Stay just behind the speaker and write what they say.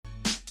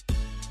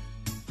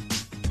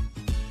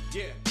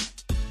Yeah.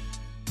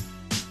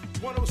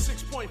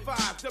 106.5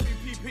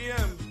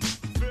 WPPM,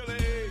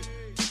 Philly.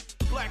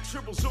 Black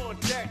Tribbles on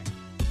deck.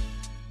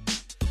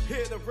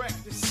 Here to wreck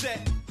the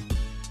set.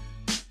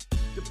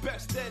 The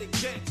best that it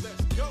gets.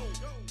 Let's go.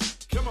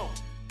 Come on.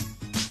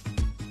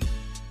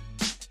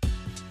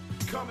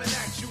 Coming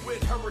at you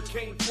with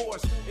hurricane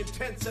force,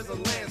 intense as a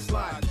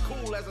landslide,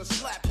 cool as a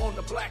slap on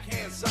the black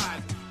hand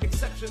side.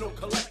 Exceptional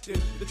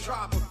collective, the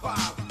tribe of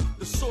five,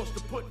 the source to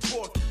put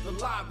forth, the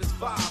livest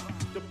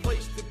vibe, the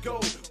place to go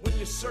when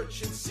you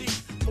search and seek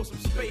for some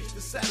space to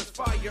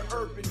satisfy your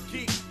urban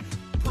geek.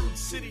 Prude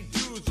city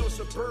dudes or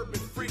suburban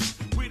freaks,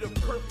 we the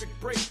perfect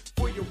break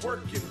for your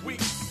working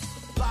week.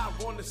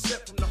 Live on the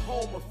set from the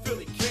home of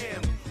Philly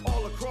Cam,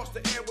 all across the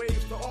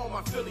airwaves to all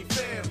my Philly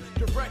fam.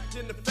 Direct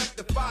and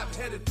effective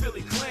five-headed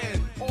Philly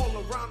clan,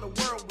 all around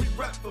the world we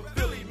rep for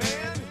Philly,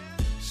 man.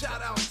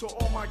 Shout out to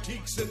all my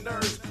geeks and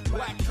nerds.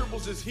 Black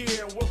Tribbles is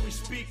here and what we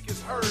speak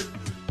is heard.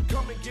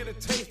 Come and get a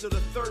taste of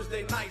the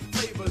Thursday night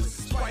flavors.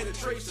 Spider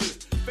tracers,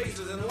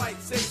 phasers, and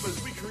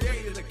lightsabers. We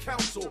created a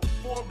council,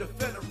 formed a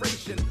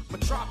federation.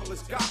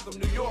 Metropolis,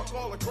 Gotham, New York,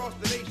 all across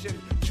the nation.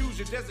 Choose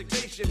your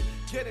designation,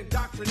 get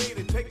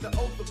indoctrinated, take the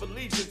oath of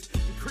allegiance.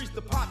 Increase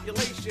the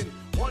population.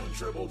 1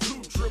 tribble,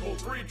 2 tribble,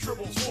 3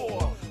 tribbles,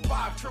 4.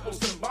 5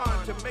 tribbles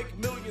combined to make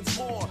millions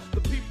more.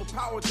 The people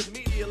power the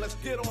media, let's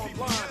get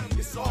online.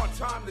 It's our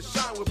time to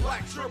shine with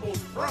Black Tribbles.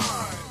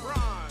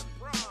 Prime.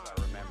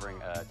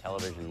 Remembering a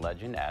television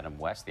legend, Adam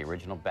West, the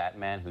original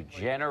Batman who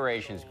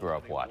generations grew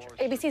up watching.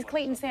 ABC's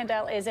Clayton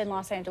Sandell is in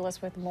Los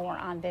Angeles with more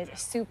on this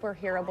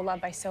superhero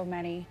beloved by so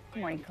many. Good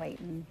morning,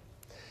 Clayton.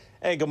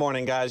 Hey, good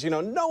morning, guys. You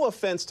know, no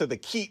offense to the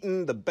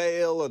Keaton, the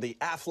Bale, or the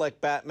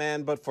Affleck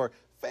Batman, but for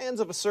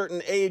fans of a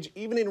certain age,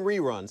 even in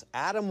reruns,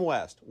 Adam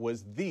West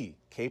was the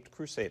Caped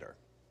Crusader.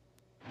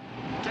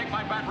 Take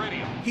my bat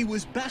radio. He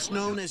was best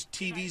known as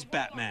TV's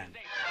Batman.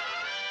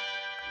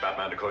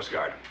 Batman to Coast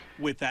Guard.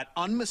 With that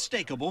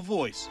unmistakable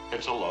voice.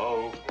 It's a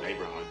low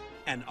neighborhood.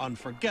 And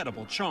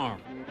unforgettable charm.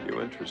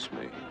 You interest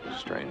me,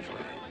 strangely.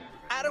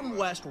 Adam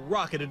West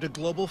rocketed to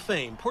global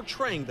fame,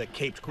 portraying the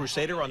Caped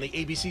Crusader on the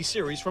ABC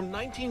series from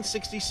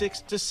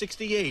 1966 to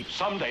 68.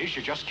 Some days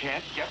you just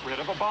can't get rid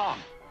of a bomb.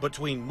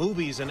 Between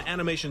movies and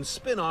animation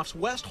spin-offs,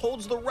 West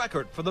holds the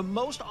record for the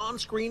most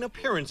on-screen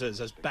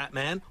appearances as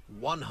Batman,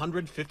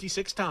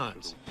 156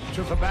 times.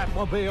 To the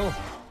Batmobile.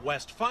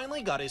 West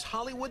finally got his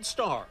Hollywood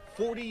star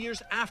 40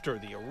 years after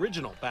the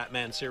original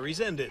Batman series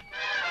ended.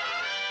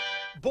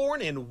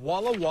 Born in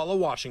Walla Walla,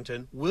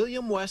 Washington,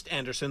 William West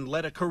Anderson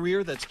led a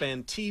career that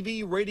spanned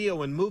TV,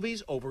 radio, and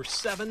movies over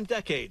 7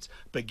 decades,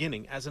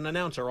 beginning as an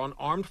announcer on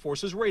Armed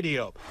Forces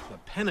Radio, the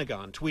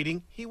Pentagon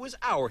tweeting he was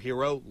our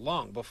hero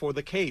long before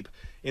the Cape.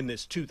 In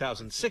this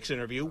 2006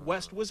 interview,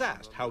 West was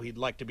asked how he'd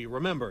like to be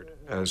remembered.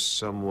 As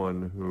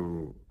someone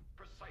who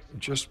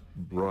just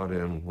brought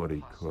in what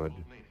he could,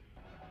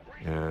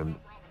 and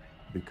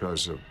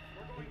because of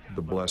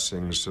the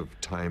blessings of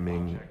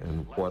timing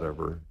and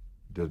whatever,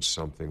 did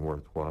something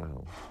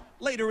worthwhile.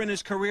 Later in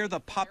his career, the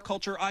pop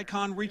culture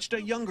icon reached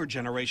a younger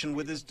generation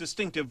with his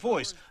distinctive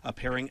voice,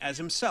 appearing as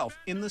himself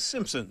in The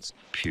Simpsons.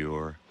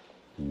 Pure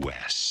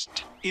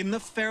West. In The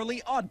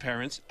Fairly Odd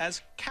Parents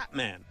as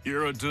Catman.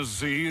 You're a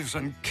disease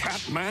and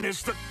Catman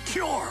is the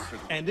cure.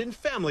 And in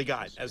Family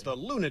Guy as the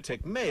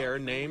lunatic mayor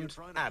named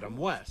Adam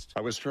West.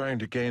 I was trying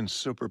to gain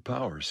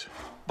superpowers.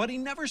 But he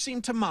never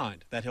seemed to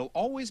mind that he'll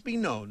always be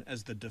known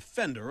as the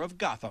defender of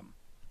Gotham.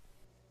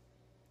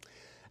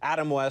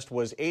 Adam West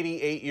was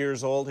 88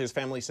 years old. His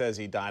family says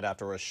he died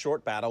after a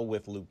short battle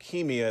with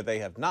leukemia. They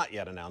have not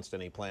yet announced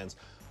any plans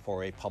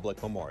for a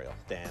public memorial.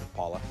 Dan,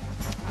 Paula.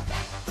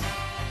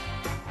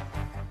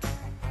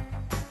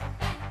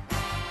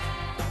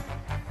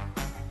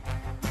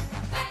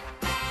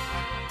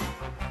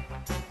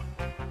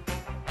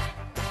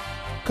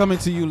 Coming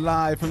to you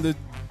live from the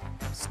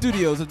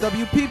studios of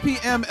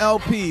WPPM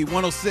LP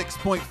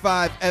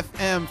 106.5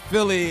 FM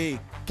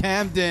Philly,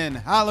 Camden.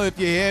 Holla if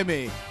you hear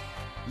me.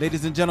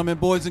 Ladies and gentlemen,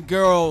 boys and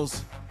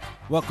girls,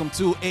 welcome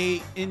to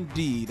a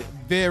indeed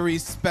very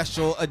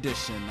special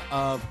edition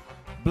of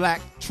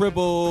Black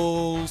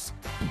Tribbles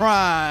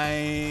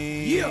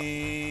Prime. Yeah.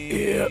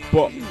 Yeah.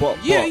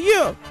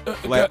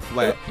 Flap,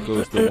 flap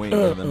goes the wing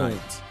of the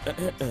night.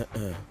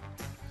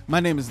 My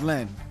name is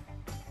Len,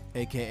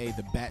 a.k.a.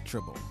 the Bat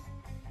Tribble.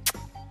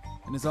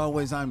 And as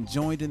always, I'm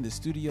joined in the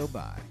studio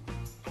by...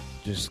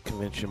 Just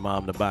convince your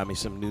mom to buy me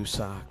some new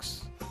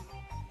socks.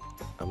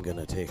 I'm going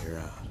to take her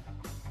out.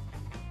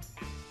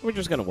 We're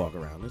just going to walk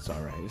around. It's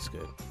all right. It's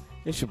good.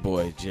 It's your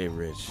boy, Jay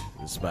Rich,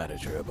 the Spider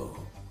Tribble.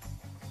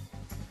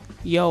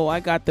 Yo,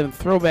 I got them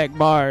throwback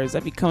bars. I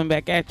be coming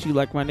back at you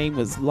like my name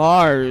was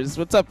Lars.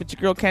 What's up? It's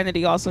your girl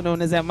Kennedy, also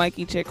known as that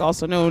Mikey chick,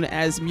 also known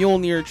as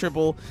Mjolnir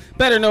Tribble,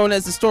 better known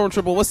as the Storm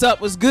Tribble. What's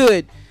up? What's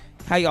good?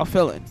 How y'all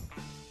feeling?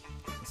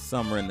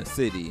 Summer in the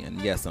city,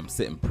 and yes, I'm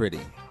sitting pretty.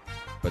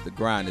 But the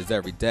grind is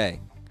every day.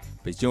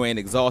 But you ain't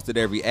exhausted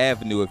every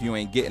avenue if you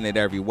ain't getting it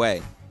every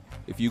way.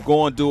 If you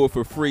go and do it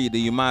for free,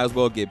 then you might as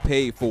well get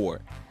paid for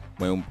it.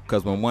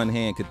 Because when one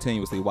hand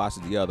continuously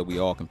washes the other, we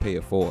all can pay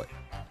it forward.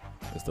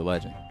 It's the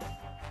legend.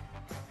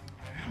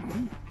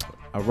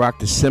 I rock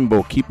the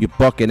symbol, keep you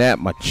bucking at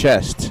my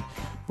chest.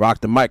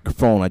 Rock the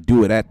microphone, I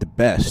do it at the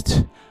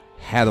best.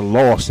 Had a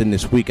loss in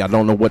this week, I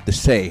don't know what to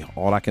say.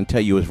 All I can tell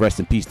you is rest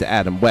in peace to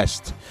Adam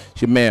West.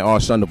 It's your man, our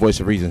son, the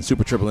voice of reason.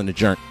 Super Triple in the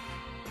joint.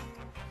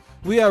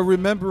 We are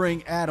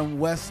remembering Adam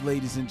West,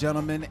 ladies and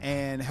gentlemen,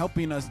 and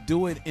helping us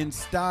do it in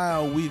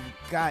style. We've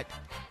got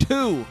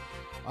two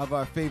of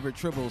our favorite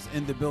tribbles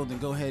in the building.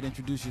 Go ahead,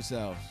 introduce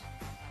yourselves.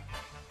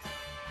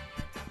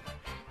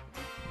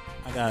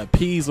 I got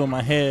peas on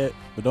my head,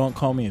 but don't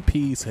call me a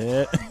peas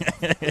head.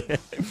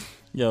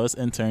 Yo, it's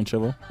intern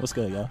Tribble. What's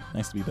good, y'all?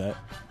 Nice to be back.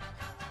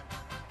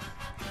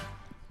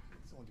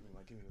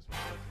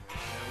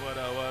 What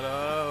up, what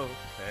up?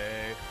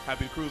 Hey,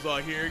 happy to cruise all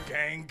here.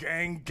 Gang,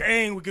 gang,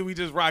 gang. We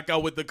just rock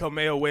out with the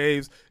Kameo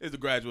Waves. It's the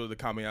graduate of the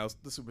Kame House,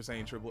 the Super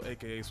Saiyan Triple,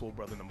 a.k.a. Swole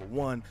Brother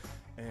 #1.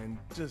 And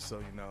just so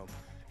you know,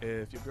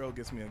 if your girl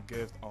gets me a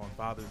gift on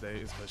Father's Day,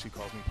 it's because she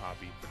calls me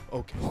Poppy.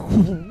 Okay.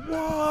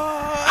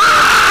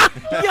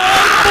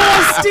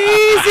 Young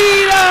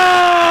Steezy,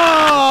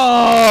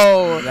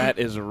 though! That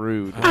is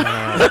rude.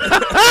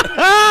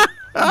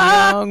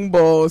 Young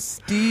Bo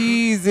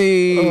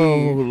Steezy.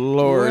 Oh,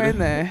 Lord. When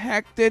the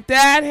heck did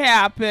that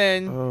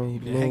happen? Oh,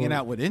 hanging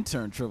out with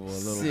intern Tribble a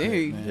little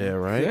bit, man. Yeah,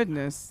 right?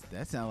 Goodness.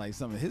 That sounds like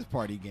some of his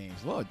party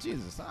games. Lord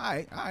Jesus. All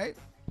right.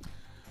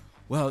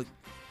 Well,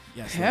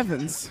 yes.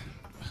 Heavens.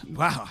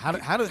 Wow. How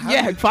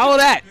Yeah, follow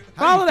that.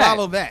 Follow that.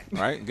 Follow that.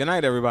 All right. Good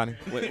night, everybody.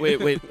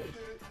 Wait.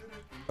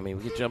 I mean,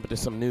 we could jump into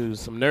some news,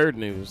 some nerd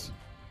news.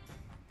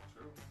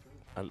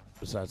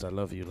 Besides, I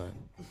love you, Len.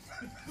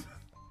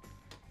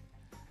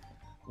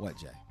 What,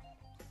 Jay?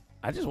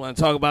 I just want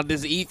to talk about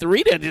this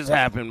E3 that just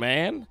happened,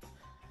 man.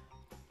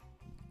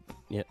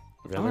 Yeah.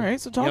 Really? All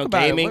right, so talk about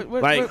gaming, it.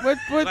 What? Like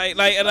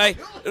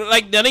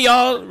none of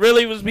y'all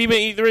really was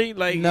peeping E3.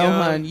 Like No,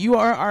 hun. You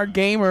are our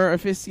gamer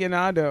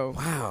aficionado.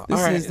 Wow.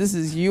 This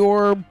is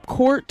your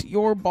court,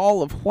 your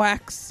ball of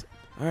wax.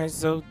 All right,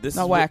 so this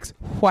Not is wax.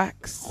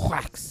 Wax.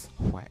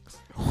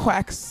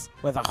 Wax.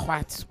 With a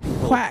wax.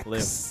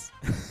 wax.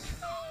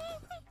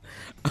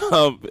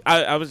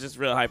 I was just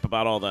real hype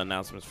about all the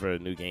announcements for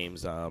new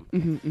games.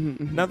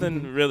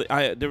 Nothing really.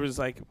 There was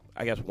I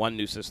guess one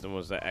new system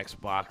was the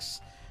Xbox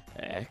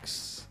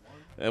X.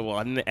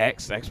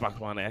 Xbox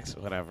One X,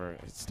 whatever.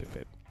 It's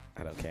stupid.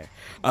 I don't care.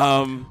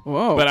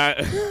 Whoa.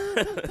 But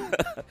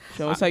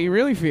Show us how you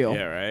really feel.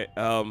 Yeah, right.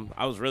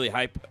 I was really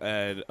hype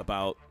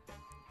about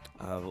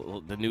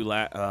the new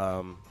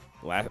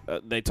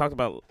they talked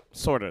about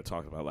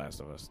Last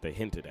of Us. They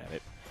hinted at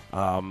it.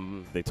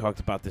 They talked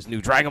about this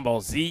new Dragon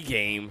Ball Z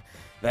game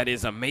that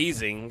is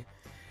amazing.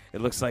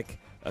 It looks like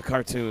a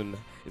cartoon.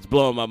 It's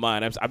blowing my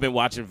mind. I've been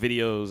watching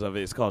videos of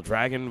it. It's called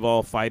Dragon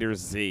Ball FighterZ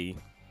Z.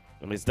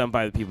 And it's done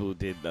by the people who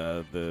did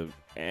the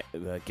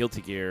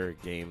Guilty Gear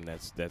game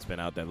that's been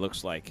out that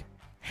looks like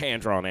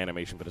hand-drawn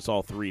animation, but it's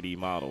all 3D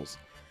models.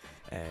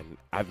 And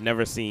I've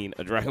never seen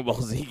a Dragon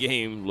Ball Z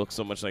game look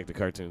so much like the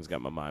cartoons. Got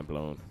my mind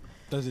blown.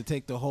 Does it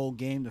take the whole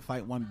game to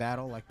fight one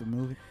battle like the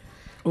movie?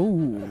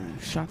 Ooh,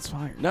 shots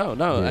fired. No,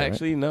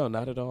 actually, no,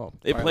 not at all.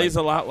 It Probably plays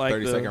a lot like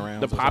 30-second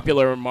rounds the or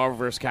popular Marvel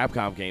vs.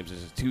 Capcom games.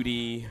 It's a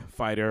 2D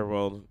fighter,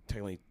 well,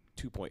 technically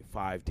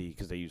 2.5D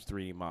because they use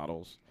 3D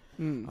models.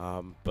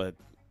 But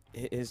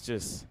it's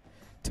just,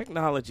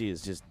 technology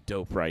is just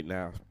dope right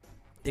now.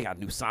 They got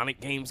new Sonic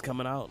games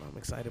coming out, and I'm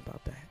excited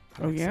about that.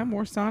 Oh, yeah?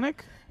 More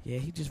Sonic? Yeah,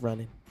 he's just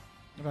running.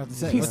 I'm about to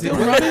say, He's still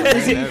running?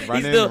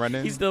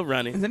 running. He's still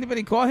running. Has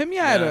anybody called him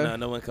yet?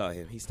 No one called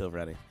him. He's still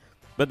running.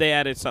 But they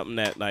added something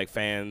that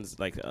fans,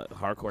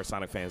 hardcore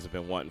Sonic fans have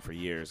been wanting for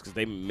years, because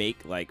they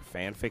make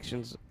fan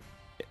fictions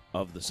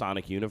of the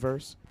Sonic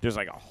universe. There's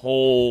a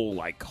whole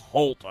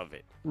cult of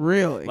it.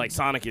 Really?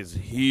 Sonic is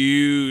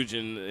huge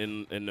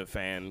in the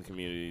fan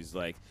communities.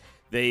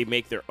 They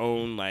make their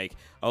own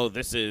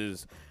this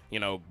is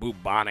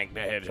Bubonic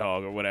the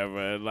Hedgehog or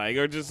whatever,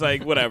 or just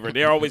whatever.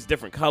 They're always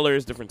different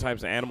colors, different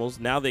types of animals.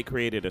 Now they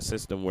created a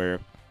system where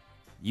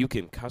you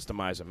can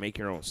customize and make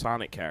your own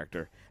Sonic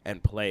character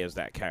and play as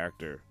that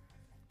character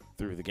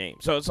through the game.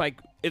 So it's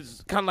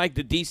kind of like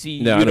the DC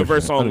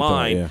Universe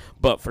Online,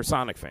 but for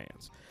Sonic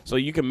fans. So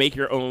you can make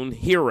your own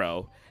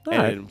hero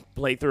and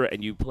play through it,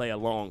 and you play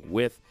along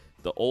with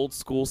the old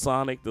school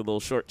Sonic, the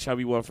little short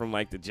chubby one from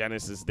the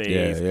Genesis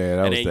days.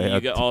 Yeah, and then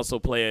you can also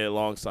play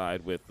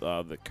alongside with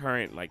the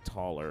current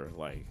taller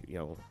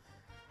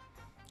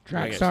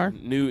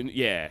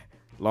Dragstar?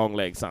 Long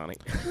leg Sonic.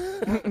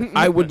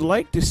 I would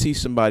like to see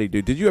somebody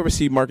do. Did you ever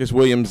see Marcus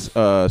Williams'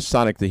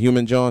 Sonic the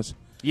Human, Johns?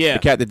 Yeah. The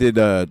cat that did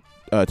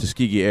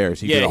Tuskegee Airs.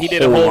 He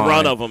did a whole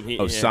run of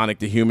them. Sonic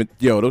the Human.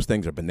 Yo, those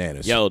things are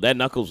bananas. Yo, that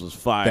Knuckles was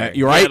fire.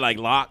 You're right. He had,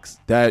 locks.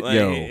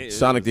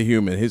 Sonic the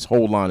Human, his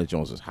whole line of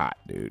Jones is hot,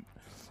 dude.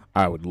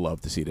 I would love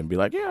to see them be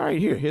like, yeah, all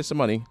right, here's some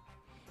money.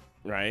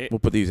 Right. We'll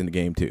put these in the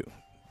game, too.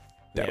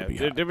 That would be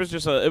hot. There was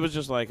just it was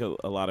just a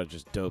lot of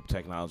just dope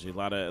technology. A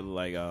lot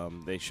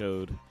of they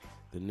showed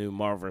the new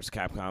Marvel vs.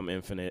 Capcom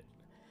Infinite,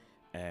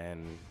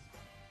 and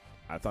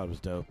I thought it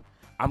was dope.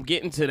 I'm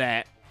getting to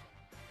that.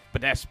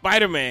 But that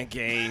Spider-Man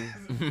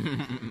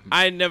game,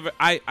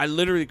 I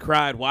literally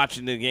cried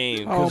watching the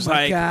game. Oh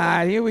my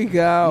God, here we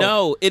go.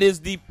 No, it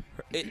is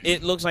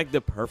it looks like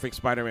the perfect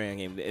Spider-Man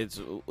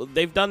game.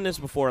 They've done this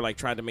before, like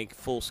tried to make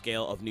full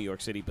scale of New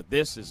York City, but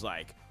this is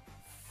like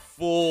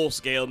full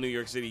scale New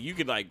York City. You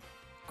could like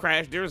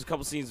crash. There was a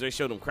couple scenes they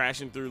showed them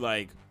crashing through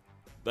like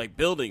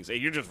buildings, and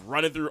you're just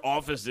running through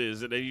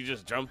offices, and then you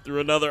just jump through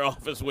another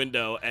office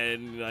window,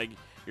 and like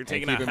you're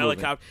taking a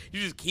helicopter. You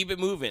just keep it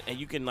moving, and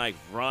you can like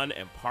run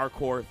and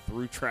parkour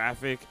through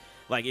traffic.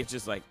 Like it's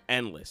just like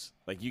endless.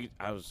 Like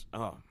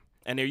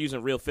and they're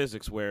using real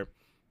physics where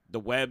the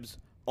webs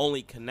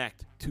only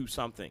connect to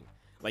something.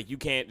 Like you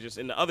can't just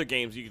in the other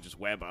games you can just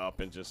web up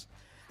and just.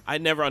 I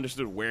never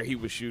understood where he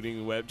was shooting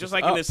the web, just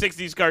like in the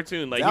 '60s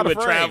cartoon. Like he would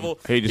travel.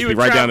 He'd just be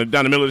right down the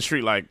middle of the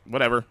street, like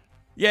whatever.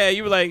 Yeah,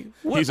 you were like,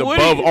 he's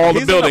above all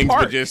the buildings,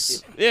 but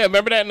just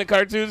remember that in the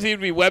cartoons,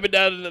 he'd be webbing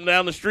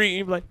down the street, and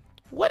you'd be like,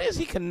 what is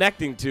he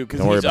connecting to?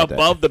 Because he's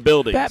above the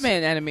buildings.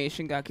 Batman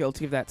animation got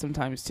guilty of that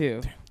sometimes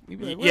too.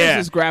 You'd be like,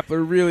 where's this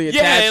grappler really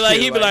attached Yeah, like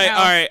to? he'd be like, all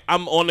right,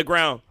 I'm on the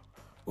ground.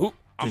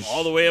 I'm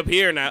all the way up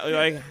here now.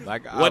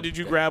 Like what did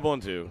you grab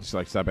onto? Just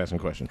like stop asking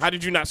questions. How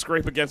did you not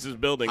scrape against this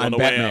building on the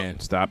Batman. way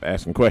up? Stop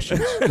asking questions.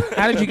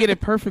 How did you get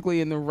it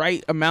perfectly in the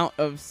right amount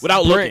of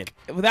without brick,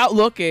 without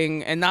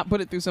looking, and not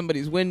put it through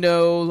somebody's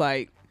window?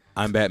 Like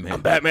I'm Batman.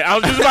 I'm Batman. I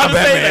was just about to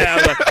say that. I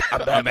was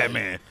like, I'm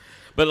Batman.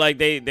 But like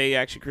they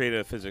actually created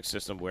a physics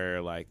system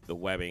where like the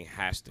webbing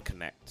has to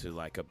connect to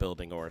like a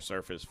building or a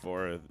surface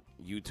for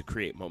you to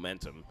create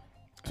momentum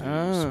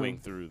to swing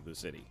through the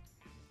city.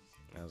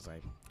 I was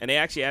like, and they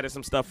actually added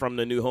some stuff from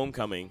the new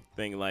Homecoming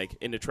thing, like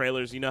in the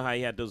trailers. You know how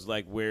he had those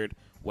like weird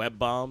web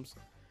bombs,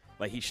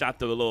 like he shot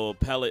the little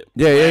pellet,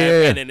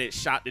 and then it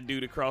shot the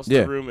dude across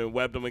the room and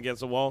webbed him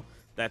against a wall.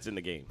 That's in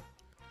the game,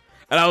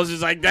 and I was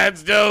just like,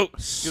 that's dope.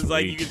 Because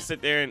like you can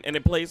sit there and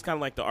it plays kind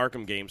of like the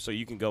Arkham game, so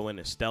you can go in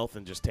and stealth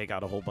and just take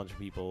out a whole bunch of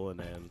people,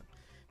 and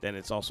then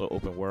it's also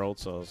open world.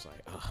 So I was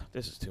like,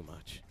 this is too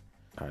much.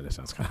 All right, that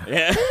sounds kind of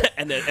yeah.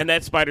 and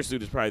that spider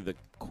suit is probably the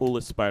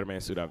coolest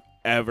Spider-Man suit I've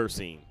ever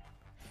seen.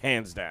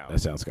 Hands down.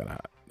 That sounds kind of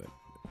hot.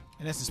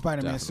 And that's the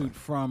Spider-Man suit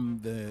from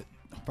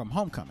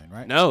Homecoming,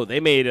 right? No, they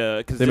made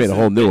a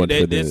whole new one.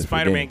 This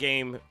Spider-Man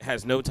game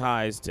has no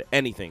ties to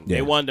anything. Yeah.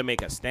 They wanted to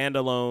make a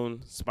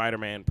standalone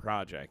Spider-Man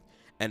project,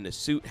 and the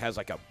suit has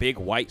like a big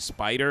white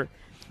spider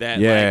that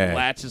like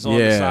latches on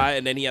the side,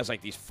 and then he has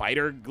like these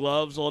fighter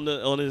gloves on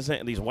his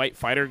hand, these white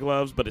fighter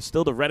gloves, but it's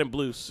still the red and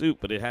blue suit,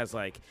 but it has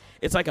like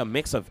it's like a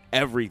mix of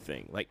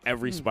everything, like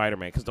every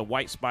Spider-Man, because the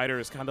white spider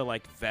is kind of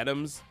like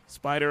Venom's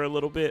spider a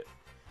little bit.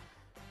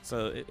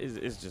 So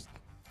it's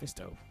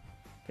dope.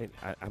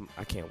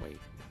 I can't wait.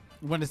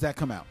 When does that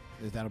come out?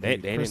 Is that be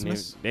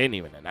Christmas? They didn't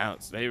even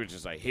announce. They were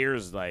just like,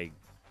 here's like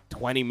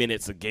 20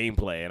 minutes of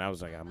gameplay, and I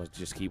was like, I'm gonna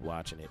just keep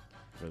watching it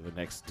for the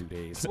next 2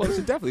 days. Well, it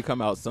should definitely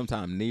come out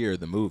sometime near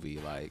the movie,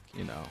 like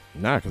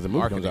Nah, because the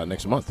movie comes out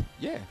next month.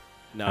 Yeah.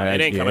 No,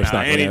 it ain't coming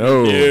out.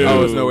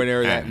 It's nowhere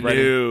near that.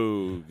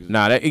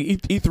 Nah, that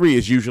E3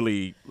 is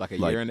usually like a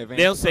year in advance.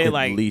 They'll say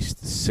like at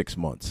least 6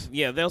 months.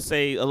 Yeah, they'll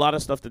say a lot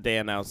of stuff that they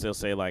announce. They'll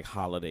say like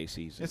holiday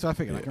season. That's what I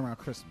figured, like around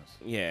Christmas.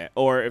 Yeah,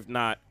 or if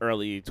not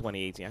early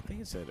 2018. I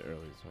think it said early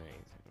 2018.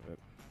 But.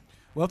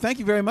 Well, thank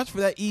you very much for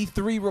that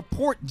E3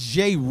 report,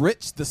 Jay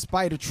Rich, the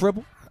Spider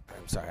Tribble.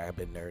 I'm sorry, I've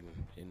been nerding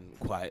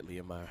quietly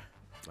in my.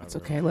 It's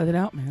okay. Let it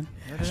out, man.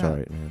 That's all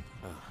right, man.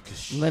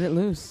 Let it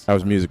loose. I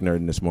was music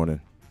nerding this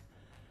morning.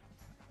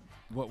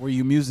 What were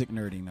you music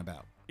nerding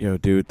about? Yo,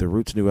 dude, the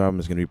Roots' new album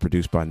is going to be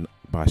produced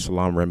by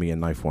Salam Remy and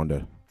Knife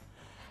Wonder.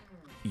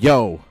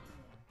 Yo,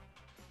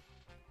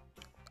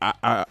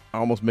 I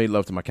almost made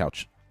love to my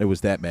couch. It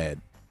was that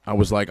bad. I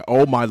was like,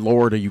 oh my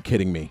Lord, are you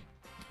kidding me?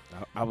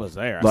 I was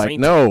there. Like,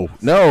 no.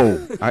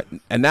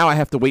 And now I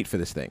have to wait for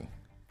this thing.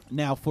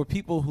 Now, for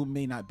people who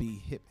may not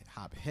be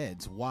hip-hop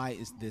heads, why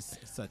is this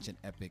such an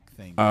epic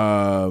thing?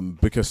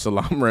 Because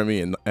Salam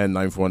Remy and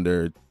Knife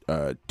Wonder,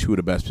 two of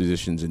the best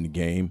positions in the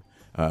game.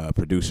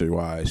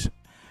 Producer-wise,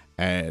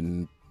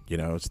 and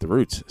it's the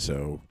Roots.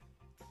 So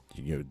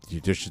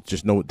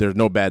there's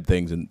no bad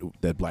things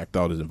that Black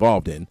Thought is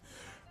involved in,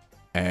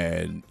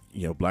 and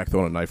Black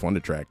Thought and Knife Wonder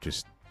track.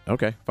 Just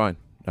okay, fine.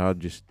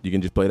 You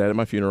can just play that at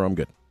my funeral. I'm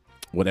good.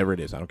 Whatever it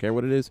is, I don't care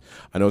what it is.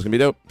 I know it's gonna be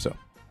dope. So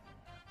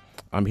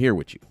I'm here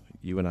with you.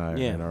 You and I are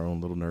in our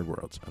own little nerd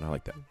worlds, and I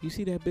like that. You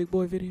see that Big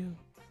Boy video?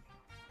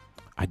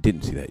 I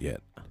didn't see that yet.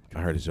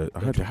 I heard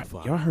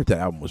that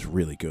album was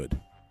really good.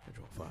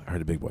 I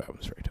heard the Big Boy album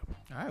was very dope.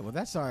 All right, well,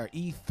 that's our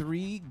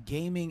E3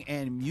 gaming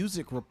and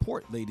music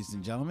report, ladies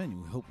and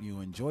gentlemen. We hope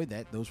you enjoyed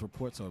that. Those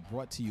reports are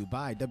brought to you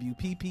by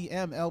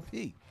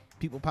WPPM-LP,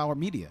 People Power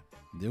Media.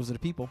 Those are the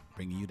people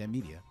bringing you that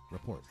media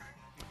report.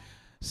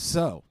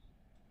 So,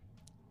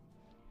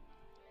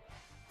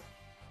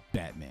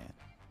 Batman,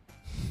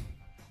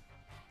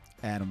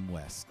 Adam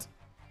West.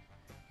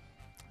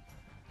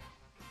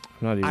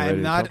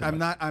 I'm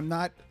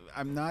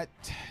not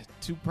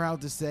too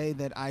proud to say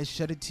that I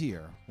shed a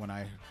tear when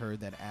I heard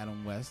that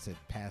Adam West had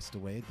passed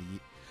away.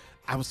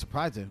 I was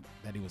surprised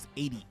that he was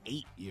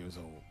 88 years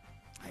old.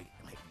 Like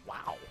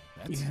Wow.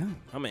 Yeah.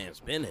 My man's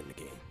been in the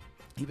game.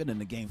 He's been in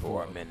the game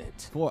for a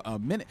minute. For a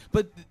minute.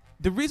 But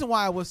the reason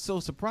why I was so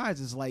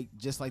surprised is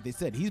just like they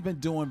said, he's been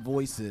doing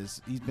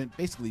voices. He's been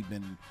basically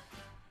been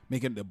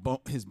making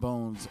his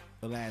bones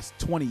the last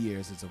 20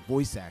 years as a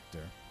voice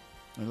actor,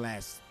 and the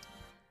last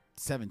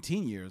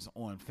 17 years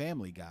on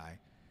Family Guy,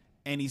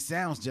 and he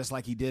sounds just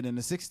like he did in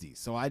the 60s.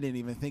 So I didn't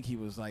even think he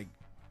was like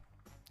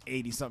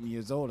 80-something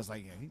years old. It's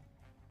like he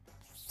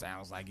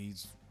sounds like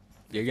he's...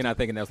 Yeah, you're not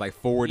thinking that was like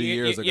 40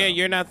 years ago. Yeah,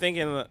 you're not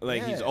thinking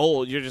like he's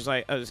old. You're just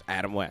like, it's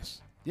Adam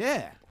West.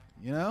 Yeah,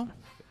 you know?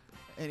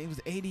 And he was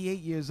 88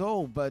 years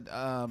old, but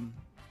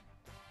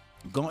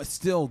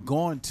still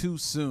gone too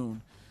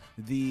soon.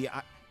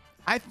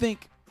 I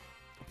think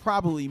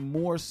probably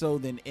more so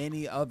than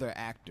any other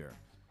actor,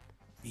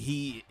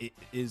 he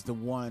is the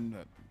one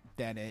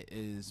that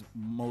is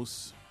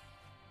most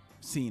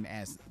seen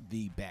as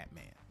the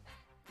Batman,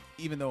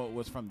 even though it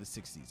was from the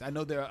 60s. I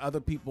know there are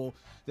other people.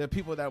 There are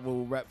people that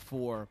will rep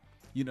for,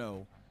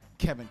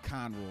 Kevin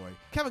Conroy.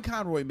 Kevin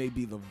Conroy may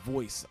be the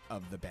voice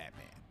of the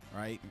Batman,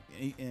 right?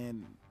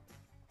 And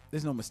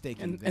there's no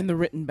mistaking that. And the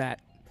written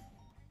Bat.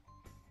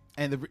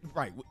 And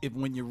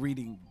when you're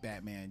reading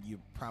Batman, you're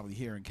probably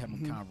hearing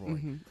Kevin Conroy.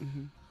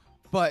 Mm-hmm.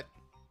 But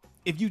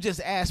if you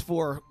just ask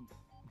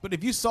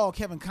if you saw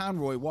Kevin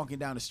Conroy walking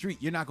down the street,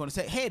 you're not going to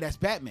say, "Hey, that's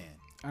Batman."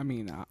 I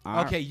mean,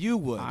 okay, you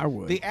would. I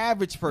would. The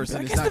average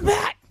person is not.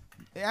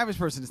 The average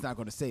person is not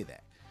going to say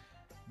that.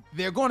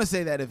 They're going to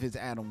say that if it's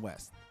Adam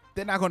West.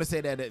 They're not going to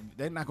say that.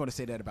 They're not going to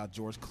say that about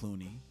George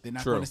Clooney. They're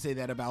not going to say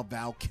that about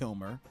Val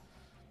Kilmer.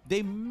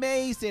 They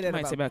may say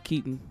that. Say about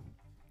Keaton,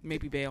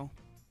 maybe Bale.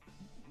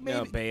 Maybe.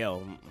 No,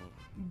 Bale.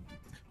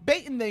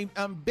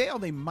 Bale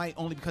they might,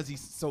 only because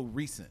he's so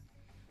recent.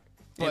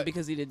 And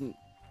because he didn't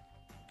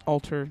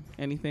alter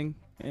anything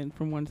and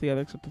from one to the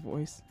other except the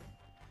voice.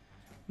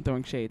 I'm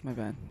throwing shade, my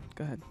bad.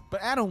 Go ahead.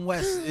 But Adam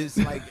West is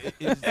like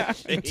is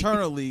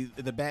eternally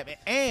the Batman,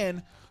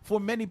 and for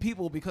many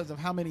people, because of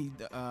how many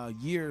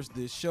years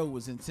this show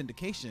was in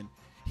syndication,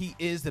 he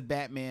is the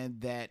Batman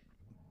that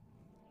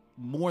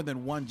more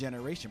than one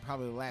generation,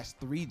 probably the last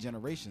 3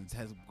 generations,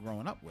 has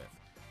grown up with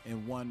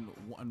in one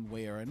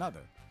way or another.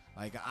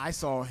 Like, I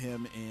saw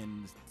him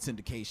in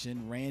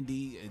syndication.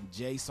 Randy and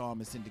Jay saw him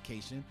in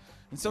syndication,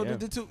 and so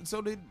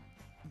did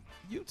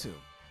you two.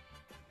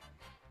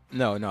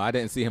 No, I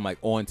didn't see him like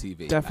on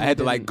TV. Definitely I had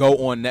to like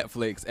go on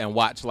Netflix and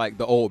watch like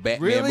the old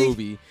Batman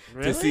movie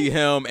to see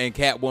him and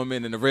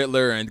Catwoman and the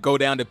Riddler and go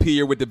down the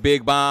pier with the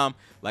big bomb.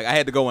 Like, I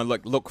had to go and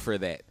look for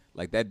that.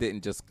 Like, that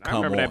didn't just come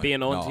on. I remember that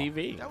being on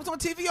TV. That was on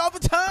TV all the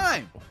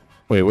time.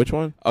 Wait, which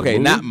one? Okay,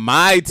 not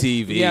my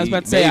TV. Yeah, I was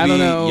about to say, I don't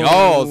know.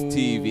 Y'all's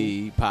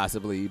TV,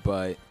 possibly,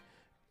 but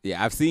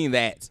yeah, I've seen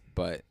that.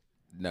 But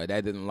no,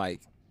 that didn't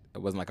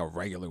it wasn't like a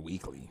regular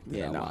weekly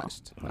that I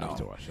watched. I have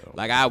to watch that.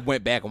 Like, I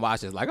went back and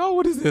watched it. Like, oh,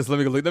 what is this? Let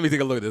me take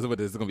a look at this. What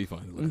is this? It's gonna be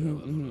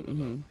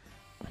fun.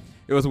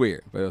 It was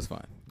weird, but it was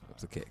fun. It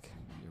was a kick.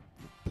 Your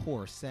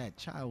poor, sad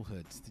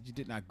childhoods. You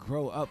did not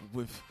grow up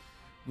with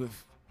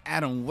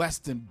Adam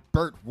West and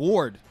Burt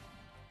Ward.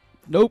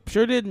 Nope,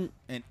 sure didn't.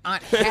 And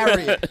Aunt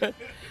Harriet.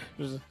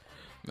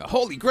 The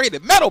holy grail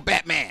of metal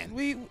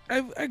Batman.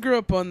 I grew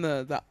up on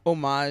the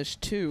homage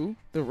to,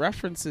 the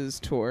references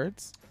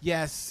towards.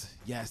 Yes.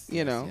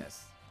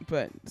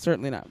 But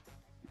certainly not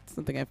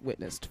something I've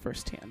witnessed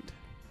firsthand.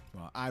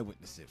 Well, I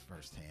witnessed it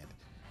firsthand,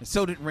 and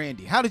so did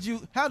Randy. How did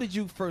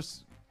you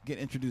first get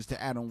introduced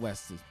to Adam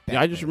West as Batman?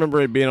 Yeah, I just remember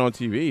it being on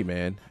TV,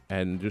 man,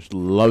 and just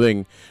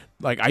loving.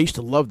 Like, I used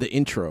to love the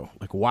intro,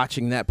 like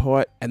watching that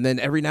part, and then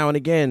every now and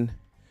again,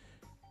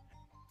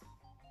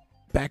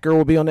 Batgirl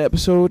would be on the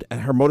episode,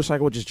 and her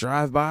motorcycle would just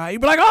drive by.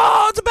 You'd be like,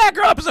 "Oh, it's a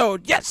Batgirl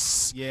episode!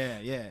 Yes!"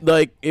 Yeah.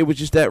 Like, it was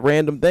just that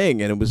random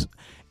thing, and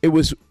it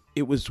was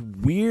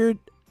weird,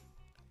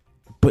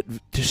 but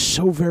just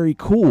so very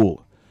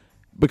cool,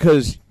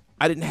 because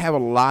I didn't have a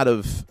lot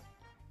of.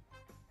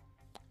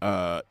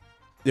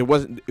 It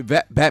wasn't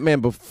Batman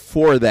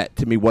before that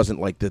to me wasn't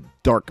like the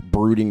dark,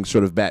 brooding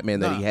sort of Batman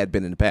that he had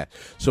been in the past.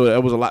 So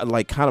it was a lot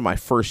like kind of my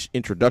first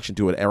introduction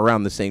to it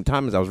around the same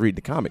time as I was reading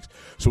the comics.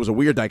 So it was a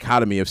weird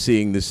dichotomy of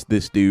seeing this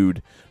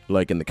dude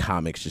like in the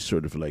comics just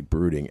sort of like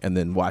brooding, and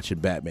then watching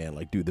Batman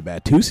like do the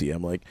Batusi.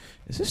 I'm like,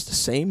 is this the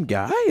same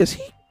guy? Is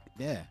he?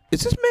 Yeah.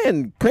 Is this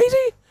man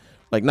crazy?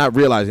 Like, not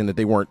realizing that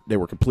they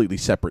were completely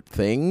separate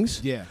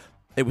things. Yeah.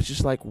 It was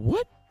just like,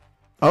 what?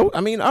 Oh,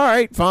 I mean, all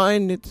right,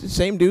 fine. It's the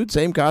same dude,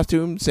 same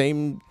costume,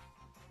 same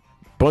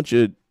bunch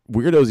of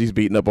weirdos he's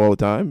beating up all the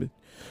time.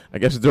 I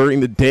guess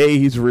during the day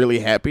he's really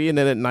happy, and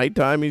then at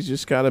nighttime he's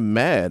just kind of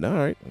mad. All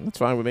right, that's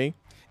fine with me.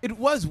 It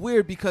was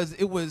weird because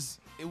it's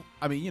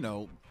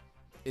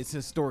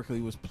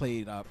historically was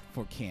played up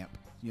for camp,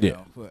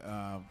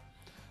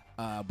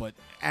 but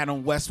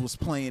Adam West was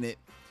playing it.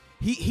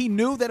 He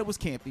knew that it was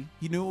campy.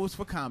 He knew it was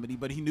for comedy,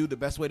 but he knew the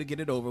best way to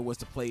get it over was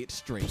to play it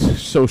straight.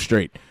 So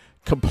straight.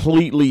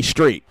 Completely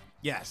straight.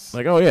 Yes.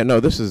 Like, oh yeah, no,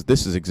 this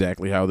is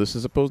exactly how this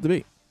is supposed to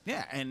be.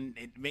 Yeah, and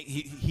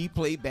he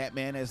played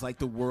Batman as like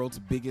the world's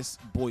biggest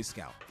Boy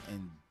Scout,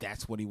 and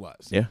that's what he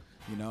was. Yeah.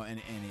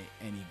 And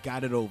he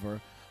got it over.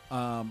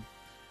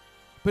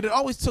 But it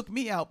always took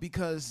me out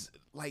because,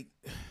 like,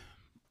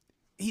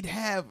 he'd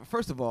have,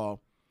 first of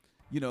all,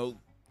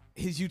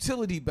 his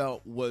utility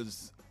belt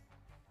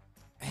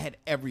had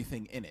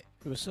everything in it.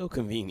 It was so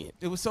convenient.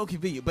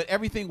 But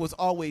everything was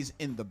always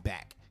in the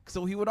back.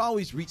 So he would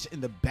always reach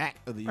in the back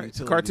of the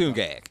utility cartoon belt.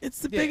 gag. It's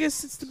the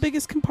biggest. It's the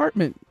biggest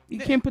compartment. You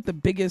can't put the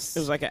biggest. It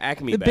was like an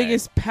Acme The bag.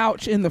 biggest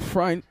pouch in the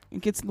front.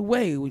 It gets in the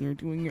way when you're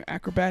doing your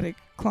acrobatic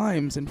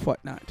climbs and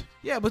whatnot.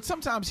 Yeah, but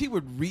sometimes he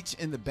would reach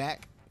in the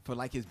back for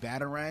like his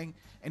batarang,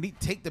 and he'd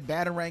take the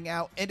batarang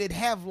out, and it'd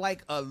have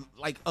like a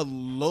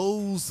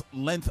Lowe's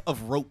length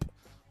of rope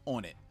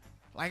on it.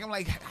 Like, I'm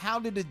like, how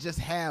did it just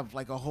have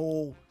like a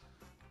whole,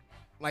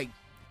 like,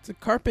 It's a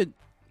carpet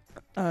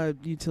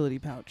utility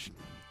pouch.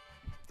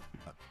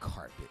 a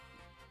carpet?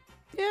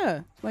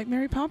 Yeah, like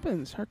Mary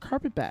Poppins, her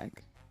carpet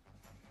bag.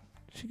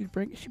 She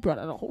brought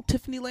out a whole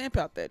Tiffany lamp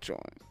out that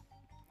joint.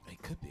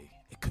 It could be.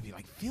 It could be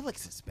like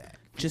Felix's bag.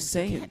 Just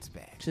Felix the saying. cat's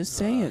bag. Just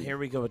saying. Here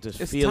we go with this.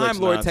 It's Felix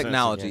Time Lord nonsense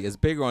technology. again. It's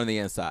bigger on the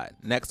inside.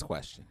 Next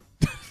question.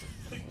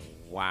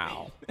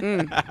 Wow.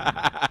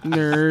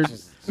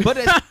 Nerd. But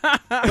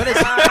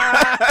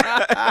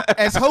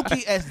as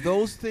hokey as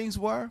those things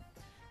were,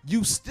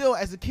 you still,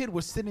 as a kid,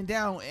 were sitting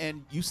down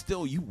and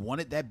you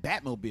wanted that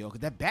Batmobile because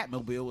that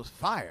Batmobile was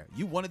fire.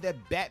 You wanted that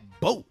Bat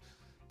boat.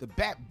 The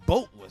Bat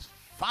boat was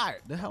fire.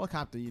 The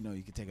helicopter, you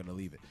could take it or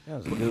leave it. That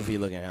was a goofy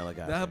looking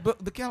helicopter.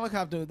 The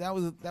helicopter, that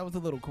was a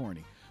little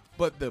corny.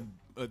 But the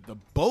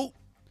boat,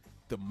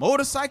 the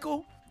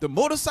motorcycle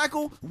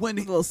when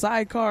the little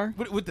sidecar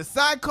with the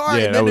sidecar,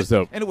 Yeah, and that then was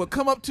dope. And it would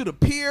come up to the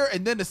pier,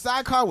 and then the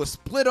sidecar would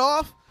split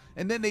off,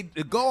 and then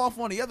they'd go off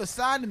on the other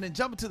side, and then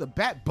jump into the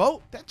Bat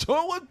boat. That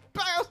joint was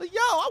bang. I was like, yo,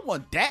 I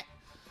want that.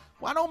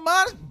 Why don't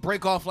mine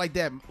break off like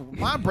that?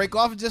 Mine break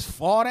off and just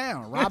fall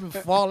down. Robin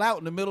fall out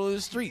in the middle of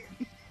the street.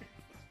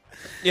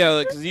 Yeah,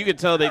 because you could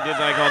tell they did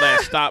like all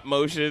that stop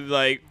motion,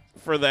 like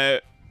for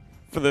the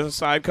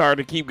sidecar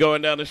to keep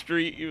going down the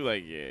street. You were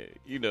like, yeah,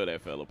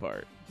 that fell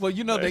apart. Well,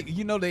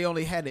 they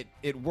only had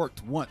it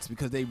worked once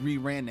because they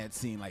reran that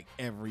scene like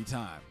every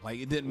time. Like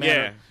it didn't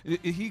matter. Yeah.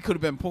 He could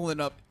have been pulling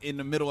up in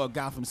the middle of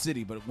Gotham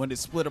City, but when it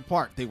split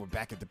apart, they were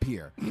back at the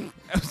pier. It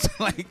was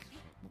like,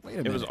 wait a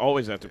minute. It was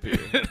always at the pier.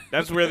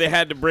 That's where they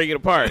had to break it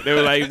apart. They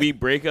were like, we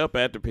break up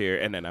at the pier,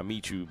 and then I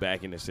meet you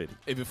back in the city.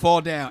 If you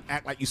fall down,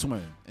 act like you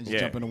swimming and just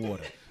Yeah. jump in the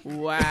water.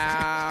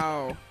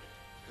 Wow.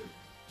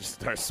 Just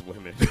start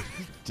swimming.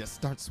 Just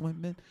start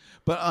swimming.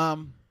 But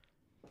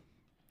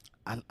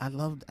I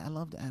loved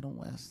Adam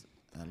West.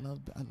 I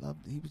loved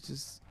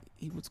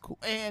he was cool.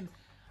 And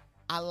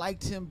I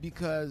liked him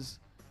because,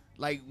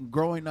 like,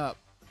 growing up,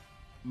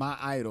 my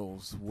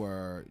idols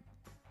were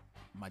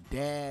my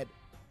dad,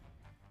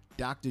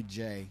 Dr.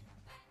 J,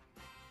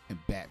 and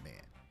Batman.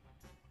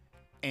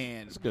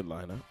 And It's a good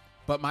lineup.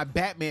 but my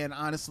Batman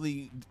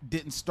honestly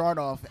didn't start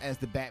off as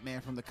the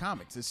Batman from the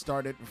comics. It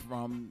started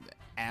from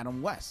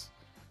Adam West.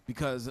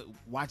 Because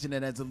watching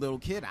it as a little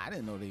kid, I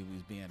didn't know that he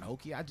was being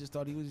hokey. I just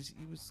thought he was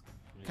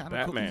kind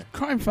of cool. Batman.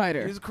 Crime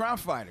fighter. He was a crime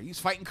fighter. He was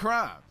fighting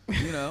crime,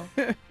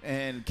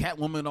 and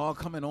Catwoman all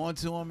coming on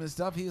to him and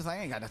stuff. He was like,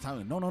 I ain't got that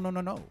time.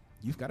 No.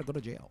 You've got to go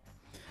to jail.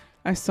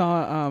 I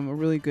saw a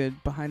really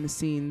good behind the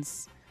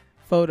scenes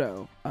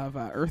photo of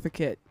Eartha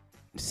Kitt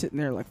sitting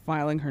there like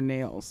filing her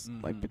nails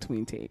like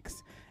between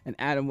takes, and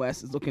Adam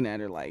West is looking at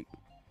her like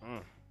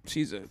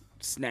she's a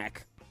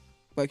snack.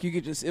 Like you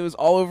could just, it was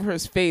all over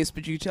his face,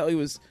 but you could tell he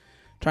was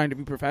trying to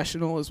be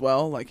professional as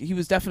well. Like he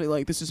was definitely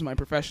like, this is my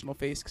professional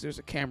face because there's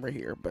a camera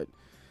here, but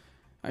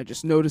I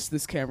just noticed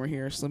this camera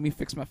here, so let me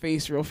fix my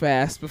face real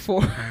fast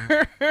before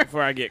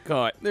I get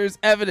caught. There's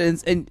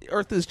evidence, and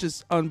Eartha's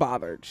just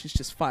unbothered. She's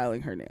just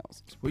filing her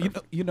nails. It's Well,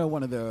 perfect. you know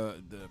one of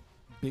the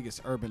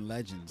biggest urban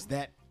legends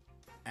that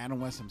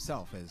Adam West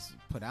himself has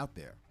put out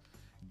there,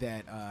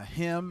 that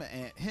him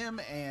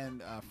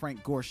and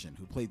Frank Gorshin,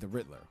 who played the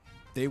Riddler,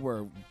 they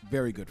were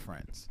very good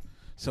friends.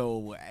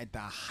 So at the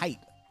height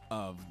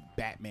of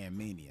Batman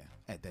mania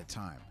at that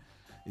time,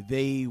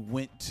 they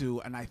went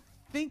to, and I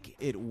think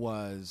it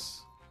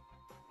wasn't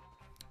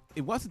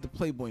the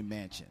Playboy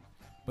Mansion,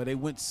 but they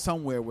went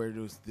somewhere where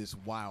there was this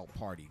wild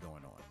party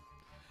going on.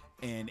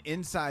 And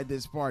inside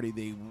this party,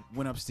 they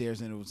went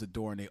upstairs and there was a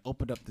door, and they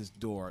opened up this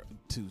door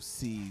to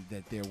see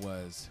that there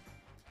was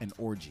an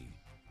orgy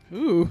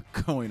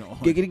going on.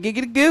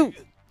 Giggity goo.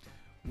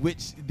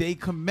 Which they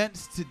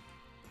commenced to,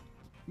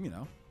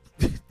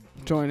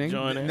 Joining.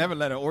 never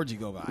let an orgy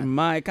go by.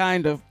 My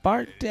kind of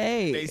party.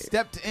 They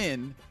stepped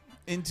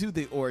into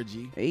the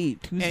orgy. Hey,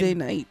 Tuesday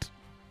night.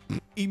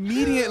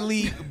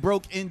 Immediately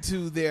broke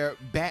into their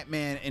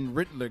Batman and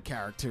Riddler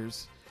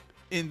characters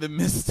in the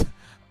midst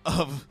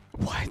of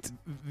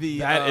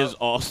That is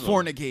awesome.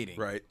 fornicating.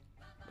 Right.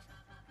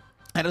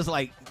 And it was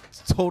like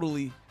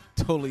totally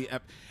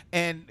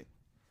and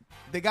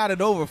they got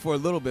it over for a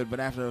little bit, but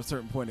after a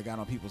certain point, it got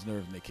on people's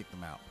nerves and they kicked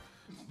them out.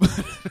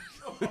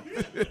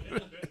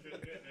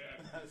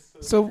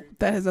 So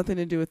that has nothing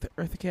to do with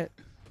Eartha Kitt.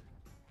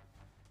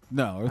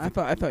 No, I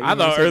thought you I were gonna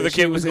thought say Eartha that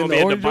she Kitt was in gonna be at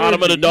the orange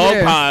bottom of the jersey. dog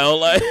Yeah. pile,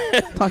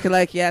 like Talking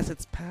like, yes,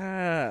 it's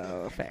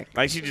perfect.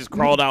 like she just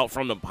crawled out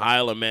from the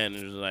pile of men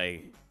and was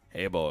like,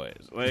 "Hey boys,"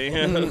 like,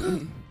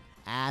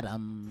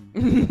 Adam.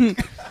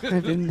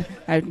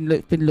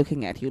 I've been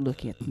looking at you,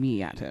 looking at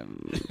me,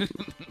 Adam.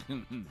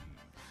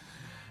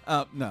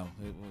 No,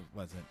 it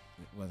wasn't.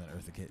 It wasn't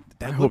Eartha Kitt. I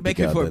That hope would make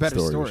to it God for a that better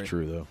story story. was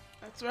true, though.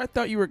 That's where I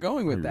thought you were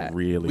going with that.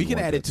 Really, We can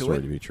want add that it to story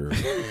it. to be true.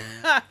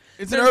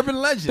 It's an urban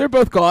legend. They're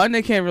both gone.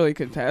 They can't really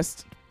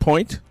contest.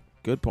 Point.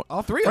 Good point.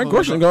 All three Frank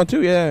of them. Gorshin gone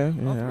too. Yeah. All yeah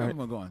three all of right.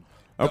 them are gone.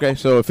 Okay,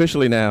 so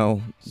officially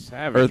now,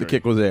 Savagery. Eartha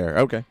Kitt was there.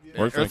 Okay.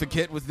 Works for me. Eartha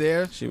Kitt was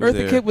there. She was Eartha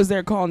there. Kitt was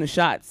there calling the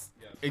shots.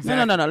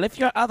 Exactly. No. Lift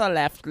your other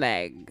left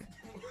leg.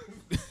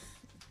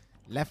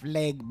 Left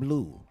leg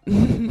blue.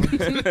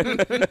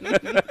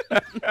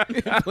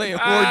 Playing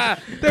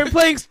They were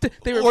playing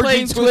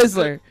Orgy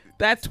Twizzler.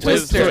 That's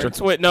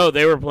Twister. No,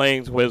 they were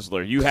playing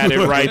Twizzler. You had it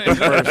right the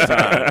first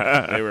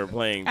time. They were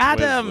playing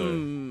Twizzler.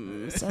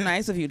 Adam, so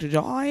nice of you to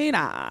join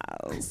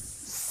us.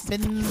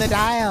 Spin the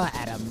dial,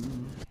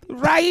 Adam.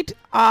 Right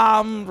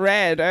arm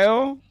red,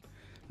 oh.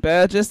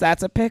 Burgess,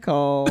 that's a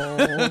pickle.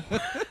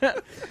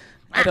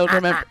 I don't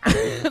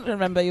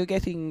remember you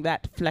getting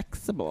that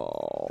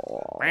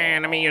flexible.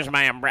 Man, let me use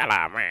my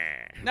umbrella,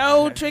 man.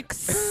 No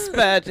tricks,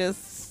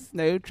 Burgess.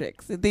 No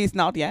tricks. At least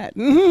not yet.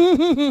 Sorry, I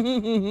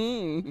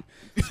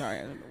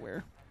don't know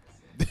where.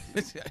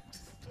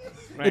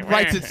 It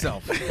writes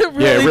itself. It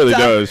Yeah, it really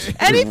does. It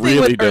Anything really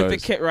with Eartha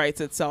does. Kitt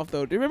writes itself,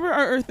 though. Do you remember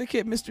our Eartha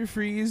Kitt, Mr.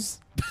 Freeze?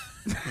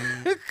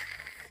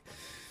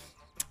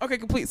 Okay,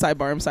 complete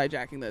sidebar. I'm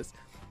sidejacking this.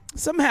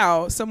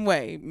 Somehow, some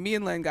way, me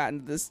and Len got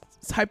into this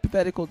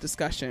hypothetical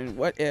discussion.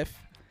 What if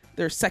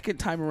their second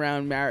time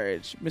around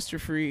marriage, Mr.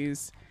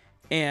 Freeze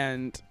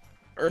and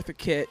Eartha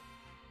Kitt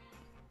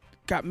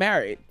got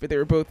married, but they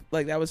were both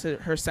like that was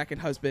her second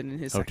husband and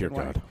his Oh, dear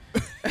second wife.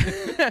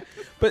 God.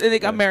 But then they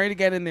got married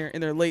again in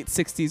their late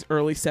 60s,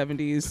 early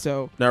 70s.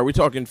 So Now, are we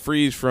talking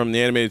Freeze from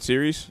the animated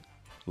series?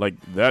 Like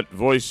that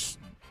voice?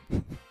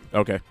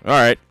 Okay. All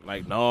right.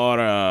 Like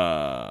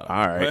Nora.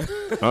 All right.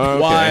 Okay.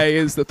 why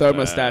is the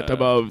thermostat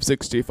above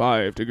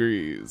 65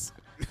 degrees?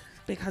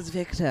 Because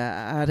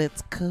Victor,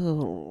 it's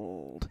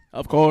cold.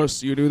 Of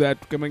course, you knew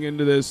that coming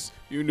into this.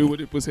 You knew what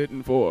it was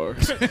hitting for.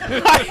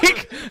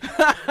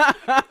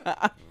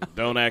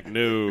 Don't act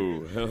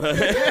new.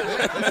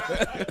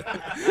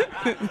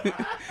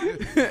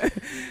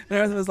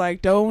 Earth was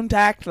like, "Don't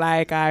act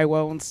like I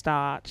won't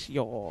start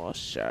your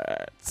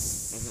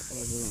shirts."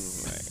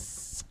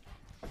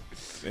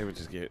 They would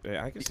just get.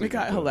 I can see It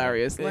got them doing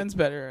hilarious. that. Len's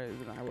better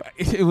than I was.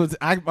 It was.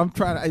 I'm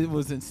trying. It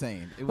was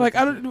insane. It was, Like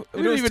I don't. We it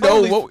don't was even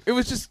totally- know what. It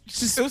was just.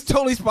 It was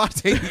totally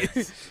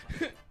spontaneous.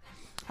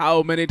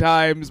 How many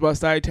times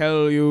must I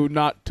tell you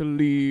not to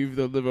leave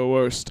the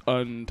liverwurst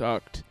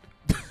untucked?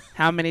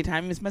 How many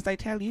times must I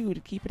tell you to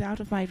keep it out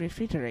of my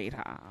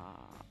refrigerator?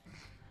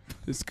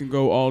 This can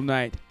go all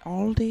night.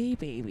 All day,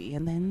 baby,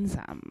 and then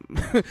some.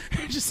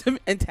 Just them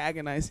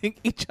antagonizing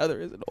each other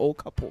as an old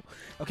couple.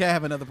 Okay, I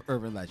have another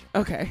urban legend.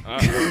 Okay.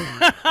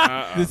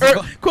 This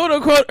is Quote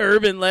unquote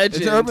urban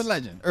legend. It's an urban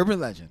legend. Urban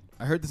legend.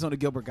 I heard this on the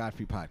Gilbert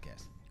Gottfried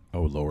podcast.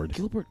 Oh, Lord.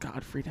 Gilbert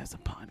Gottfried has a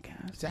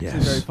podcast. It's actually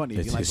Yes. very funny. If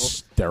It's you like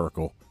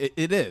hysterical.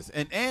 it is,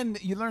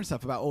 and you learn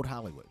stuff about old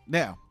Hollywood.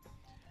 Now,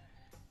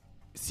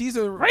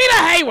 Caesar Rita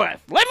Hayworth,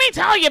 let me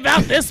tell you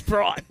about this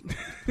broad.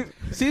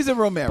 Caesar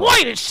Romero.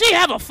 Boy, did she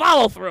have a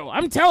follow through.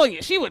 I'm telling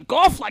you, she would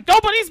golf like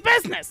nobody's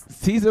business.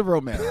 Caesar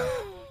Romero,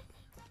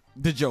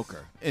 the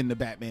Joker in the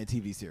Batman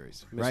TV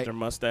series, right? Mr.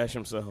 Mustache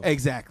himself.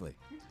 Exactly.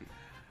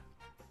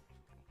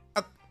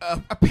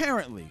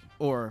 Apparently,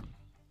 or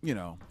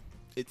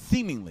it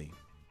seemingly,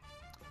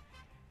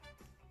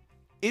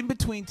 in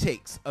between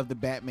takes of the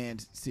Batman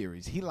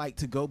series, he liked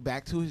to go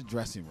back to his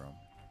dressing room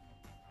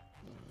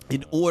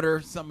and order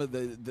some of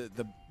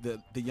the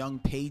young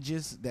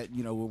pages that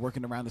were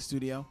working around the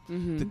studio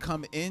to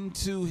come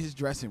into his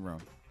dressing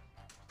room,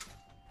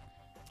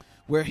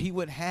 where he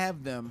would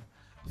have them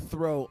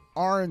throw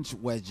orange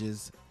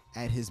wedges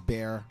at his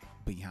bare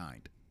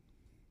behind.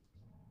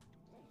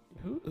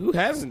 Who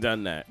hasn't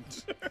done that?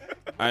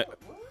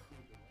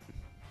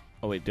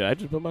 Oh wait, did I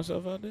just put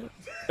myself out there?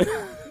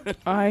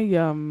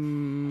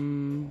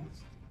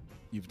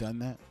 You've done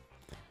that?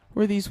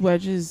 Were these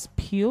wedges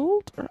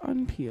peeled or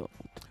unpeeled?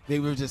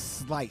 They were just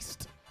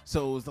sliced.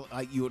 So it was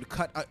like you would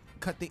cut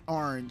the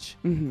orange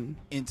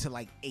into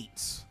like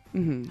eighths,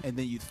 and then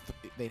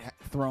they'd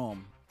throw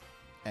them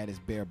at his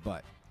bare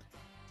butt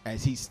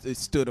as he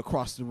stood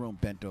across the room,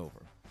 bent over.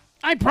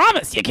 I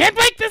promise, you can't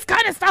make this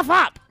kind of stuff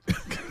up.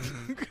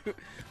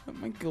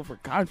 My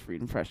Gilbert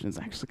Gottfried impression is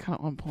actually kind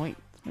of on point.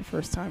 It's my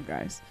first time,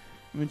 guys.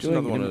 I'm It's enjoying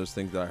another it. one of those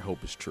things that I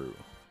hope is true.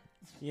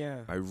 Yeah.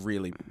 I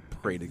really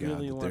pray to God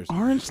that there's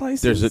orange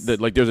slices.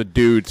 There's a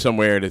dude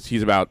somewhere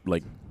he's about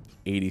like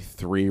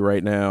 83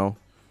 right now.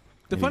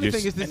 The And funny he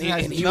thing just- is, this and he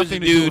has was a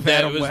nothing to do dude with that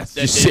Adam was- West.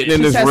 that just did sitting it.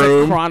 in his Just has a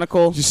room.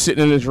 chronicle. Just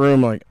sitting in his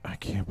room, like I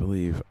can't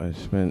believe I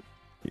spent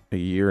a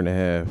year and a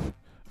half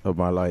of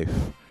my life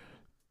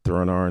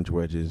throwing orange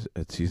wedges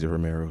at Cesar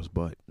Romero's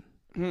butt.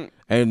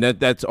 And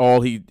that's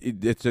all he.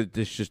 It's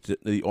just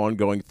the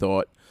ongoing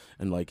thought,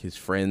 and like his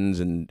friends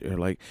and are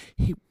like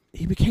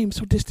he became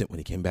so distant when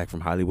he came back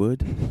from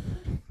Hollywood,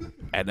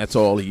 and that's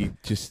all he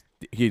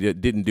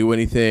didn't do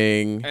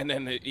anything. And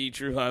then the E!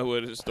 True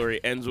Hollywood story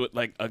ends with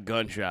like a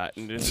gunshot,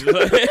 and it's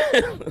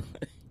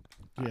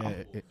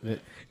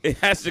it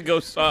has to go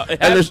south.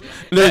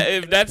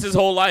 If that's his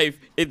whole life,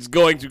 it's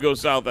going to go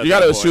south. You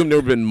got to assume there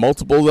have been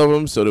multiples of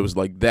them. So there was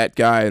like that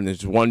guy, and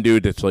there's one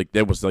dude that's like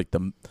that was like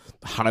the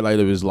highlight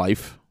of his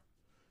life.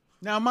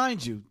 Now,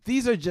 mind you,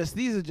 these are just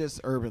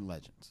urban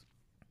legends.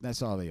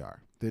 That's all they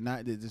are. They're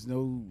not. There's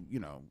no,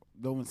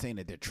 no one's saying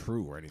that they're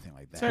true or anything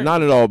like that.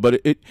 Not at all. But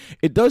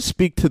it does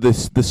speak to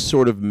this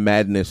sort of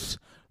madness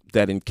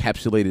that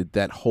encapsulated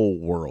that whole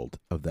world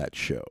of that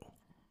show.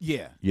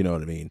 Yeah. You know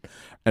what I mean?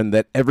 And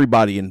that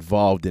everybody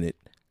involved in it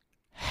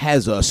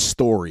has a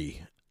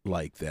story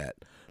like that.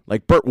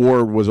 Like Burt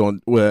Ward was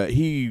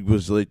he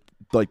was like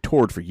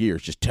toured for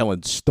years just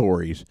telling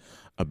stories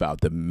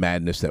about the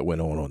madness that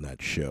went on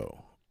that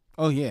show.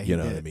 Oh yeah, you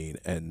know what I mean?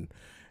 And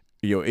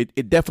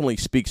it definitely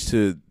speaks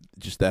to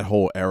just that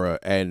whole era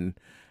and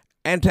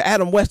to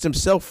Adam West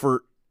himself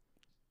for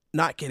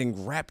not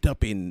getting wrapped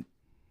up in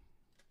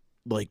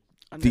like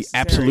the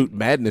absolute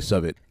madness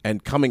of it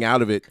and coming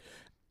out of it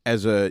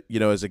as a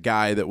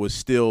guy that was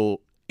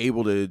still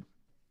able to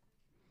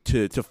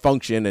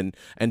function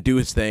and do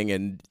his thing,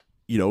 and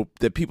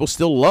that people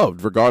still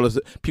loved, regardless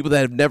of people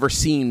that have never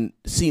seen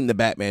the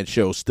Batman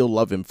show still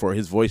love him for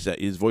his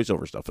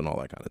voiceover stuff and all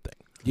that kind of thing.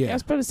 Yeah, I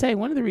was about to say,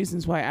 one of the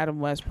reasons why Adam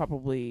West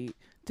probably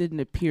didn't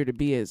appear to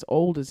be as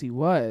old as he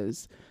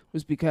was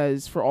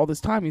because for all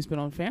this time he's been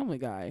on Family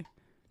Guy,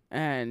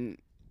 and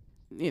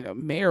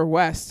Mayor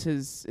West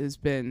has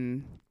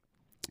been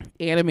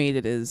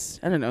animated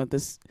as, I don't know,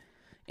 this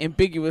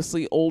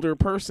ambiguously older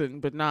person,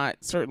 but not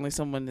certainly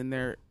someone in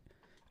their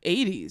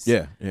 80s.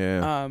 Yeah.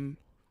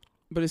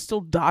 But it's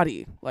still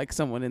dotty like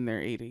someone in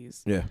their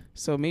 80s. Yeah.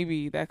 So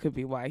maybe that could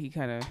be why he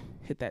kind of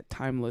hit that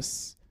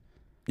timeless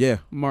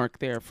mark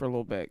there for a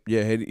little bit.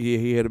 Yeah,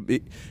 he had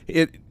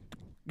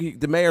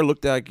the mayor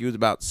looked like he was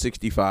about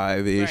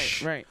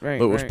 65-ish. Right.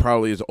 But was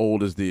probably as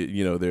old as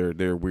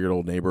their weird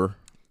old neighbor.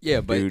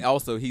 Yeah, but dude.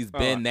 Also he's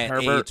been that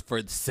Herbert. age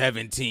for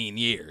 17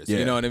 years. Yeah.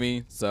 You know what I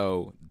mean?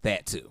 So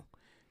that too.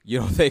 You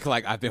don't think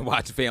like I've been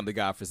watching Family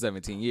Guy for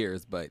 17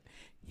 years, but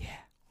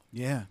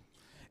yeah.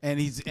 And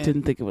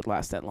didn't think it would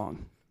last that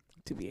long.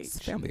 To be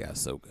aged. Family Guy is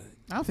so good.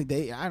 I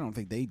don't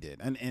think they did.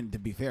 And to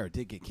be fair, it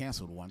did get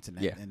canceled once, and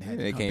had to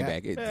they come came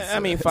back. back. I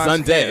mean,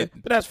 Fox dead,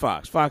 but that's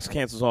Fox. Fox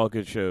cancels all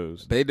good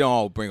shows. But they don't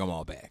all bring them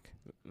all back.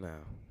 No.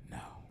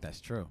 That's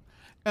true.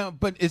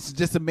 But it's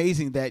just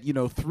amazing that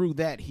through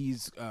that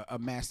he's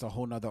amassed a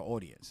whole nother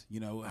audience.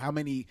 How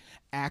many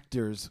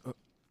actors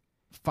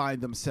find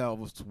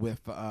themselves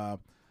with a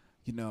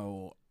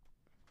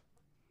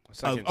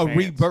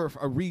rebirth,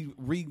 a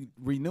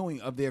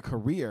renewing of their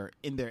career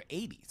in their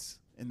 80s,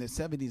 in their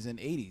 70s and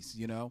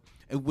 80s,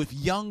 and with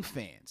young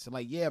fans.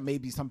 Like,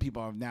 maybe some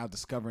people are now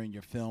discovering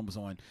your films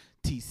on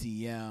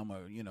TCM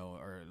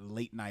or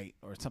late night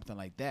or something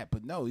like that.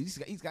 But no, he's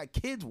got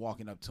kids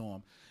walking up to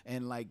him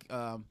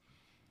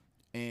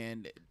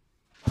and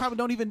probably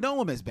don't even know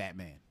him as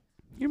Batman.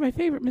 You're my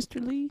favorite,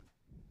 Mr. Lee.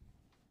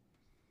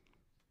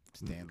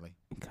 Stanley.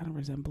 Kind of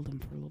resembled him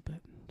for a little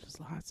bit. Just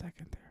a hot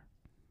second there.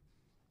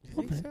 You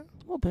think so? A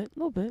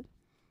little bit.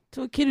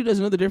 To a kid who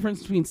doesn't know the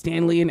difference between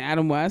Stan Lee and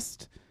Adam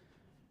West.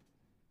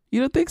 You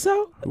don't think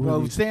so?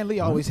 Well, Stan Lee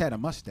always had a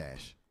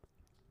mustache.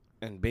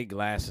 And big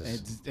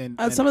glasses. And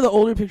some of the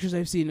older pictures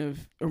I've seen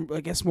of, or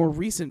I guess more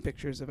recent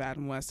pictures of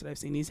Adam West that I've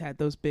seen, he's had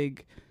those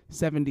big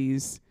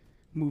 70s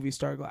movie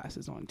star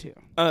glasses on too.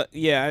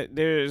 Yeah,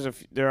 there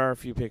are a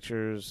few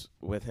pictures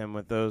with him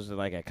with those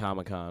like at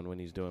Comic-Con when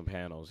he's doing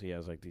panels. He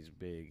has like these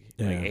big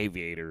like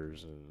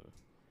aviators. And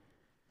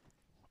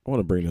I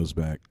want to bring those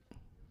back.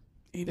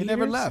 They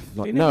never left.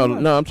 No,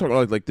 I'm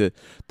talking like the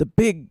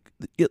big,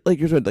 like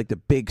you're saying, like the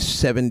big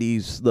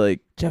 70s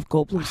like Jeff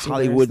Goldblum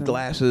Hollywood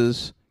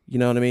glasses. You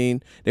know what I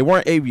mean? They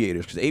weren't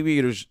aviators because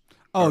aviators.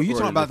 Oh, you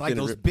talking about like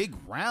those big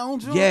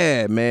rounds?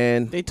 Yeah,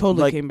 man. They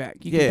totally came back.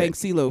 You can thank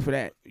CeeLo for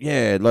that.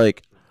 Yeah,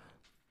 like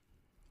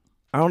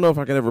I don't know if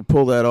I can ever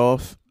pull that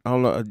off. I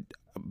don't know,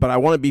 but I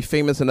want to be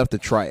famous enough to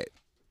try it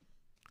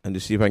and to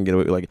see if I can get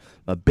away with like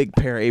a big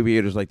pair of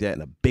aviators like that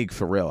and a big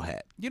Pharrell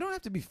hat. You don't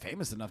have to be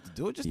famous enough to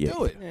do it. Just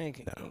do it. Yeah, you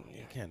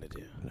kind of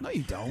do. No,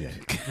 you don't.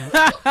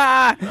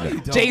 No, you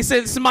don't.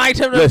 Jason Smite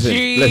of the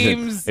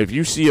James. Listen, if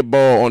you see a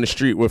ball on the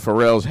street with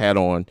Pharrell's hat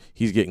on,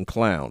 he's getting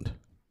clowned.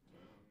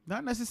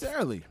 Not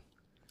necessarily.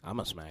 I'm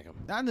going to smack him.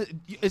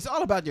 It's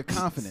all about your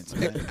confidence,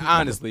 man.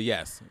 Honestly,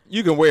 yes.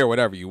 You can wear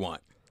whatever you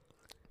want.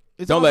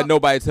 It's don't let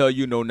nobody tell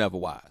you no never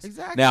wise.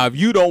 Exactly. Now, if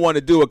you don't want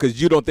to do it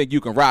because you don't think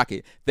you can rock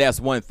it, that's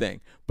one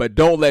thing. But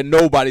don't let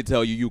nobody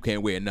tell you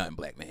can't wear nothing,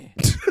 black man.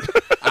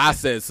 I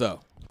said so.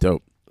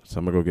 Dope. So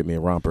I'm going to go get me a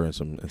romper and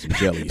some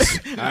jellies.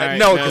 Right,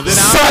 no,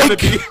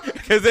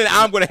 because then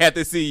I'm going to have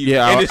to see you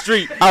in the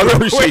street. I would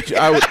appreciate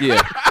you.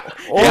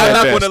 I'm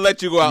not going to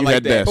let you go out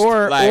like that.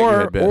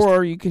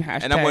 Or you can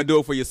hashtag. And I'm going to do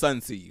it for your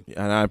son see you.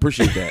 And I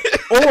appreciate that.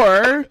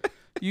 Or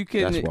you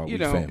can, That's why we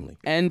family.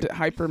 end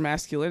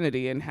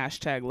hypermasculinity and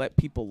hashtag let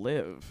people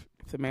live.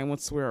 If the man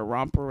wants to wear a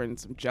romper and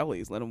some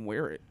jellies, let him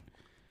wear it.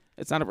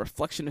 It's not a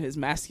reflection of his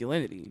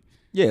masculinity.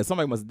 Yeah, if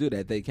somebody wants to do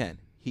that, they can.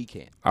 He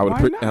can. Why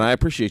not? And I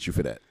appreciate you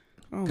for that.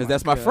 Because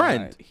that's my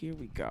friend. Here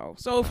we go.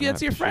 So if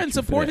it's your friend,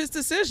 support his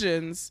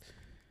decisions.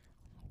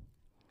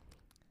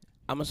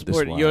 I'm going to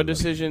support your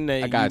decision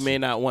that you may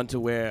not want to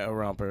wear a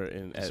romper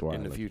in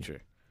the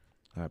future.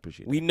 I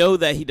appreciate it. We know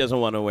that he doesn't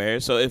want to wear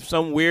it, so if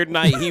some weird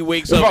night he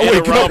wakes up I in a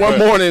wake up romper, one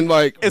morning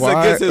like, it's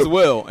why? against his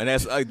will, and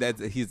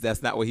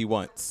that's not what he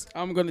wants.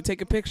 I'm going to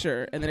take a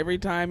picture, and then every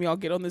time y'all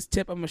get on this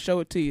tip, I'm going to show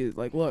it to you.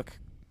 Like, look,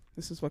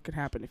 this is what could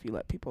happen if you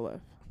let people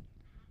live.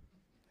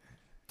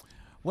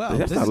 Well,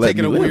 this is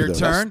taking a weird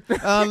turn.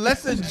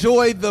 Let's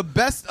enjoy the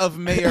best of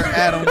Mayor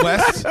Adam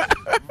West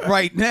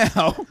right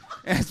now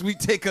as we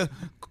take a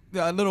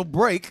little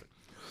break.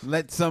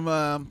 Let some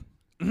a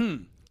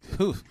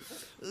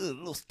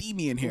little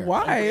steamy in here.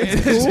 Why?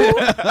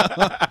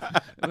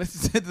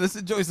 Let's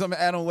enjoy some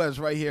Adam West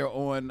right here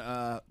on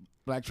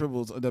Black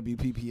Tribbles on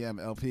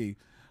WPPM LP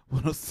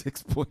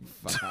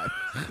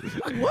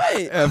 106.5. What?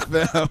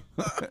 FM.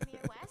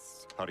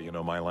 How do you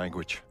know my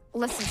language?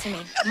 Listen to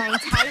me. My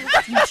entire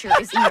future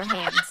is in your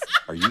hands.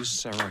 Are you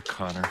Sarah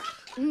Connor?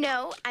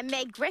 No, I'm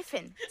Meg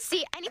Griffin.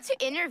 See, I need to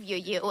interview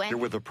you and... You're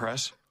with the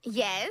press?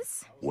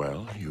 Yes?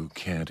 Well, you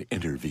can't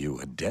interview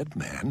a dead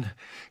man,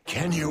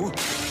 can you?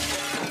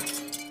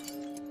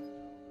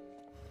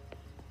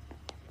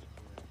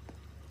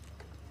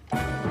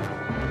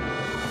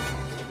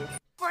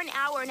 For an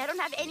hour, and I don't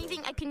have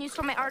anything I can use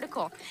for my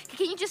article.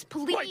 Can you just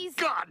please...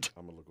 My God!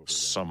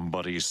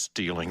 Somebody's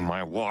stealing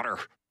my water.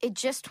 It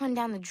just went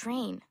down the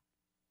drain.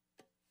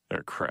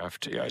 They're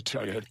crafty, I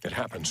tell you. It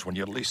happens when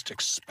you least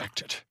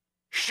expect it.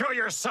 Show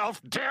yourself,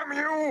 damn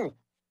you!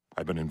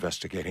 I've been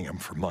investigating him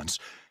for months.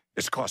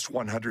 It's cost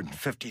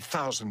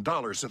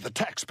 $150,000 of the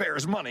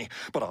taxpayers' money,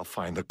 but I'll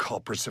find the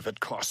culprits if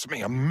it costs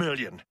me $1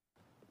 million.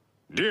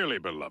 Dearly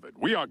beloved,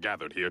 we are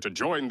gathered here to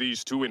join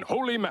these two in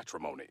holy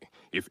matrimony.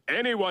 If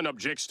anyone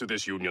objects to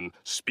this union,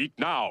 speak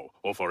now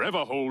or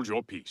forever hold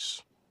your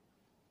peace.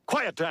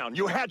 Quiet down.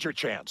 You had your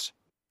chance.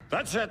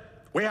 That's it.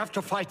 We have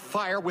to fight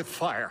fire with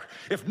fire.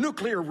 If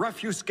nuclear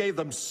refuse gave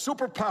them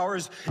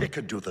superpowers, it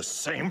could do the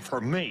same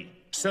for me.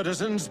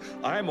 Citizens,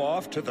 I'm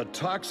off to the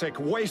toxic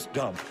waste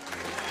dump.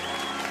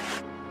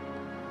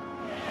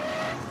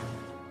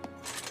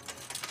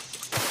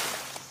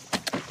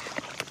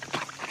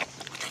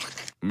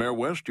 Mayor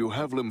West, you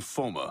have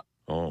lymphoma.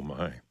 Oh,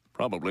 my.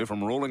 Probably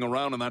from rolling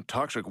around in that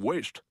toxic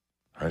waste.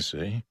 I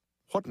see.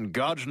 What in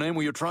God's name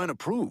were you trying to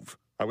prove?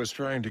 I was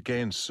trying to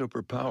gain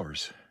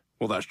superpowers.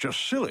 Well, that's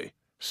just silly.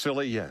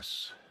 Silly,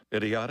 yes.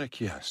 Idiotic,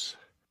 yes.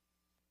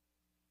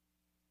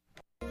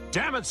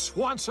 Damn it,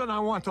 Swanson, I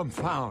want them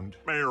found.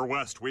 Mayor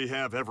West, we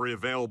have every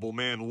available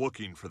man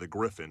looking for the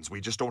Griffins.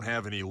 We just don't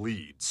have any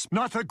leads.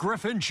 Not the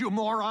Griffins, you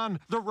moron.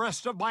 The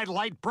rest of my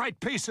light, bright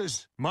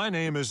pieces. My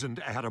name isn't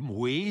Adam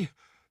Wee.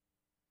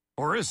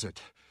 Or is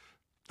it?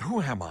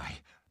 Who am I?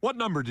 What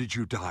number did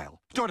you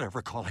dial? Don't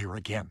ever call here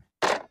again.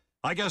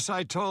 I guess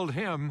I told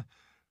him,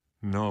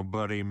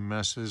 nobody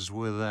messes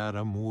with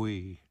Adam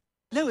Wee.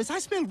 Lois, I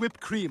smell whipped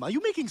cream. Are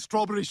you making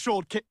strawberry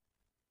shortcake?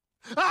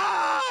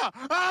 Ah!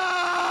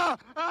 Ah!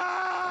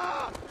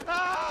 Ah!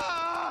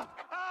 Ah!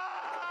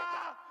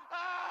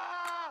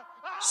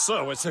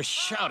 So it's a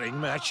shouting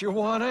match you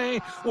want, eh?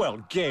 Well,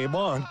 game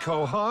on,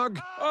 Quahog.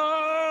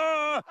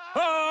 Ah!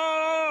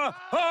 Ah!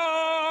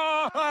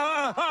 Ah!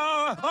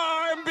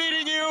 Ah! I'm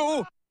beating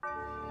you!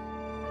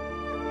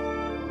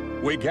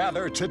 We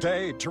gather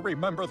today to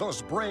remember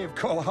those brave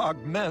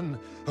Quahog men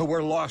who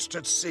were lost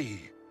at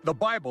sea. The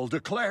Bible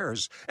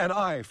declares an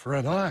eye for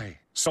an eye.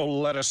 So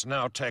let us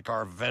now take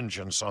our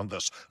vengeance on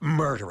this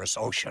murderous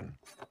ocean.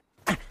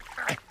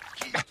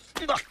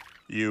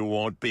 You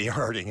won't be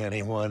hurting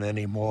anyone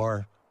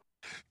anymore.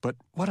 But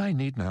what I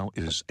need now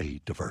is a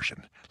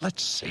diversion.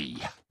 Let's see.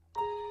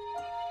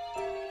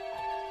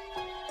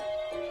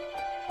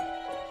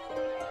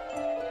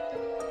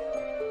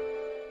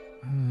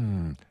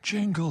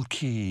 Jingle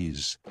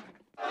keys.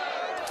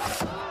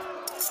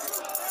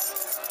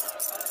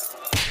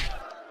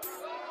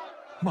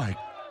 My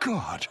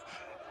God,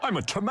 I'm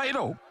a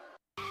tomato.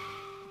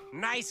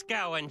 Nice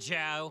going,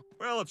 Joe.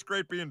 Well, it's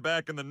great being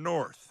back in the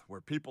North, where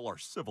people are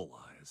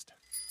civilized.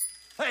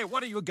 Hey,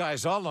 what are you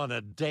guys, all on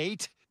a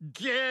date?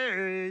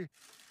 Gay!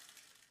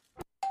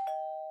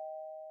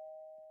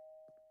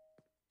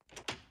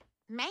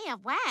 Mayor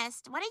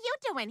West, what are you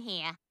doing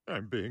here?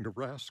 I'm being a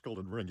rascal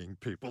and ringing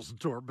people's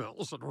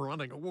doorbells and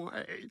running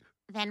away.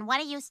 Then what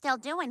are you still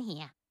doing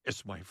here?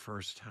 It's my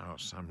first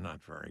house. I'm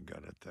not very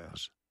good at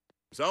this.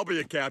 So I'll be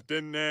a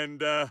captain, and,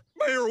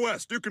 Mayor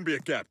West, you can be a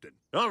captain.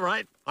 All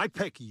right, I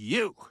pick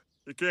you.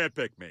 You can't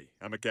pick me.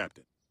 I'm a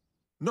captain.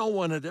 No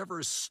one had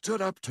ever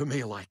stood up to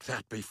me like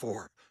that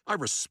before. I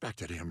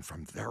respected him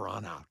from there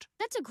on out.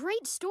 That's a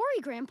great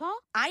story, Grandpa.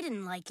 I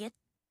didn't like it.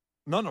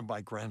 None of my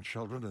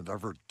grandchildren had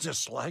ever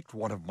disliked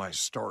one of my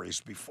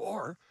stories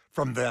before.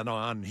 From then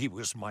on, he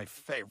was my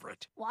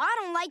favorite. Well, I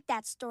don't like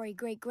that story,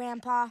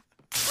 Great-Grandpa.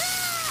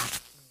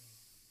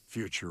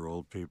 Future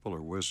old people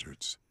are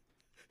wizards.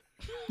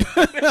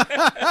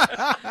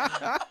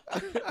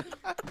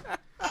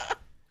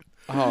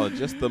 Oh,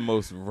 just the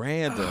most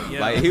random.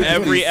 Yeah. Like he was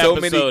Every so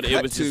episode, many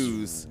it was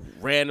cut-tos. just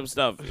random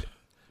stuff.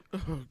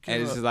 And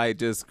it's just like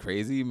just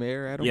crazy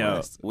Mayor Adam Yo,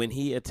 West. when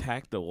he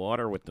attacked the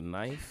water with the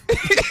knife,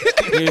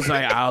 he was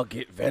like, "I'll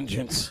get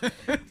vengeance."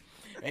 And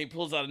he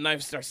pulls out a knife,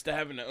 and starts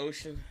stabbing the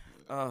ocean.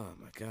 Oh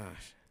my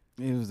gosh,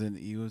 He was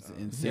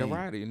insane. Yeah,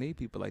 right. You need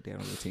people like that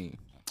on your team.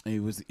 He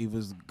was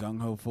gung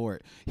ho for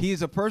it. He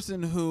is a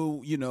person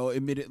who,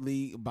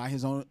 admittedly by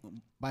his own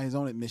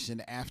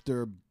admission,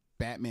 after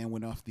Batman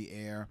went off the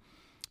air,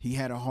 he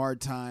had a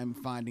hard time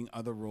finding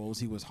other roles.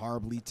 He was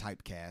horribly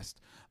typecast.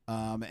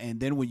 And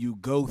then when you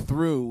go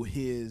through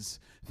his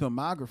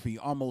filmography,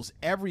 almost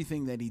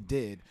everything that he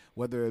did,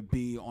 whether it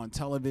be on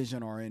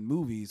television or in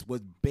movies,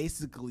 was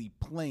basically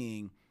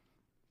playing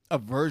a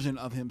version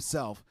of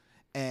himself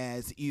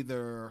as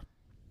either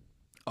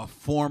a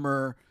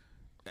former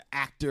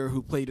actor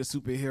who played a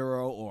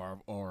superhero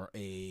or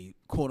a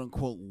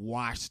quote-unquote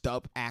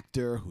washed-up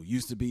actor who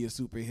used to be a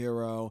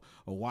superhero,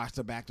 or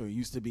washed-up actor who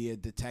used to be a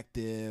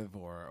detective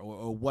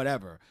or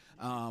whatever.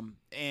 But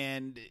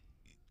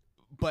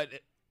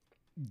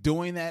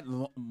doing that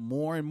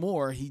more and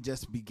more, he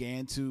just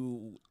began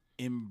to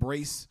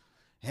embrace,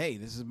 hey,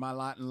 this is my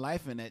lot in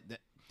life.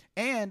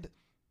 And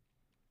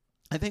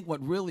I think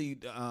what really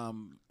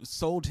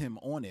sold him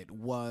on it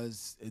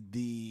was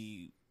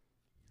the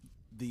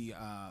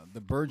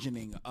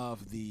burgeoning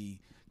of the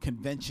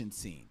convention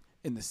scene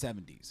in the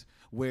 70s,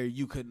 where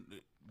you could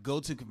go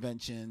to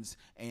conventions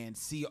and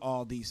see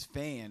all these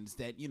fans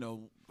that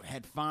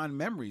had fond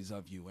memories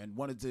of you and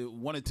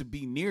wanted to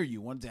be near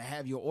you, wanted to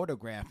have your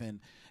autograph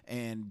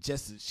and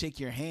just shake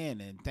your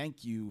hand and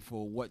thank you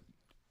for what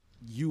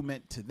you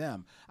meant to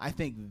them. I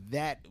think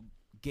that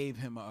gave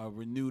him a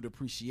renewed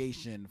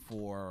appreciation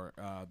for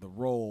the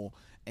role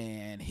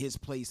and his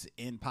place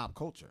in pop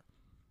culture.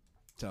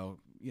 So,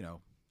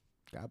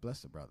 God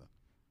bless the brother.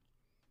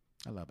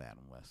 I love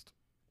Adam West.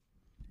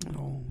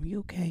 Oh, you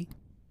okay?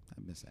 I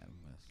miss Adam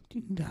West.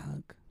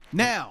 Dog.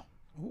 Now.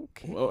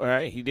 Okay. Well, all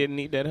right, he didn't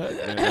need that hug.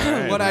 All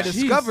right. What I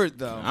discovered,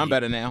 though. I'm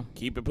better now.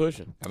 Keep it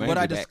pushing. What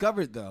I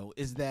discovered, though,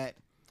 is that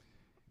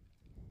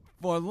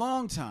for a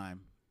long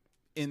time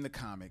in the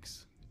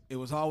comics, it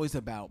was always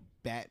about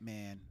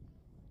Batman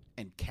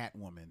and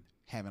Catwoman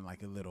having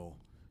like a little,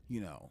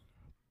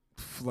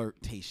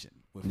 flirtation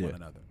with one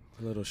another.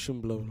 A little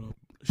shumblo.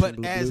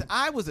 But as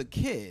I was a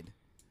kid,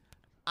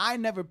 I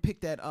never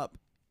picked that up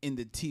in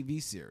the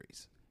TV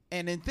series.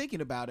 And in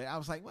thinking about it, I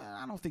was like, well,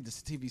 I don't think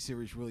this TV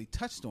series really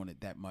touched on it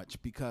that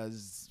much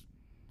because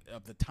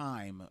of the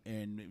time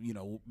and,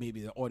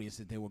 maybe the audience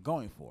that they were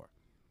going for.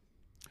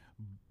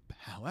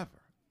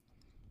 However,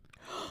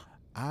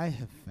 I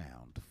have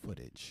found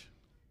footage.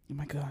 Oh,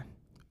 my God.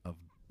 Of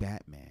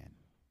Batman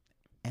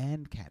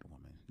and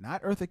Catwoman.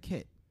 Not Eartha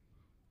Kitt.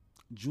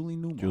 Julie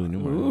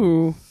Newmar.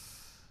 Ooh.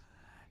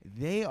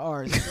 They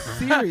are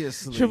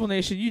seriously. Triple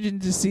Nation, you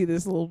didn't just see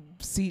this little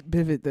seat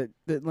pivot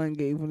that Len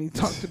gave when he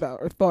talked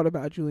about or thought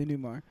about Julie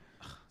Newmar.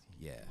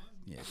 Yeah,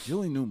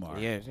 Julie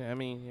Newmar. Yeah, I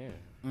mean,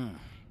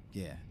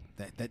 yeah.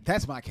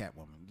 That's my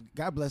Catwoman.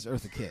 God bless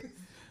Eartha Kitt,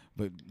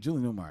 but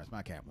Julie Newmar is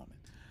my Catwoman.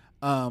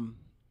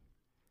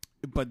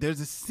 But there's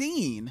a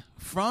scene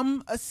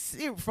from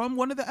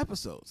one of the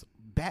episodes,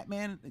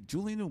 Batman,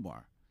 Julie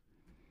Newmar,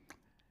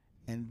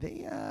 and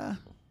they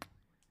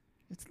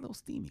it's a little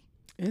steamy.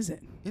 Is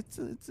it?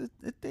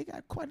 They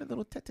got quite a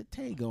little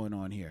tete-a-tete going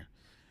on here.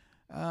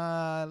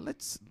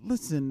 Let's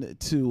listen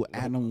to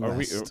Adam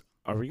West.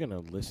 Are we gonna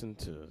listen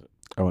to?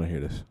 I want to hear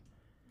this.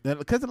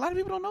 Because a lot of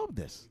people don't know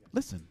this.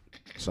 Listen.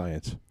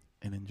 Science.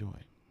 And enjoy.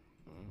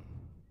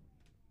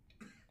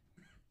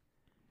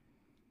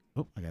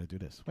 Oh, I got to do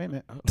this. Wait a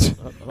minute.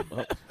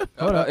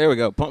 Hold up. There we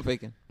go. Pump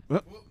faking.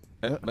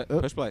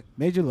 Push play.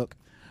 Made you look.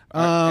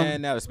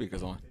 And now the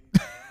speaker's on.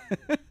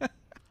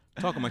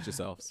 Talk amongst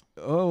yourselves.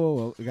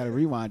 Oh, we got to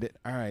rewind it.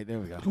 All right, there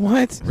we go.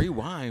 What?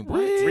 Rewind. What?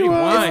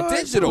 Rewind.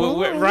 It's digital.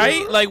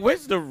 Right? Like,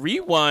 where's the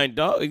rewind,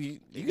 dog? You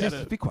gotta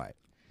Just be quiet.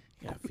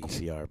 You got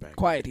VCR back.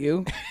 Quiet,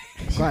 you.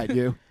 Quiet,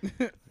 you.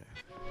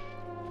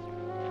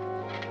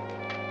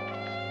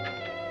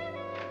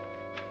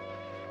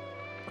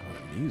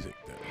 Music,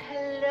 though.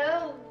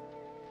 Hello,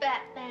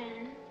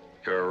 Batman.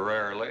 You're a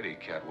rare lady,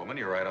 Catwoman.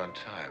 You're right on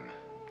time.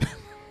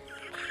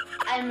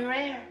 I'm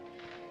rare.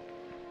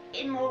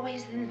 In more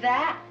ways than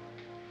that.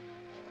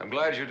 I'm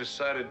glad you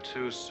decided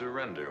to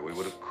surrender. We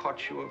would have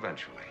caught you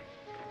eventually.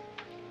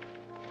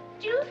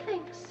 Do you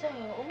think so?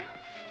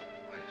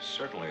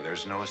 Certainly,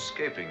 there's no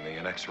escaping the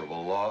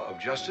inexorable law of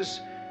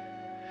justice.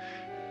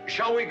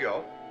 Shall we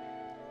go?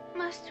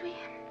 Must we?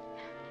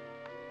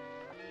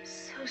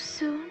 So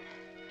soon?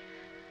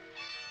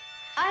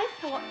 I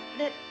thought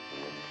that,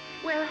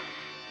 well,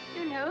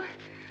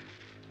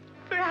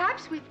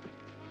 perhaps we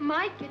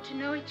might get to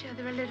know each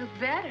other a little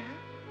better.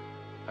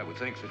 I would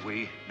think that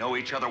we know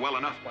each other well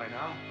enough by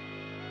now.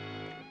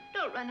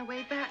 Don't run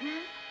away,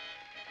 Batman.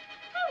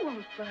 I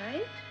won't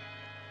bite.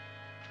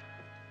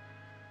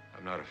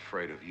 I'm not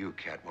afraid of you,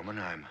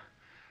 Catwoman.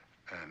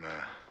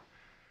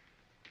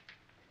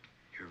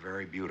 You're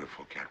very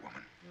beautiful,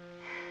 Catwoman.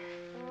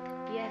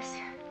 Yes,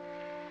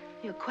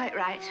 you're quite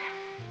right.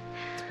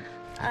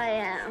 I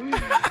am.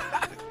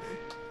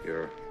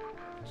 Your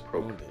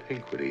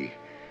propinquity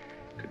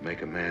could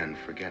make a man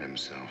forget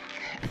himself.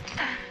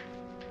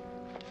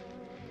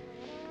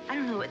 I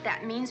don't know what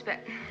that means, but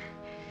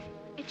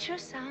it sure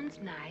sounds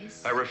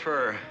nice. I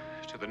refer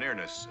to the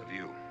nearness of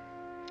you.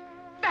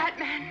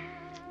 Batman,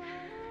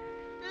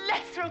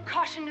 let's throw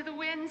caution to the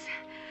winds.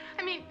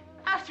 I mean,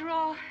 after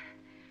all,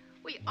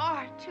 we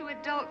are two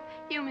adult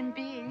human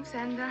beings,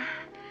 and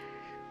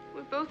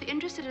we're both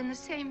interested in the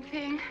same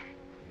thing.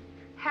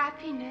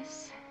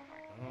 Happiness.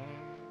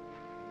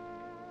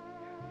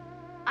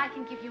 I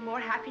can give you more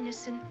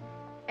happiness than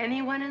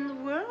anyone in the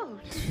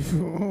world.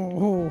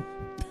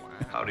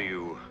 How do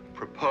you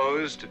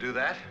propose to do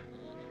that?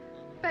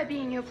 By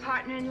being your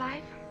partner in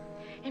life.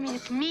 I mean,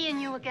 it's me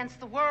and you against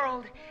the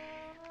world.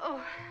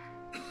 Oh,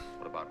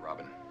 What about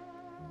Robin?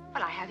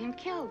 but I have him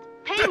killed.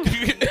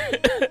 Pinned.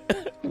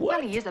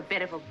 Well, he is a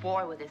bit of a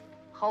bore with his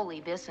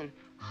holy this and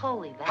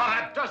holy that. How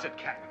that does it,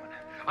 Catwoman.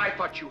 I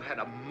thought you had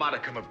a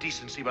modicum of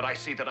decency, but I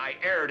see that I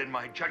erred in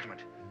my judgment.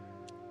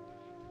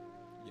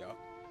 Yeah, you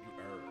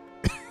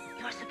erred.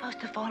 You're supposed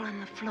to fall on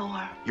the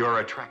floor. You're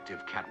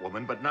attractive,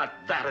 Catwoman, but not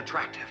that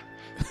attractive.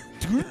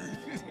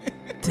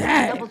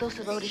 Double dose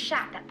of Otis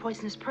shot, that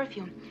poisonous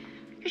perfume.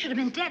 You should have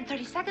been dead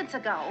 30 seconds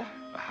ago.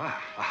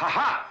 Aha, aha,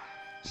 ha!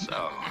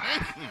 So,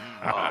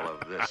 all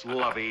of this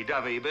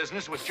lovey-dovey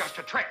business was just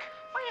a trick.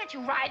 Why aren't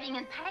you writhing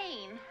in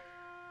pain?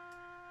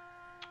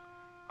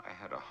 I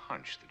had a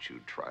hunch that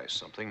you'd try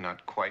something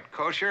not quite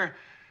kosher.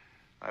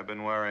 I've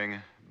been wearing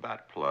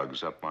bat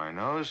plugs up my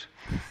nose.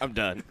 I'm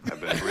done. I've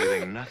been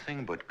breathing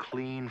nothing but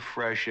clean,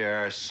 fresh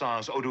air,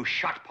 sans eau de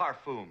chat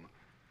parfum.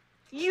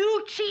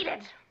 You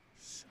cheated.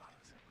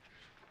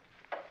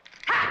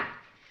 Ha!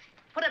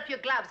 Put up your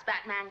gloves,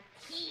 Batman.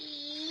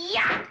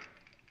 Yeah!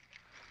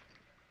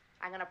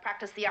 I'm gonna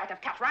practice the art of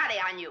karate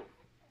on you.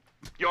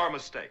 Your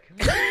mistake.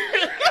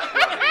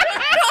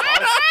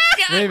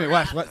 Wait a minute,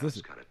 watch,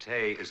 listen.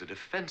 Karate is a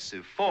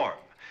defensive form.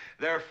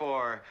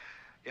 Therefore,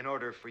 in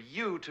order for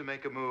you to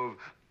make a move,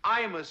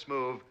 I must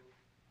move,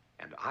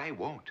 and I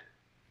won't.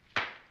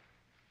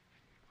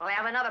 Well, I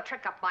have another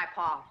trick up my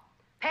paw.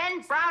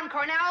 Penn, Brown,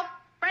 Cornell,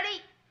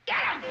 Freddy, get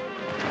him!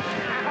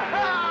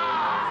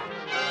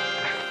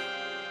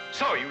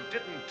 So you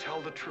didn't tell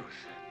the truth.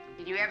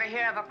 Did you ever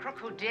hear of a crook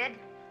who did?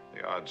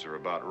 The odds are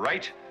about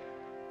right.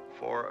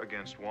 4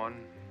 against 1.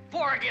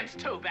 4 against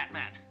 2,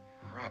 Batman.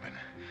 Robin.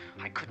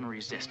 I couldn't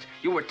resist.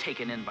 You were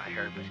taken in by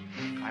her, but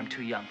I'm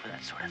too young for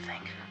that sort of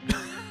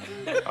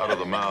thing. Out of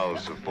the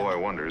mouths of boy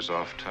wonders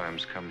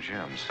oftentimes come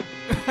gems.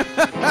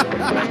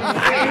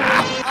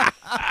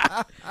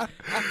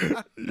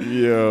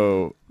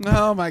 Yo.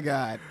 Oh, my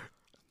God.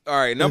 All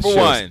right, number This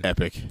show's one.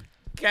 epic.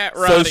 Cat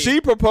So Roddy.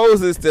 she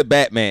proposes to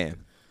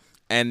Batman,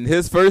 and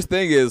his first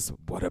thing is,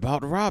 what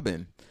about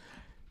Robin?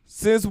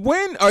 Since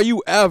when are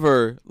you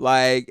ever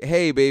like,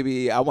 hey,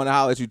 baby, I want to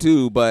holler at you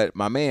too, but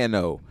my man,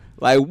 no.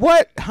 Like,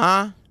 what,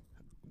 huh?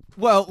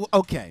 Well,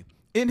 okay.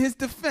 In his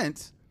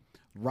defense,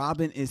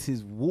 Robin is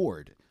his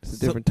ward. It's a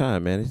different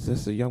time, man. It's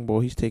just a young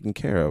boy he's taking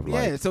care of.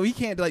 Yeah, Like, so he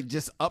can't like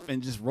just up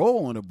and just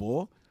roll on the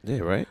bull. yeah,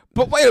 right?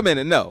 But wait a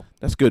minute, no.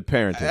 That's good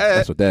parenting.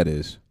 That's what that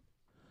is.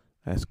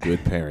 That's good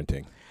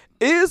parenting.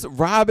 Is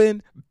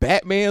Robin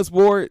Batman's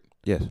ward?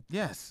 Yes.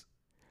 Yes.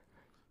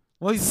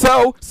 Well,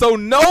 so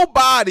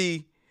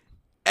nobody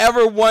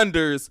ever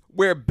wonders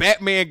where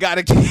Batman got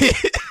a kid.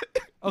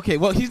 Okay,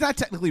 well, he's not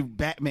technically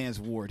Batman's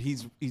ward.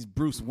 He's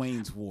Bruce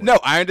Wayne's ward. No,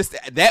 I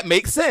understand. That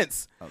makes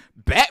sense.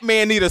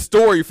 Batman need a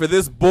story for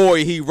this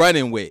boy he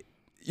running with.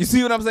 You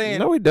see what I'm saying?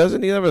 No, he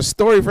doesn't. He doesn't have a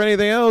story for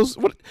anything else.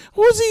 What?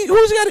 Who's he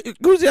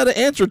got to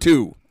answer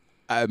to?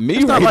 Me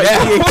It's not, right like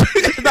now.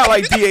 it's not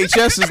like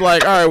DHS is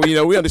like, all right,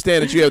 well, we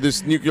understand that you have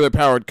this nuclear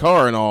powered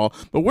car and all,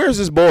 but where's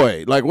this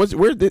boy? Like,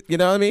 you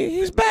know what I mean?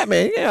 He's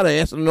Batman. He ain't got to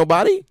answer to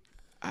nobody.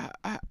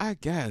 I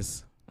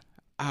guess.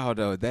 I don't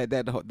know.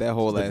 That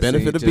whole The last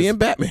benefit scene of being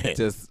Batman.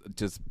 Just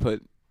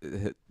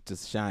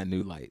shine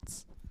new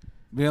lights.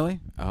 Really?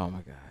 Oh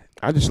my God.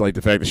 I just like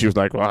the fact that she was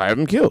like, well, I have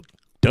him killed.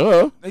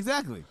 Duh.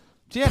 Exactly.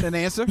 She had an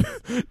answer.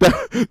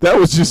 that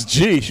was just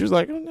G. She was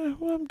like, oh, no,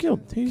 well, I'm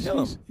killed. He's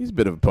a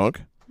bit of a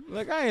punk.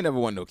 Like, I ain't never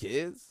want no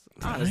kids.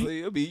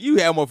 Honestly, you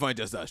have more fun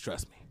just us.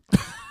 Trust me.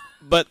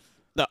 But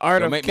the art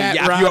Don't of make me Cat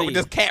yap you up Roddy. with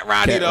this Cat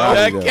Roddy, Cat though.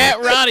 Roddy, That Cat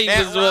Roddy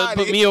is what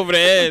put me over the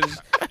edge.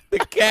 The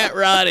Cat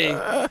Roddy.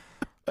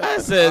 I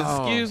said,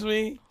 excuse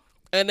me.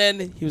 And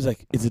then he was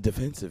like, it's a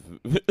defensive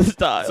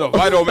style. So if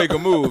I don't make a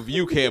move,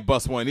 you can't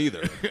bust one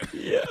either.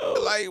 Yo.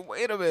 Like,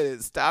 wait a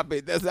minute. Stop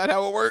it. That's not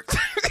how it works.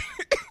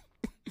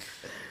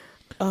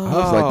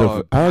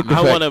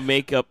 I want to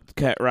make up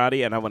Cat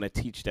Roddy, and I want to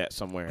teach that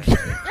somewhere.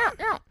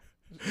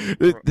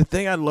 The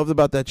thing I loved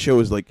about that show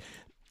is like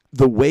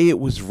the way it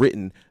was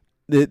written.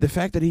 The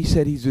fact that he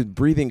said he's been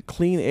breathing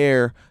clean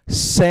air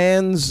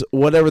sans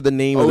whatever the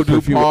name of the Eau de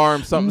perfume.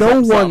 Parfum, something, No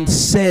something, one something.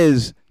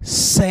 says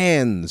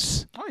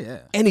sans. Oh yeah.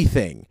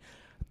 Anything.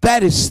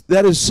 That is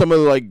some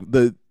of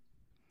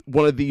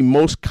one of the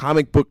most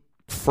comic book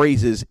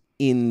phrases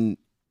in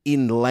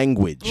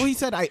language. Well, he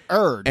said I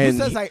erred. Who And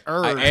says I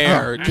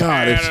erred? Oh,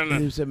 God,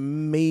 it's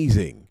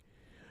amazing.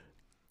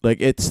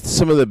 Like, it's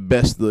some of the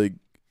best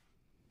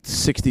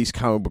 60s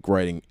comic book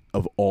writing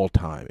of all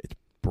time. It's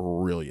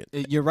brilliant.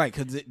 You're right,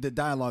 because the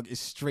dialogue is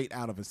straight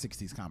out of a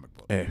 60s comic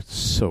book. It's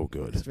so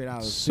good. Straight out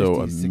of so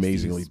 50s,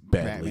 amazingly 60s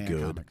badly Batman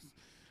good. comics.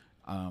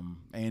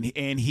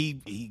 And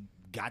he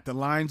got the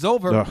lines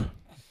over. Ugh.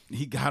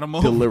 He got them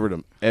over. Delivered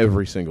them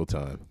every single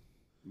time.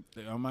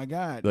 Oh my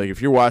God! Like,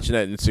 if you're watching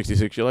that in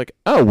 '66, you're like,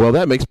 oh well,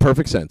 that makes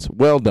perfect sense.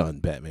 Well done,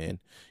 Batman.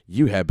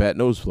 You have bat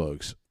nose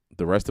plugs.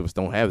 The rest of us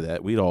don't have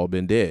that. We'd all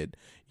been dead.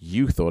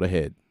 You thought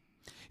ahead.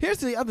 Here's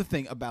the other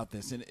thing about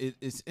this, and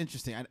it's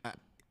interesting.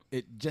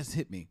 It just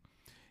hit me.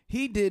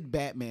 He did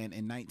Batman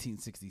in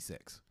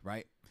 1966,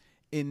 right?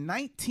 In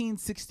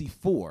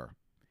 1964,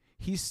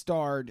 he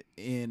starred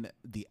in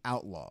The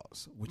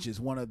Outlaws, which is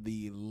one of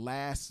the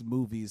last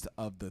movies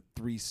of the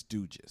Three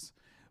Stooges,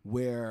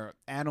 where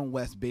Adam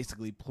West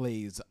basically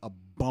plays a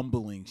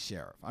bumbling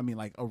sheriff. I mean,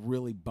 like a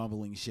really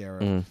bumbling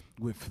sheriff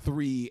with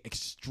three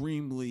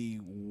extremely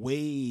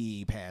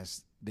way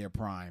past their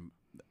prime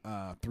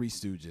Three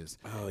Stooges.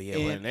 Oh yeah,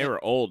 when they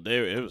were old,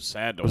 it was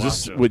sad to Was watch.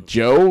 this them. with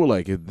Joe?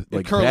 Like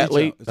Curly that Joe.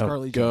 late? It's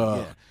Curly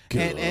Joe.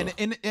 Yeah.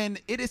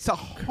 And it is a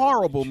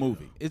horrible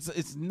movie.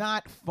 It's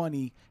not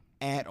funny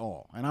at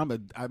all. And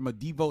I'm a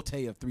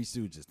devotee of Three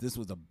Stooges. This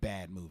was a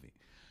bad movie.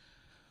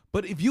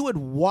 But if you had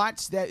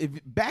watched that,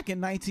 back in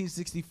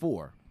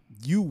 1964,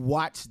 you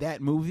watched that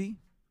movie,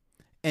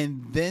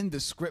 and then the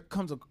script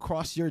comes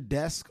across your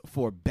desk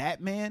for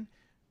Batman,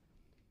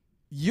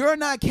 you're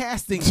not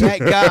casting that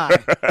guy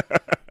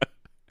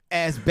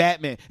as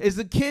Batman. It's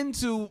akin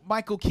to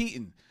Michael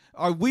Keaton.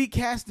 Are we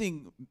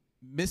casting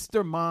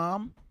Mr.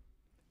 Mom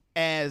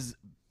as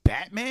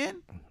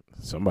Batman?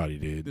 Somebody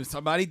did.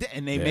 Somebody did,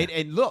 and they made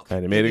and look,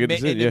 and they made a good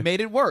decision. And it made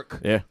it work.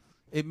 Yeah,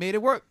 it made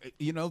it work.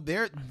 You know,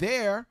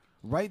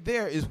 right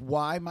there is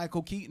why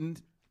Michael Keaton.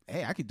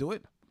 Hey, I could do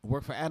it.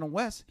 Work for Adam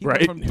West. He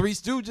went from Three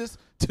Stooges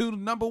to the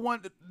number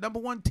one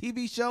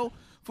TV show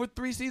for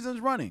 3 seasons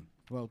running.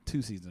 Well,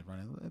 2 seasons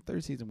running. The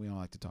third season we don't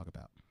like to talk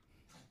about.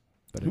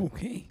 But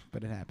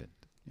it happened.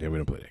 Yeah, we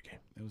don't play that game.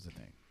 It was a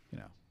thing. You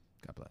know,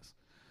 God bless.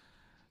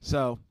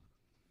 So,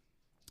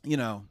 you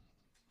know,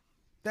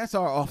 that's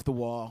our off the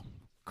wall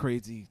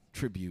crazy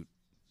tribute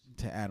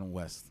to Adam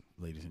West,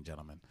 ladies and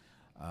gentlemen.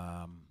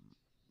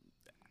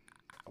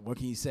 What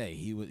can you say?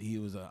 He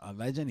was a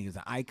legend. He was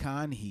an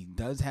icon. He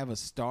does have a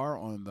star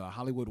on the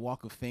Hollywood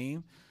Walk of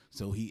Fame,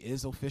 so he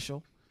is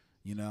official,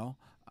 you know.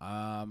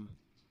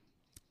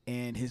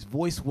 And his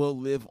voice will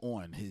live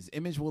on. His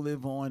image will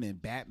live on in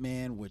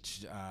Batman,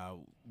 which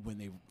when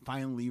they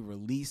finally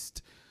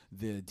released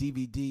the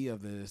DVD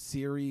of the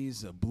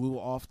series, blew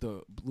off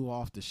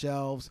the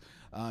shelves.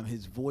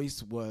 His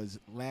voice was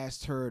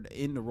last heard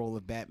in the role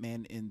of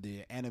Batman in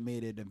the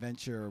animated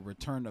adventure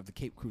Return of the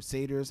Cape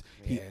Crusaders.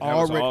 Yeah, that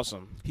was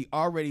awesome. He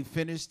already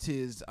finished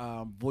his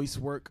voice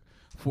work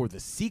for the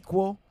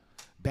sequel,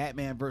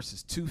 Batman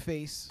versus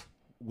Two-Face,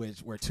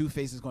 where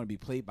Two-Face is going to be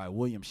played by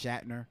William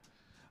Shatner.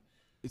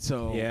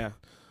 So yeah.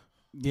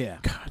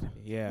 God.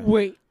 Yeah.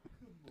 Wait.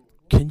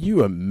 Can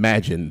you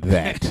imagine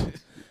that?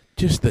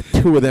 Just the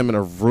two of them in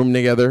a room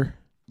together.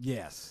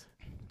 Yes.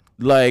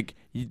 Like,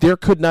 there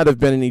could not have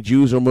been any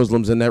Jews or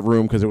Muslims in that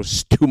room because there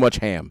was too much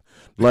ham.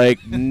 Like,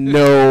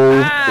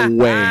 no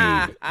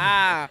way.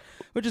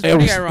 Which is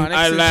pretty ironic.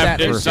 I since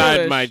laughed Shatner's inside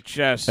Jewish. my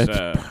chest.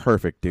 That's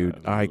perfect,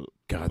 dude.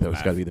 God, that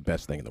was got to be the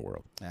best thing in the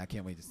world. I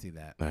can't wait to see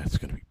that. That's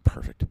going to be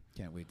perfect.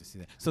 Can't wait to see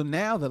that. So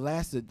now the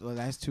last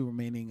 2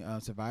 remaining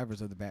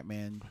survivors of the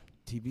Batman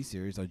TV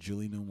series are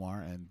Julie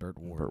Newmar and Burt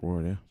Ward. Burt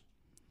Ward, yeah.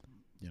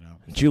 You know,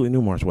 Julie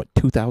Newmar's what,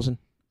 2000?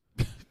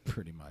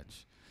 Pretty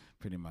much.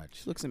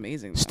 She looks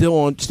amazing.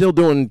 Still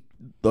doing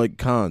like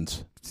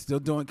cons. Still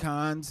doing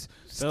cons.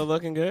 Still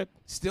looking good.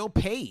 Still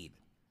paid.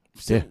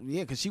 Yeah,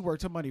 because she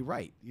worked her money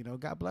right. You know,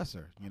 God bless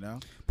her. You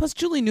know. Plus,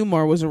 Julie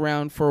Newmar was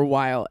around for a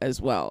while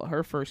as well.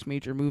 Her first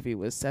major movie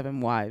was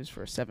 7 Wives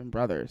for 7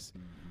 Brothers,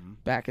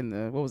 back in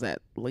the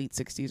late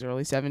 60s,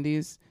 early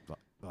 70s.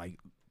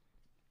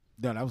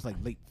 No, that was like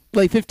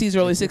late 50s,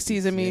 early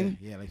 60s. I mean,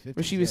 yeah, like 50s.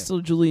 Where she was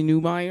still Julie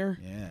Newmar.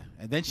 Yeah,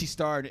 and then she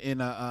starred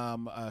in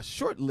a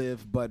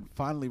short-lived but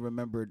finally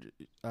remembered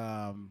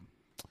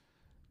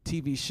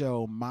TV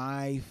show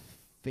My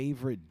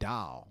Favorite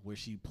Doll, where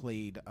she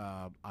played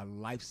a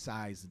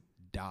life-size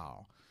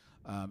doll.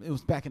 It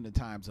was back in the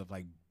times of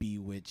like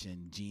Bewitch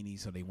and Genie,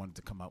 so they wanted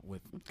to come up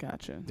with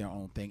their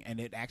own thing, and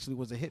it actually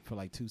was a hit for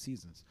like 2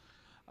 seasons.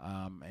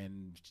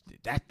 And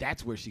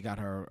that's where she got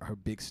her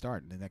big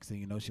start. And the next thing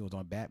you know, she was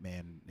on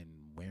Batman and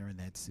wearing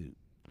that suit.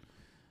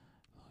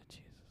 Lord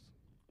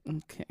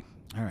Jesus. Okay.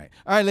 All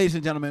right, ladies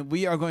and gentlemen,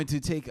 we are going to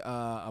take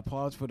a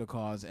pause for the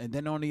cause, and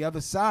then on the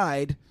other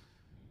side,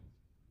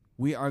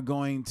 we are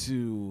going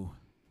to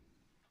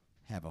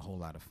have a whole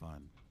lot of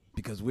fun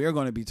because we're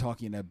going to be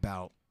talking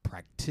about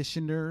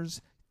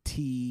Practitioners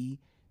TV.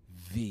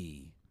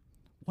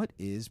 What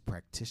is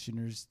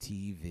Practitioners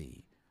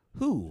TV?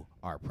 Who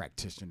are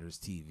Practitioners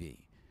TV?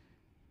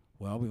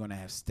 Well, we're going to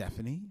have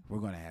Stephanie, we're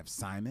going to have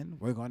Simon,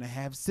 we're going to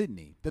have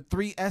Sydney. The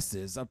 3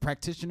 S's of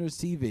Practitioners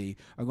TV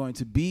are going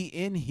to be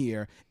in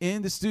here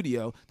in the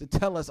studio to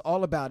tell us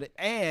all about it.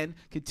 And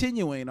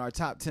continuing our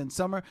top 10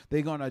 summer,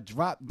 they're going to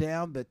drop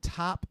down the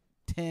top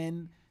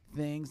 10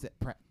 things that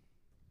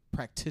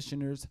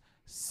practitioners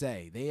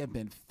say. They have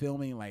been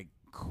filming like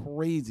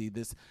crazy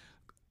this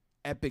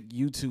epic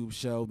YouTube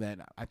show that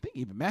I think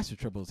even Master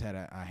Triples had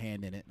a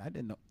hand in it. I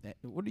didn't know that.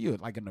 What are you,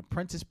 like an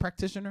apprentice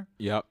practitioner?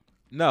 Yep.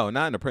 No,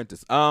 not an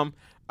apprentice. I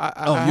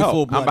you're help.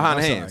 full-blooded. I'm behind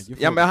the I'm hands. sorry.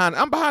 Yeah,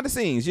 I'm behind the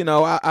scenes. You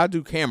know, I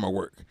do camera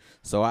work,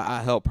 so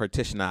I help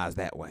partitionize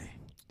that way.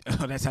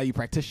 Oh, that's how you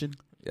practition?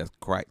 That's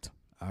correct.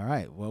 All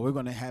right. Well, we're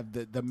going to have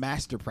the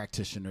master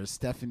practitioners,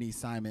 Stephanie,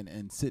 Simon,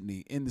 and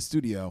Sydney, in the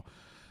studio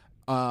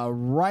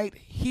right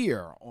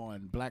here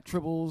on Black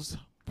Tribbles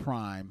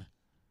Prime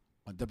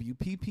on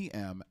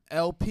WPPM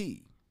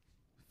LP,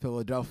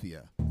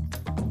 Philadelphia.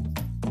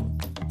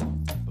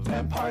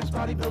 Vampires,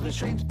 bodybuilders,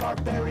 dreams,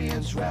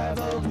 barbarians,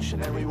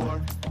 revolutionary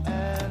war,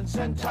 and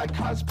Sentai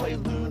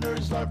cosplay,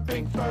 lunars,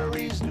 LARPing,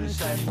 furries,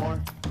 news and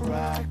more.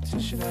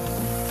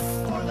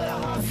 Practitioners, more than a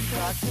hobby.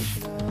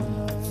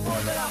 Practitioners,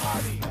 more than a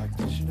hobby.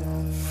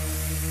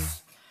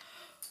 Practitioners.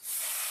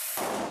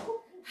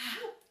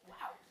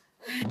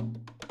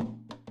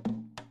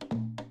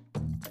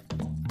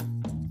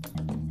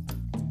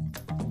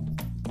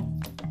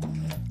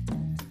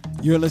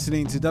 You're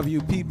listening to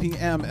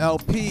WPPM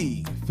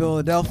LP,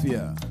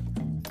 Philadelphia.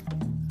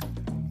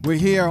 We're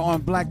here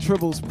on Black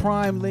Tribbles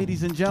Prime,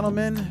 ladies and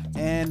gentlemen,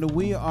 and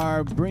we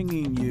are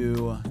bringing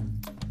you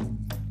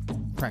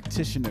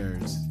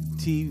Practitioners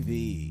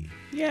TV.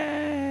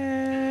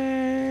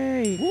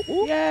 Yay!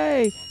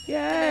 Yay!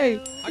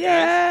 Yay!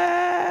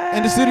 Yay!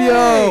 In the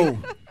studio,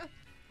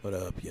 What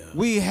up, yo?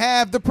 we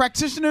have the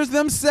practitioners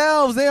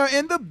themselves. They are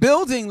in the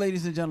building,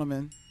 ladies and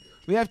gentlemen.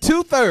 We have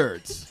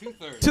two-thirds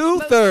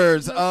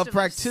of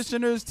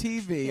Practitioners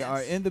TV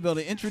are in the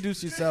building.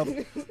 Introduce yourself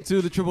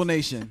to the Tribble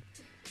Nation.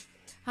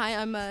 Hi,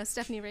 I'm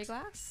Stephanie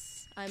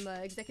Rayglass. I'm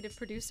an executive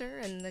producer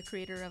and the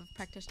creator of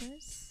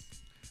Practitioners.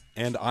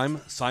 And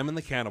I'm Simon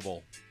the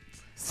Cannibal.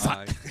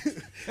 I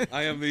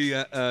am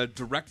the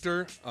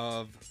director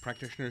of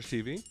Practitioners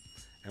TV,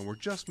 and we're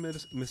just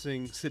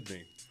missing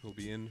Sydney, who'll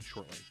be in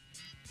shortly.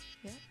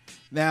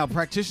 Now,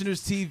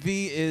 Practitioners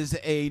TV is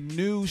a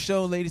new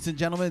show, ladies and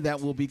gentlemen, that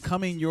will be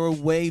coming your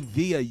way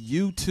via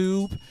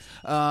YouTube.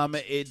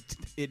 It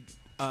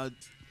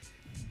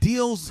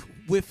deals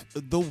with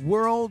the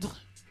world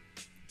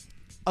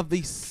of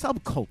the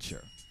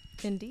subculture.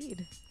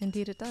 Indeed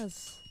it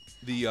does.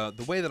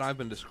 The way that I've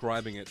been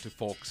describing it to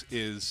folks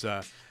is,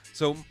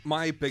 so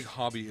my big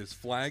hobby is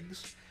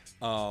flags.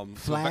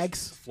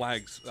 Flags?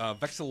 Flags.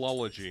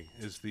 Vexillology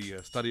is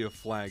the study of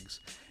flags.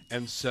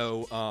 And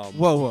so,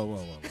 whoa.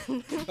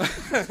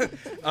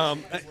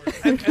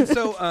 and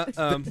so,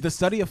 the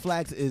study of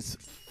flags is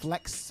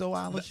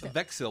flexology.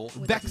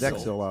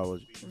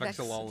 Vexillology.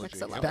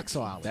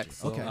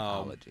 Okay.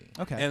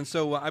 Okay. And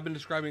so I've been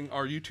describing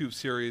our YouTube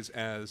series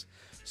as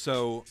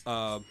hey,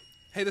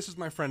 this is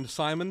my friend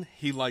Simon.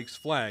 He likes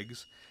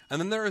flags. And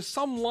then there is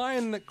some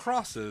line that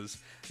crosses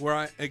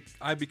where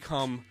I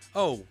become,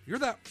 oh, you're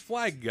that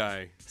flag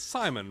guy,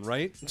 Simon,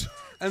 right?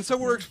 And so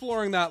we're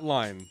exploring that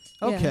line.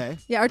 Okay.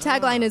 Yeah, our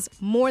tagline is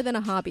more than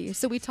a hobby.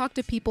 So we talk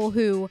to people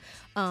who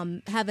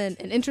have an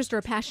interest or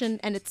a passion,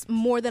 and it's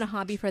more than a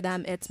hobby for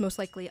them. It's most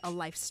likely a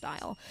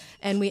lifestyle.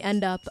 And we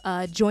end up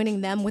joining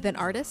them with an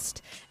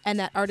artist, and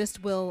that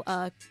artist will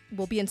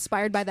be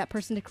inspired by that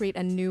person to create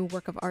a new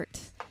work of art.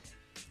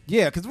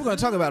 Yeah, because we're going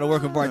to talk about a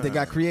work of art that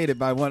got created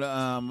by one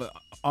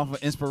off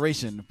of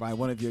inspiration by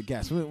one of your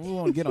guests. We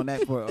won't get on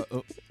that for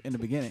in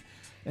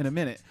a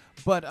minute.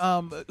 But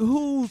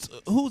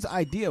whose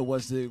idea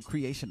was the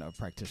creation of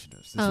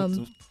Practitioners?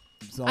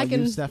 It's all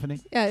you, Stephanie?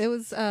 Yeah, it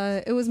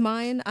was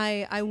mine.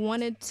 I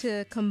wanted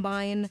to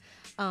combine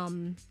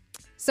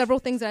several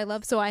things that I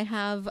love. So I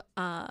have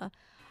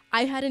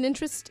I had an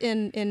interest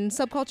in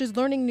subcultures,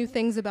 learning new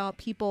things about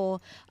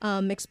people,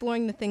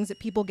 exploring the things that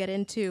people get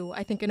into.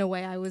 I think in a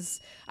way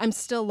I'm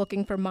still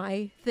looking for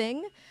my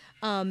thing.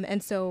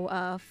 And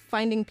so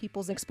finding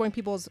people's, exploring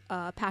people's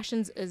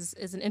passions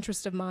is an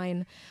interest of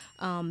mine.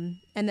 And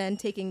then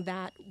taking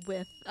that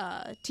with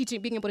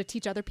being able to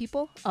teach other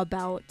people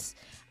about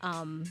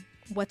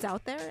what's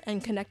out there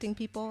and connecting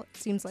people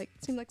seemed like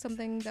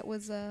something that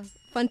was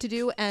fun to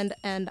do. And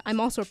I'm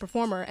also a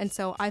performer, and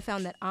so I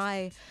found that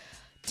I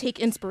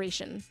take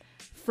inspiration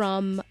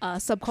from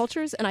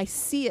subcultures, and I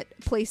see it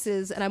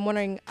places, and I'm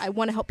wondering, I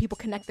want to help people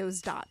connect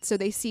those dots. So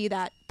they see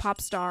that pop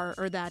star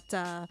or that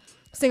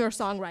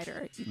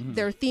singer-songwriter,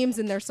 their themes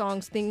in their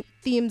songs,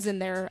 themes in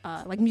their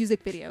like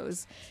music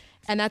videos,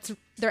 and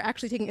they're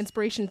actually taking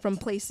inspiration from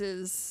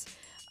places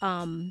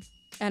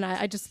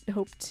I just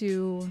hope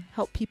to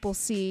help people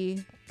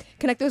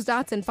connect those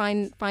dots and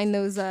find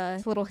those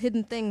little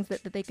hidden things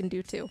that they can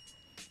do too.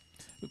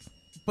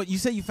 But you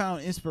say you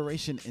found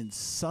inspiration in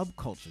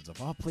subcultures,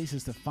 of all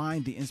places to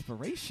find the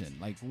inspiration.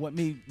 Like, what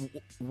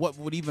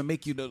would even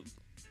make you to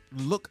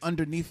look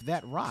underneath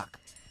that rock?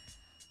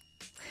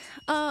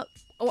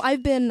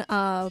 I've been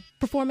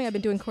performing. I've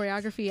been doing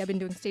choreography. I've been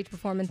doing stage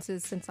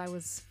performances since I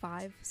was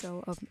 5.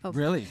 So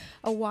really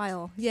a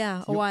while.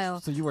 Yeah, a while.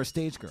 So you were a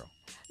stage girl.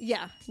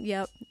 Yeah.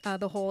 Yep.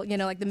 The whole,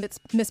 like the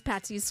Miss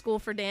Patsy's School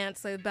for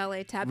Dance, the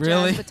ballet, tap,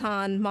 really? jazz,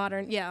 baton,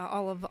 modern. Yeah,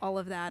 all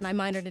of that. And I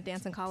minored in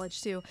dance in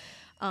college too.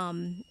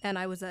 And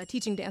I was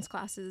teaching dance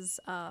classes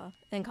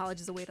in college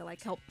as a way to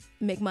like help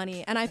make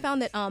money. And I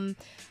found that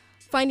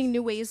finding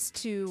new ways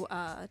to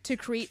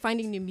create,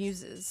 finding new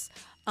muses.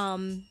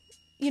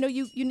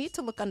 You need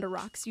to look under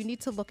rocks. You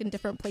need to look in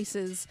different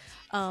places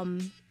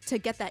to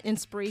get that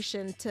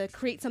inspiration, to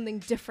create something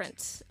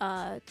different,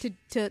 to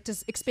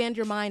expand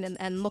your mind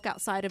and look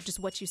outside of just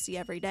what you see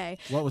every day.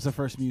 What was the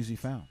first muse you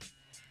found?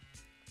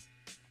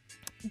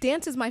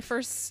 Dance is my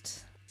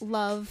first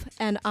love,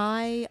 and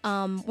I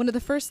one of the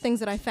first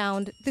things that I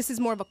found, this is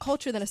more of a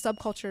culture than a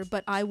subculture,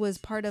 but I was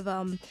part of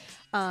an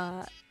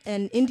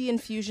Indian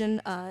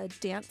fusion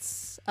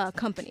dance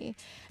company.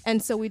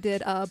 And so we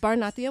did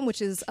Bharatanatyam,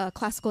 which is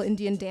classical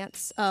Indian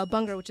dance,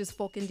 Bhangra, which is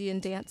folk Indian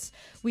dance.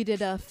 We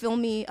did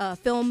film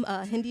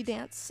Hindi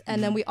dance,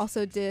 and then we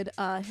also did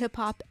hip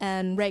hop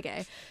and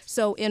reggae.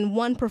 So in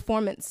one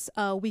performance,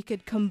 we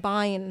could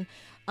combine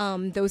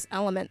those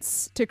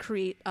elements to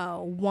create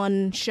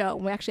one show.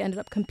 We actually ended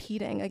up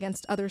competing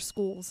against other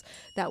schools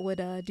that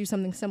would do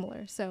something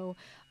similar. So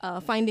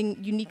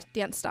finding unique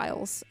dance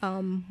styles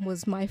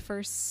was my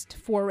first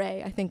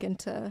foray, I think,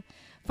 into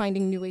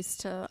finding new ways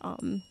to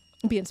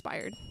be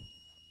inspired.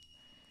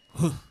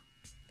 I'm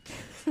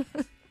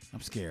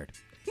scared.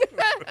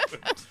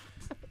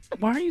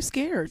 Why are you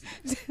scared?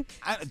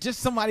 Just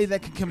somebody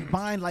that can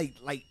combine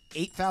like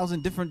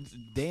 8,000 different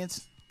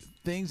dance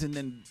things and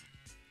then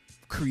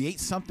create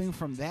something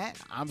from that.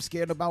 I'm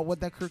scared about what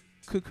that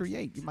could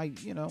create. You might,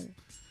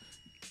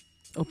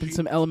 open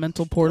some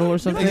elemental portal or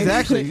something.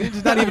 Exactly.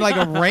 It's not even like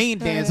a rain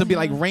dance. It'll be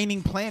like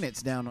raining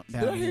planets down Did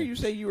I hear here. you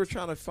say you were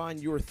trying to find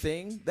your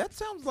thing? That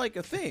sounds like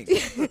a thing.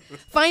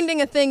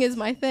 Finding a thing is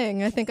my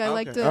thing. I think I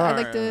like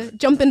to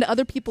jump into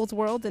other people's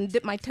worlds and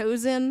dip my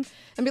toes in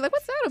and be like,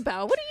 what's that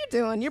about? What are you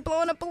doing? You're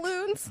blowing up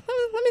balloons?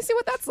 Let me see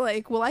what that's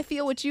like. Will I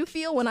feel what you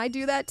feel when I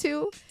do that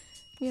too?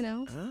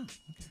 Okay.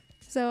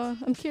 So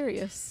I'm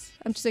curious.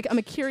 I'm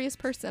a curious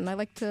person. I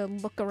like to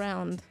look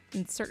around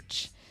and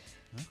search.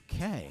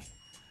 Okay.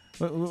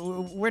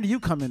 Where do you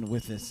come in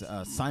with this,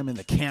 Simon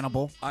the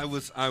Cannibal? I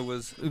was.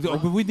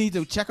 We need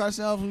to check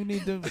ourselves. We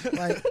need to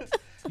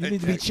you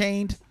need to be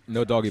chained.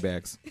 No doggy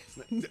bags.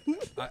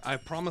 I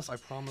promise I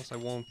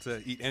won't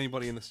eat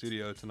anybody in the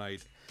studio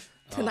tonight.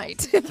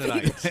 Tonight.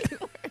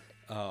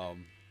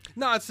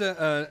 No, it's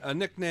a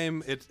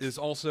nickname. It is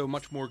also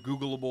much more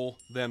Googleable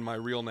than my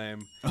real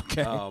name.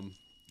 Okay.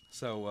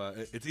 So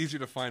it's easier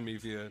to find me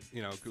via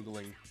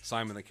Googling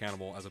Simon the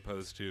Cannibal as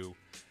opposed to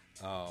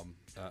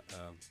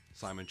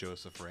Simon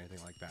Joseph or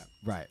anything like that.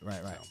 Right.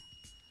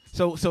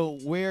 So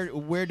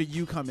where do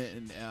you come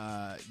in?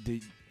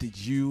 Did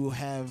you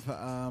have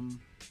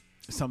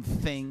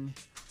something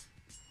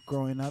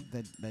growing up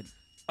that?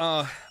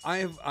 I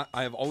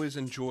have always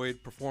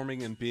enjoyed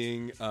performing and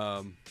being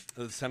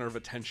the center of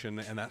attention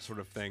and that sort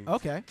of thing.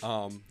 Okay.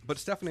 But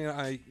Stephanie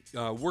and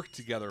I worked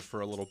together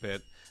for a little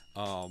bit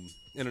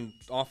in an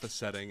office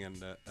setting,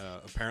 and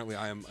apparently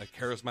I am a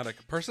charismatic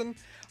person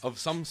of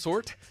some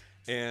sort.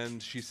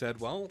 And she said,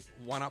 well,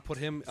 why not put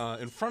him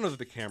in front of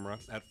the camera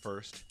at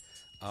first?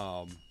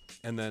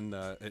 And then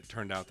it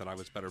turned out that I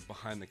was better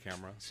behind the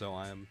camera, so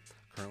I am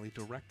currently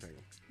directing.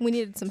 We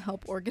needed some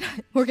help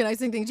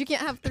organizing things. You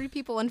can't have 3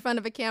 people in front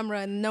of a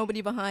camera and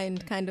nobody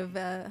behind kind of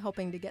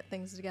helping to get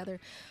things together.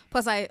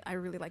 Plus, I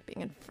really like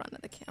being in front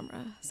of the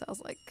camera, so I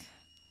was like...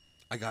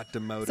 I got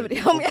demoted. Somebody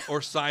help me.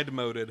 Or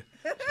side-moded.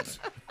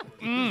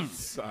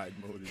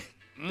 Side-moded.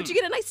 But you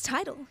get a nice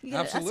title. You get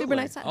Absolutely. a super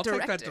nice title. I'll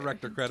take that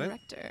director credit.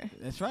 Director.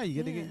 That's right.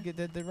 You get to get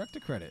that director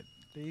credit.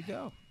 There you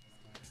go.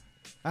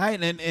 All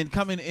right, and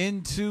coming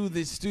into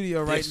the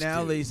studio right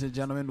now, ladies and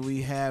gentlemen,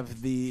 we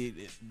have the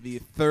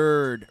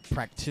third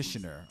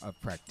practitioner of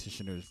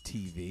Practitioners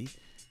TV.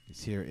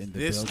 He's here in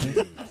the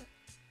building.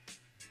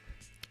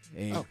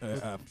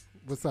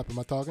 What's up? Am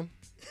I talking?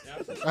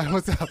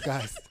 What's up,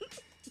 guys?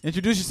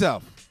 Introduce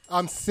yourself.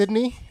 I'm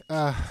Sydney.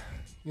 I'm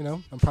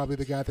probably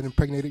the guy that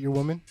impregnated your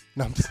woman.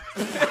 No, I'm just...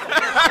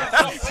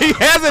 He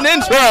has an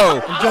intro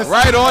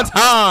right on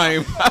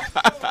time.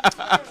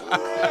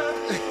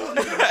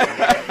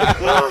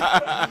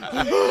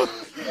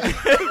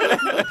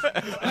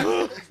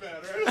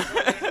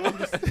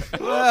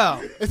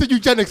 Well, it's a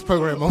eugenics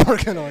program I'm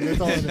working on.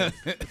 That's all it is.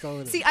 That's all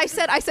it is. See, I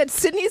said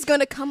Sydney's going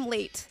to come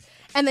late.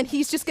 And then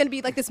he's just going to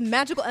be like this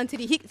magical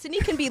entity. Sydney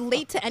can be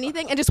late to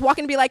anything and just walk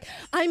in and be like,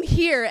 I'm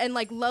here, and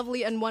like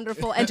lovely and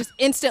wonderful, and just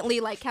instantly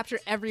like capture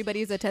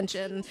everybody's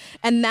attention.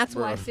 And that's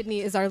why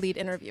Sydney is our lead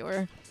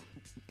interviewer.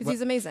 Because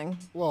he's amazing.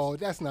 Well,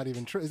 that's not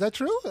even true. Is that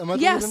true? Am I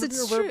Yes, doing an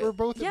it's interview? true. We're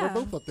both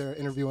Yeah. up there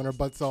interviewing our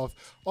butts off.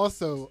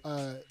 Also,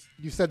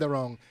 you said that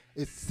wrong.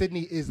 It's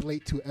Sydney is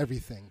late to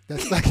everything.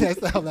 That's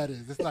how that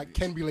is. It's not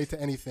can be late to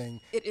anything.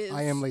 It is.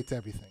 I am late to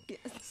everything.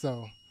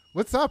 So,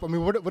 what's up? I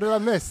mean, what did I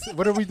miss?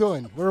 What are we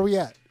doing? Where are we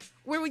at?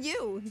 Where were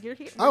you? You're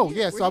here. Oh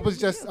yeah, so I was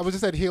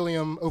just at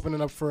Helium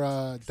opening up for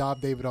Dob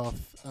Davidoff,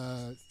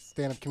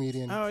 stand-up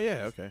comedian. Oh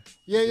yeah, okay.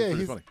 Yeah, He's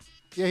he's funny.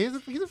 Yeah,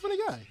 he's a funny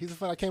guy.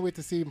 I can't wait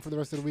to see him for the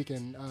rest of the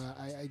weekend.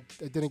 I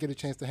didn't get a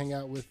chance to hang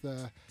out with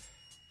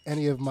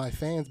any of my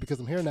fans because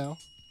I'm here now.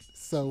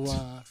 So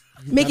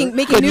making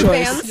Good new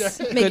choice. fans.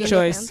 Good Making new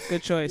choice. fans.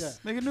 Good choice. Yeah.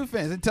 Making new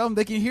fans and tell them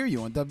they can hear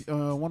you on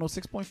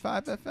 106.5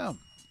 FM.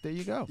 There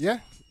you go. Yeah,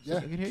 So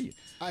they can hear you.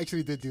 I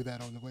actually did do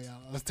that on the way out.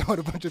 I was telling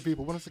a bunch of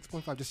people,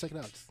 106.5, just check it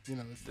out.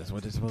 Just, That's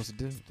what they're supposed to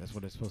do. That's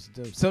what they're supposed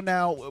to do. So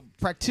now,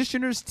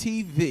 Practitioners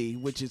TV,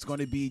 which is going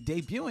to be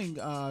debuting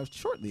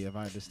shortly, if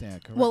I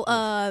understand correctly.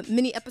 Well,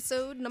 mini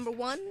episode number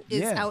 1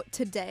 is Yeah. out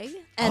today,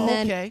 and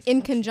then okay.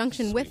 in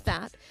conjunction with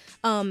that,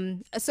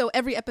 so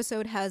every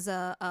episode has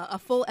a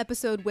full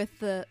episode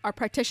with our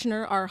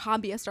practitioner, our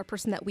hobbyist, our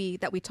person that we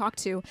talk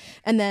to,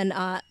 and then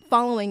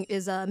following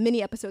is a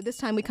mini episode. This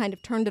time we kind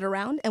of turned it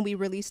around and we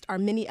released our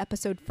mini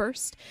episode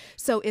first.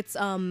 So it's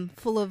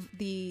full of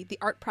the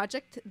art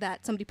project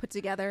that somebody put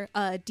together.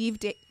 Dave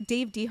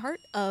Dehart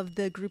of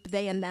the group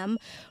They and Them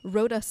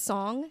wrote a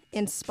song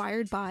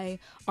inspired by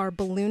our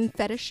balloon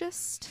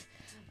fetishist,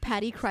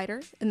 Patty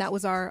Kreider, and that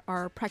was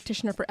our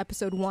practitioner for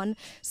episode 1.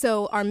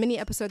 So our mini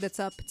episode that's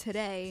up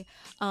today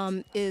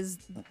is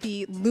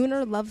the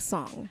Lunar Love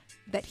Song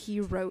that he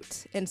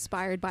wrote,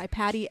 inspired by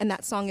Patty, and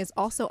that song is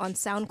also on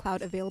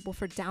SoundCloud, available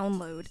for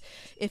download.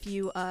 If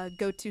you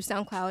go to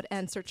SoundCloud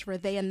and search for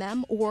They and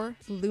Them or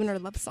Lunar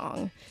Love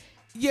Song.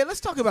 Yeah, let's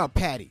talk about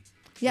Patty.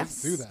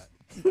 Yes. do that.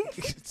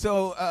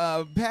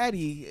 So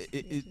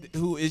Patty,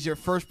 who is your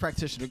first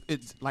practitioner,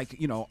 it's like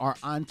our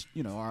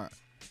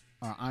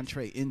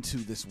entree into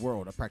this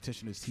world of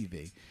Practitioners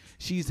TV.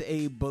 She's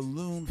a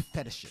balloon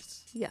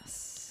fetishist.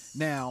 Yes.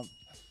 Now,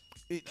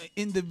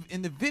 in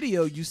the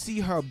video, you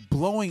see her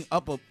blowing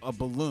up a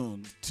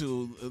balloon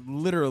to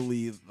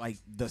literally like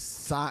the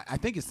size. I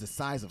think it's the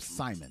size of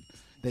Simon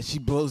that she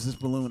blows this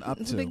balloon up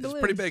to. It's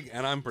pretty big,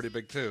 and I'm pretty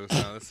big too.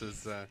 So this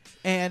is.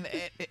 And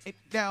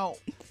now,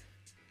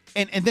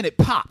 and then it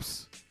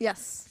pops.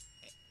 Yes.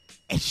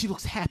 And she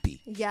looks happy.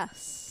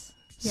 Yes.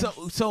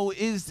 So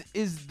is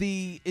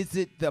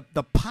it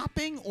the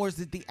popping or is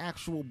it the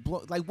actual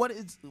blow? Like what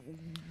is?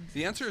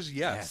 The answer is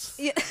yes.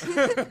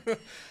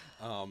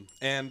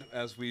 And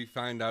as we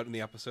find out in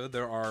the episode,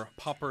 there are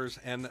poppers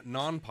and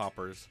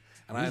non-poppers,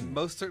 and I am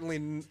most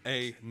certainly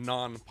a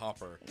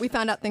non-popper. We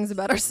found out things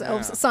about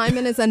ourselves. Yeah.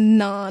 Simon is a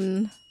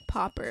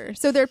non-popper.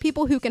 So there are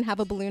people who can have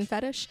a balloon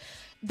fetish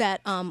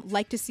that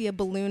like to see a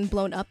balloon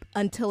blown up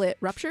until it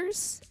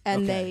ruptures,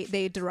 and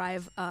they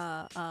derive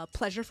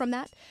pleasure from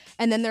that.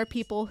 And then there are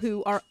people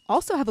who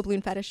also have a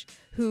balloon fetish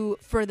who,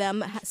 for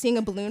them, seeing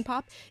a balloon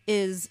pop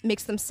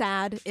makes them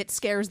sad. It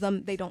scares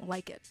them. They don't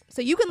like it.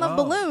 So you can love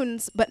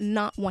balloons, but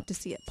not want to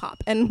see it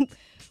pop. And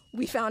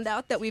we found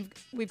out that we've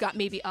got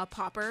maybe a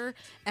popper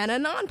and a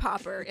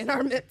non-popper in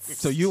our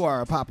midst. So you are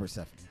a popper,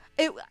 Stephanie.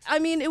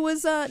 It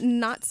was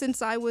not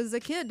since I was a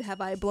kid have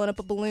I blown up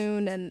a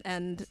balloon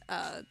and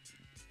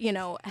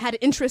had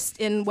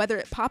interest in whether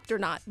it popped or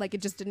not. Like,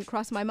 it just didn't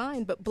cross my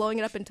mind. But blowing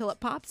it up until it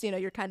pops,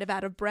 you're kind of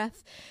out of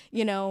breath,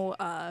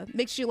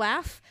 makes you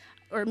laugh,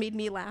 or made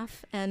me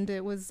laugh. And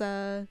it was,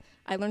 I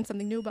learned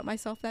something new about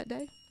myself that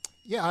day.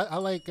 Yeah,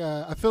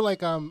 I feel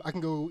like I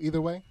can go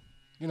either way.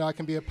 I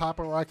can be a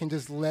popper, or I can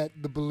just let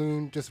the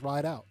balloon just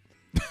ride out.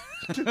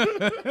 You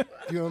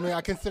know what I mean?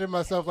 I consider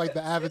myself like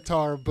the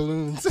avatar of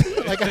balloons.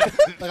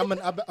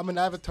 I'm an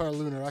avatar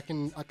lunar. I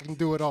can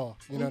do it all.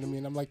 You know what I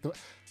mean? I'm like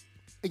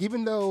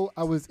even though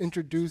I was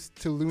introduced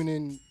to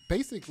Loonin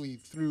basically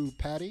through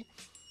Patty,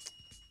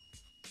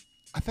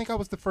 I think I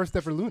was the first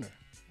ever lunar.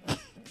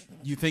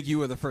 You think you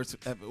were the first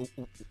ever?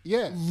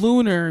 Yeah.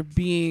 Lunar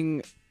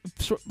being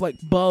like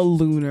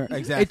ballooner.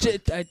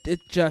 Exactly. It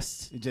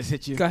just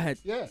hit you. Go ahead.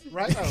 Yeah,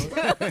 right.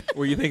 Oh.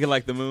 Were you thinking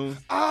like the moon?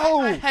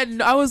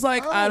 I was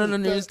like, I don't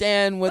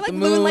understand what the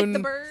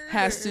moon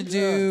has to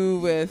do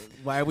with.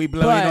 Why are we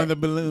blowing on the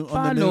balloon?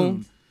 On the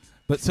moon?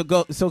 But so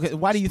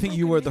why do you think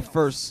you were the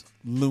first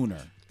lunar?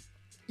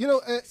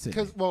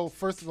 Because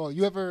first of all,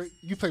 you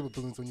played with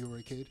balloons when you were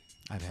a kid.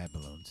 I've had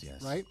balloons,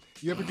 yes. Right?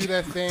 You ever do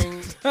that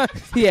thing?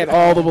 He had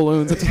all the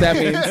balloons. That's what that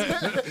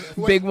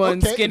means. Big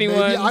ones, skinny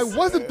ones. I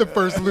wasn't the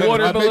first lunar.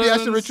 Water Maybe I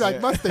should balloons.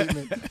 retract my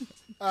statement.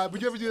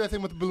 But you ever do that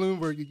thing with the balloon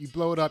where you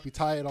blow it up, you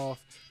tie it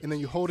off, and then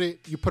you hold it,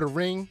 you put a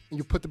ring, and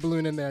you put the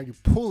balloon in there, you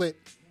pull it,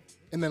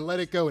 and then let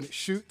it go, and it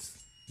shoots?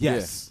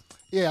 Yes.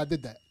 Yeah, I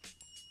did that.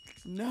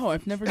 No,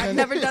 I've never done I've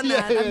never done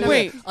that. Yeah.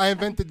 Wait. I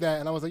invented that,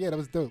 and I was like, yeah, that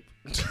was dope.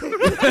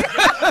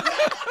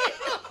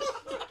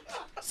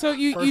 So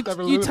you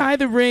tie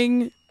the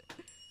ring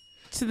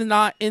to the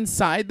knot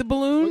inside the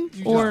balloon,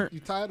 You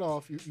tie it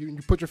off. You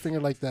put your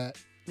finger like that.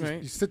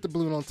 Right. You sit the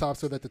balloon on top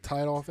so that the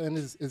tied off end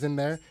is in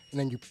there, and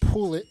then you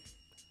pull it,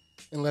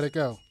 and let it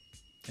go,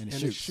 and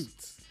it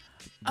shoots.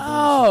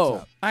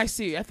 Oh, I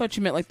see. I thought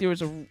you meant like there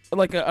was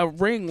a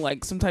ring,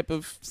 like some type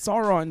of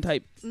Sauron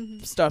type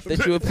stuff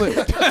that you would put.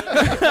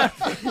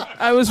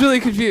 I was really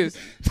confused.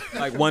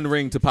 Like one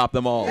ring to pop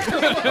them all.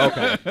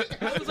 Okay.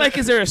 I was like,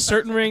 is there a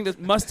certain ring that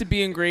must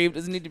be engraved?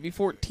 Does it need to be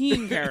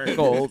 14 karat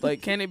gold?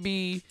 Like, can it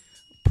be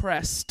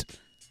pressed?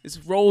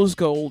 Is rose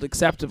gold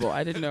acceptable?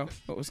 I didn't know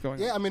what was going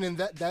on. Yeah, I mean, and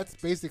that's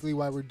basically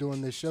why we're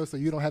doing this show, so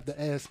you don't have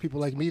to ask people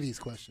like me these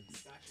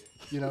questions.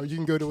 You know, you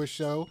can go to a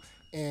show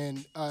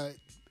and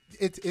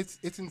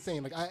it's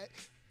insane. Like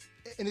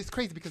and it's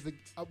crazy because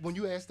when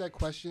you asked that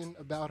question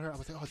about her, I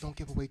was like, oh, don't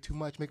give away too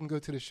much, make them go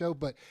to the show.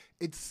 But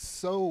it's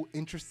so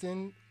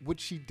interesting what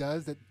she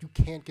does that you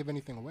can't give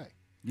anything away.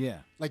 Yeah.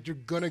 Like, you're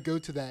going to go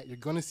to that, you're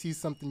going to see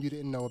something you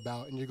didn't know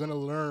about, and you're going to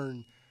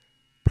learn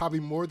probably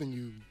more than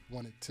you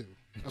wanted to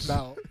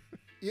about.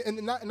 Yeah,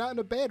 and not in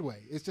a bad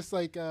way. It's just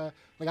like I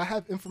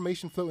have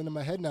information floating in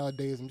my head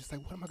nowadays. I'm just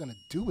like, what am I going to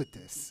do with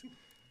this?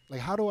 Like,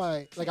 how do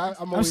I, like,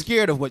 I'm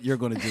scared of what you're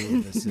going to do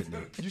with this, Sydney.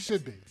 You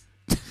should be.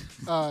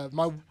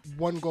 My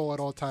one goal at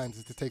all times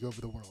is to take over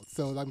the world.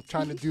 So I'm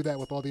trying to do that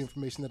with all the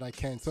information that I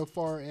can. So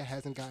far, it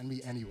hasn't gotten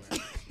me anywhere.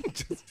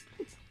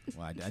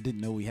 Well, I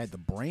didn't know we had the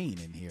brain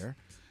in here.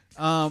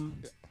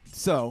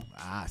 So,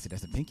 see,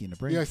 that's the pinky in the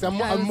brain. Yeah, so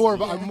I'm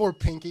more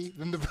pinky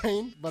than the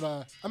brain, but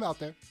I'm out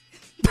there.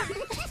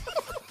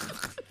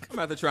 I'm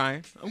out there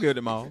trying. I'm good at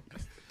them all.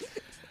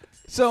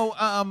 So,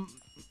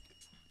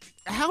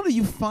 how do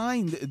you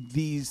find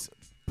these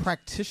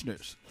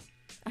practitioners?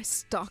 I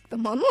stalk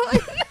them online.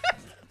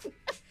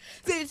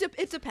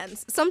 It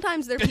depends.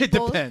 Sometimes they're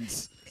people. It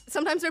depends.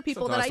 Sometimes they're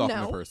people that I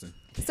know. Person.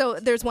 So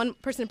there's one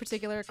person in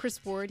particular,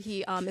 Chris Ward.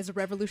 He is a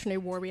Revolutionary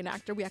War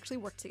reenactor. We actually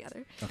work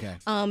together. Okay.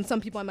 Some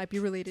people I might be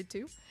related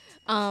to.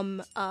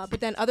 But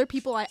then other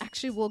people I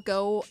actually will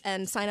go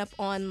and sign up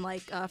on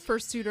like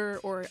Fursuiter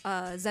or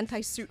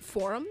Zentai Suit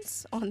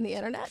forums on the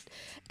internet,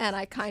 and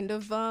I kind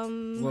of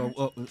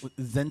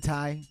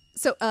Zentai.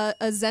 So a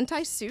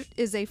Zentai suit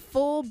is a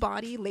full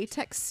body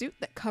latex suit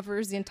that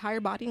covers the entire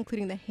body,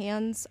 including the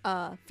hands,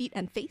 feet,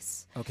 and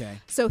face. Okay.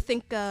 So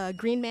think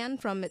Green Man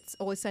from It's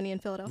Always Sunny in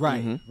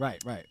Philadelphia.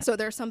 Right, right. So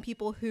there are some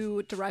people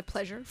who derive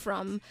pleasure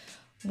from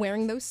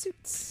wearing those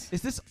suits.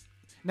 Is this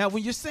now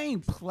when you're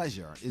saying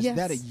pleasure? Is Yes.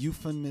 that a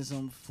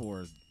euphemism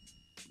for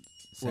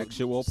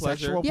Sexual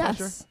pleasure? Sexual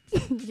pleasure? Yes.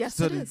 Yes,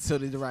 so it they, is. So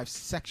they derive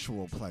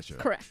sexual pleasure.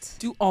 Correct.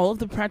 Do all of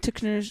the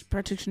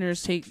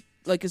practitioners take,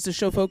 like, is the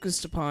show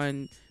focused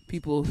upon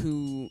people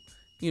who,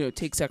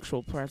 take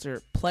sexual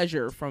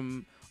pleasure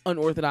from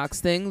unorthodox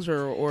things,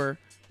 or?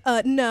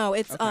 No,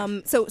 it's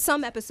Okay. so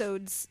some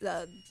episodes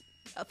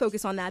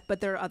focus on that, but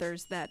there are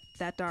others that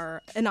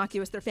are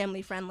innocuous. They're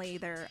family friendly.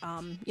 They're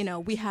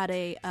we had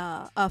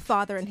a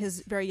father and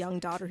his very young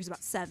daughter who's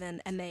about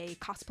 7, and they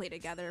cosplay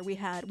together. We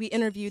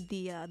interviewed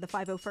the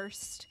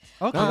 501st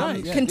Okay.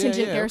 Nice.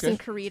 contingent Yeah, Garrison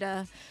okay.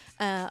 Karita.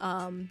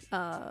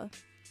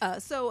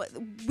 So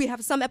we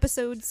have some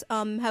episodes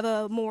have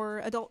a more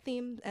adult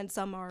theme, and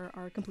some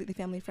are completely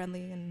family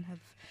friendly, and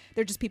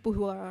they're just people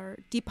who are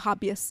deep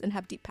hobbyists and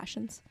have deep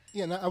passions.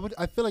 Yeah, and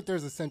I feel like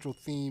there's a central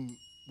theme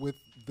with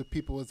the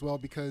people as well,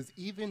 because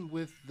even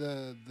with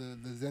the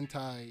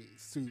Zentai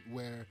suit,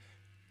 where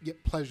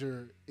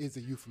pleasure is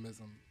a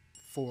euphemism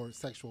for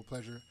sexual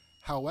pleasure.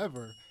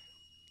 However,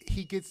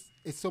 it's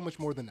so much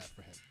more than that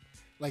for him.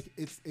 Like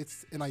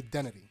it's an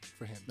identity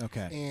for him.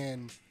 Okay.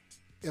 And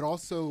it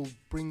also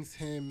brings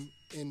him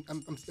in.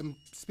 I'm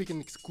speaking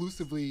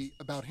exclusively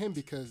about him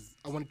because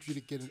I wanted you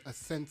to get a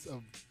sense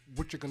of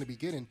what you're going to be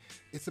getting.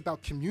 It's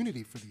about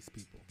community for these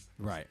people.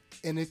 Right.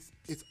 And it's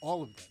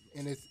all of them.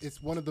 And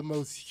it's one of the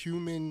most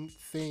human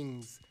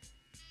things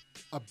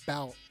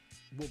about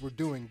what we're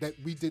doing that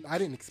I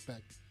didn't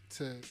expect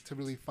to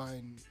really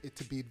find it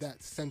to be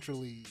that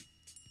centrally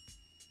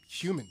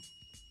human.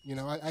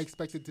 I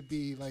expected to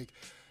be like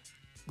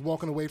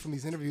walking away from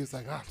these interviews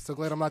like, I'm so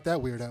glad I'm not that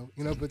weirdo.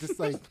 But it's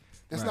like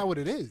that's Right. not what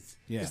it is.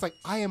 Yeah. It's like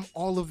I am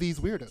all of these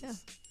weirdos. Yeah.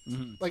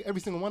 Mm-hmm. Like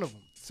every single one of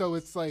them. So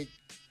it's like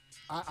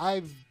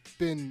I've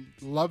been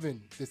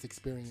loving this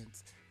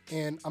experience.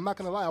 And I'm not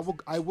gonna lie,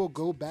 I will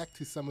go back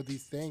to some of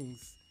these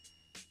things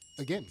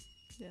again.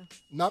 Yeah.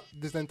 Not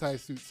the Zentai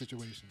suit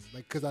situation,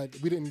 like because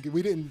we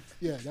didn't.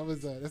 Yeah,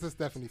 that's a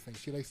Stephanie thing.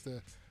 She likes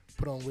to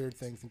put on weird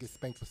things and get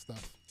spanked with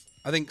stuff.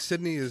 I think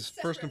Sydney is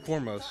first and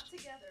foremost.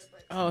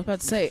 Oh, I was about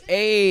to say,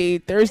 hey,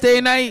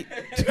 Thursday night,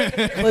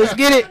 let's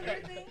get it.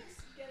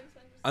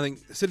 I think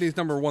Sydney's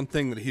number one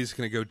thing that he's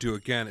going to go do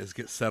again is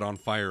get set on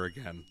fire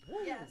again.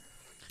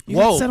 You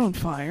got set on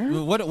fire?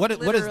 What is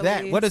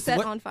that? What is set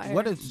what, on fire.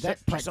 what is that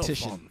Set yourself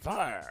practition? on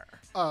fire.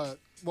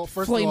 Well,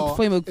 first Flame- of all,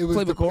 flame of- it was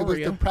flame the of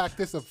Gloria.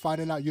 practice of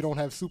finding out you don't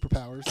have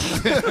superpowers.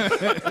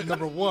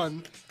 Number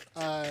one.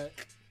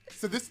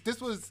 So this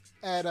was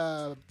at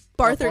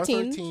Bar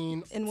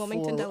 13 in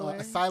Wilmington, for, Delaware.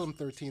 Asylum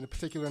 13, a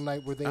particular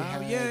night where they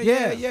had.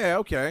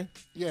 Okay.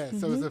 Yeah,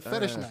 so it was a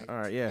fetish night. All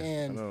right, yeah.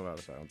 And I know about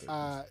Asylum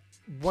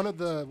 13. one of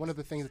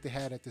the things that they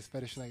had at this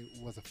fetish night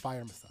was a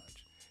fire massage,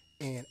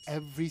 And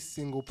every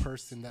single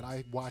person that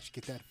I watched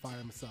get that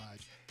fire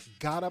massage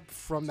got up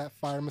from that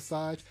fire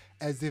massage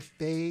as if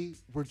they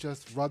were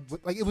just rubbed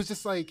with, like, it was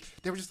just like,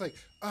 they were just like,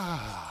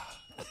 ah.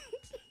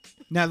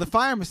 Now, the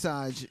fire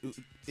massage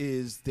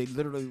is, they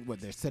literally,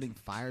 they're setting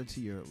fire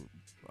to your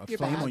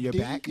flame on your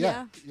back?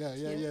 Yeah.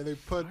 They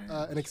put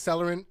an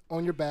accelerant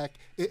on your back.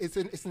 It's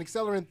an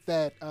accelerant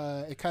that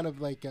it kind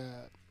of like,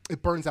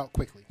 it burns out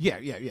quickly. Yeah.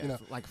 You know?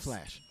 Like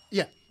Flash.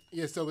 Yeah.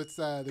 Yeah, so it's,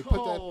 they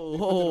put that.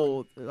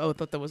 Oh, I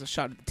thought that was a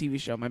shot at the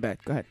TV show. My bad.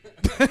 Go ahead.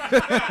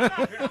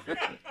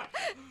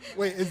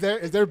 Wait, is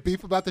there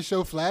beef about the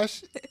show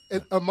Flash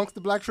amongst the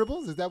Black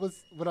Tribbles? Is that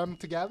what I'm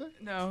to gather?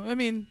 No, I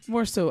mean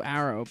more so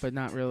Arrow, but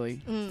not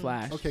really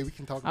Flash. Okay, we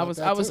can talk about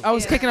that. I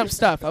was kicking up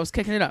stuff. I was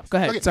kicking it up. Go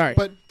ahead. Okay, Sorry.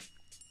 But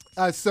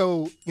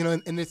so, you know,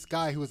 and this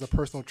guy who was a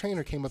personal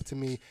trainer came up to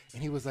me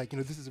and he was like, you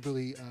know, this is a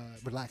really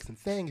relaxing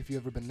thing. If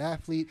you've ever been an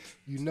athlete,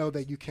 you know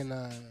that you can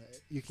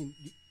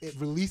it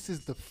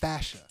releases the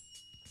fascia.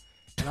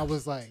 And I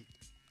was like,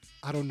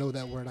 I don't know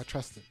that word. I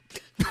trust it.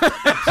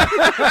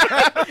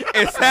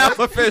 It sounds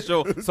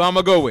official, so I'm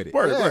gonna go with it.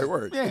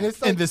 Word. Yeah. And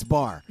it's like, In this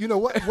bar. You know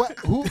what?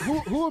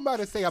 Who am I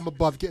to say I'm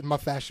above getting my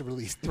fascia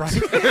released, right?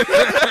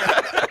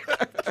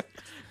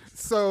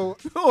 So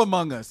who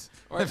among us?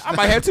 I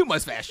might have too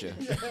much fascia.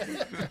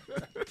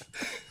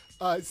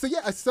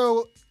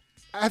 So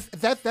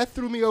that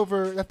threw me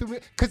over. That threw me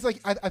because like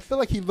I feel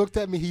like he looked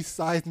at me, he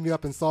sized me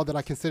up, and saw that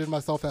I considered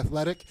myself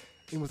athletic,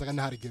 and was like, I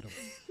know how to get him.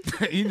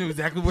 He knew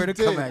exactly where to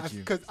come at you.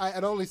 Because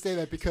I'd only say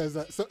that because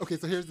so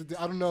here's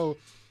the I don't know.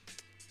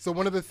 So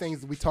one of the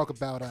things that we talk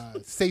about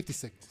safety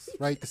signals,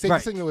 right? The safety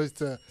signal is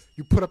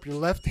you put up your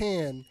left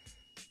hand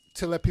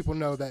to let people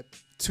know that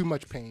too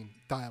much pain,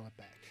 dial it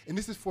back. And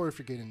this is for if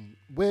you're getting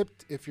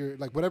whipped, if you're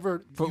like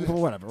whatever.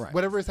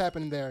 Whatever is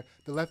happening there,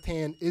 the left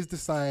hand is the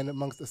sign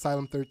amongst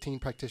Asylum 13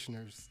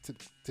 practitioners to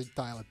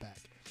dial it back.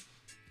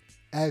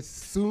 As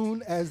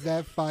soon as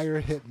that fire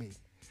hit me,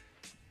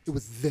 it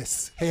was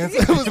this.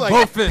 It was like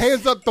both fists.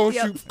 Hands up, don't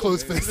shoot,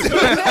 close fist.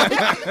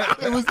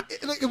 It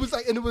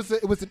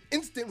was an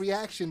instant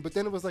reaction, but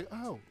then it was like,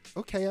 oh,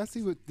 okay, I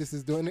see what this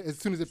is doing. As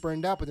soon as it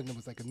burned out, but then it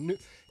was like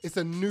it's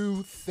a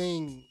new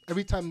thing.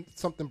 Every time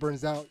something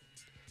burns out,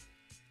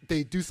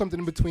 they do something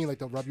in between, like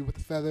they'll rub you with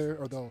a feather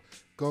or they'll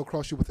go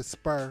across you with a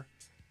spur,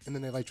 and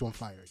then they light you on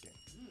fire again.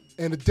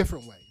 In a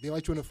different way. They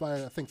light you on a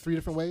fire, I think, 3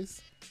 different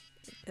ways.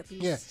 At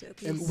least, Yeah.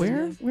 at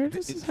least. Where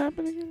does this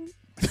happen again?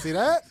 See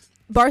that?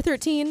 Bar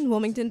 13,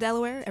 Wilmington,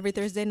 Delaware, every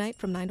Thursday night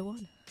from 9 to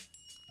 1.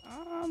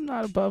 I'm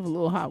not above a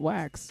little hot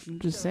wax. I'm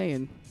just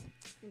saying.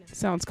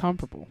 Sounds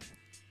comparable.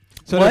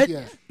 So What?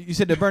 Yeah. You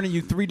said they're burning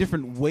you 3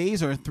 different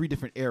ways or in 3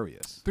 different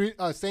areas?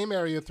 Same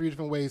area, 3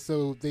 different ways.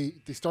 So they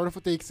start off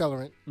with the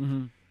accelerant.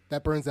 Mm-hmm.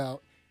 That burns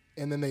out,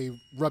 and then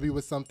they rub you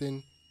with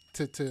something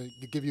to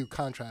give you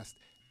contrast,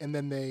 and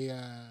then they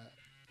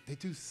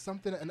do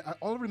something, and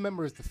all I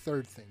remember is the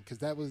third thing because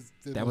that was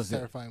the most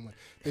terrifying one.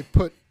 They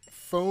put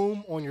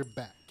foam on your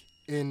back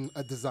in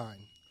a design,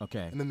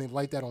 okay, and then they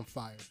light that on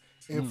fire,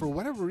 and for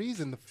whatever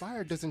reason, the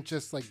fire doesn't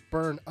just like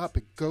burn up;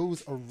 it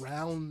goes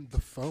around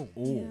the foam.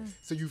 Ooh. Yeah.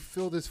 So you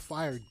feel this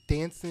fire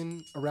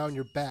dancing around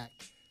your back,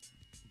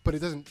 but it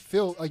doesn't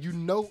feel like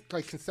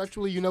like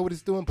conceptually you know what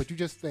it's doing, but you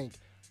just think,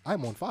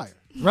 I'm on fire.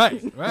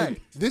 Right.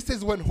 Like, this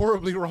has went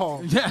horribly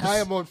wrong. Yes. I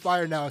am on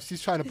fire now.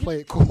 She's trying to play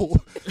it cool.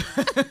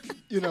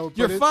 You know,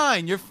 You're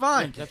fine. You're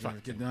fine. That's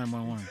fine. Get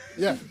 911.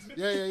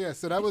 Yeah.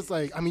 So that was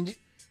like, I mean,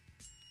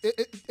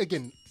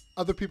 again,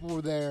 other people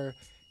were there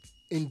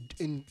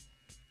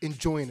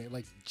enjoying it,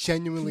 like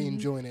genuinely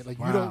enjoying it. Like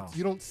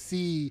you don't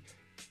see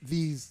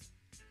these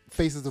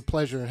faces of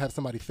pleasure and have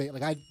somebody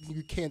like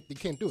you can't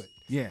do it.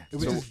 Yeah. It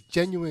was just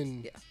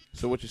genuine. Yeah.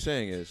 So what you're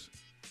saying is,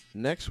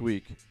 next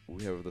week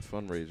we have the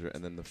fundraiser,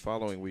 and then the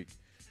following week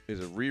is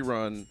a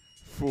rerun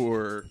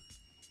for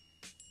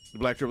the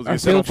Black Tribbles. Our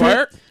field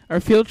trip. Our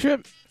field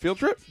trip. Field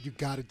trip. You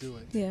got to do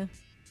it. Yeah.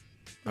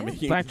 I mean,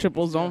 Black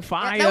Tribbles on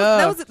fire.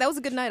 That was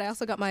a good night. I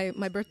also got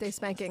my birthday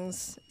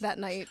spankings that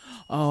night.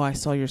 Oh, I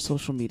saw your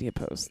social media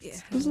posts. Yeah.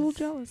 I was a little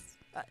jealous.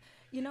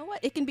 You know what?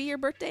 It can be your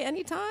birthday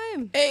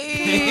anytime.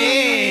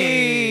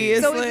 Hey,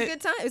 it's always a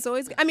good time. It's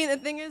always. I mean, the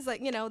thing is,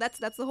 like, you know, that's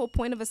the whole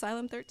point of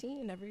Asylum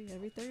 13 every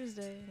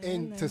Thursday.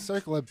 And to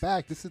circle it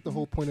back, this is the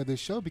whole point of this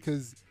show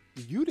because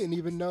you didn't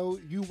even know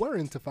you were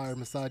into fire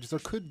massages or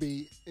could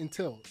be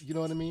until, you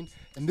know what I mean?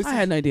 And this I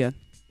had an idea.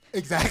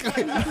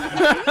 Exactly.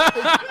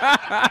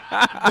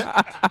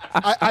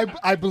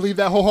 I believe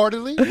that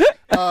wholeheartedly.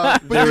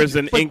 There is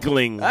an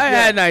inkling. I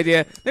had an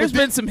idea. There's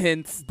been some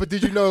hints. But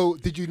did you know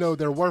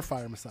there were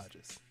fire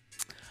massages?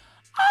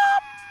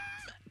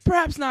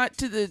 Perhaps not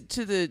to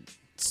the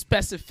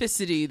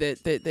specificity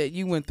that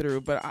you went through,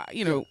 but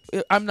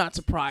I'm not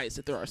surprised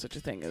that there are such a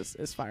thing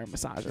as fire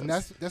massages. And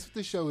that's what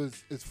this show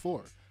is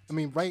for. I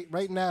mean,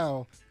 right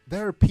now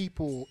there are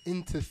people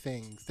into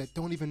things that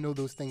don't even know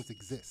those things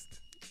exist.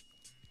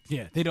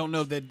 Yeah, they don't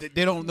know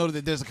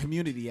that there's a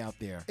community out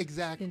there.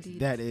 Exactly. Indeed.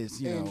 That is,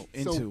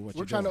 into what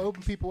we're trying to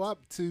open people up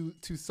to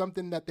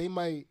something that they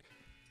might,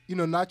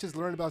 not just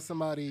learn about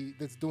somebody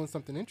that's doing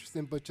something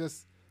interesting, but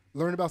just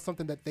learn about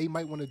something that they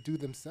might want to do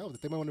themselves,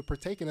 that they might want to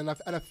partake in. And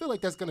I feel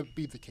like that's going to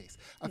be the case.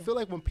 I feel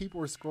like when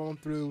people are scrolling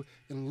through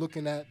and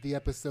looking at the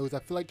episodes, I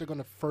feel like they're going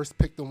to first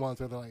pick the ones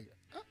where they're like,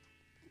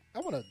 I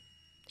want to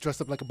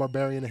dress up like a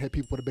barbarian and hit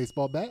people with a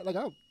baseball bat. Like,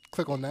 I'll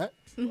click on that.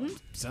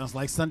 Sounds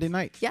like Sunday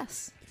night.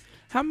 Yes.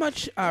 How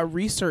much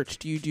research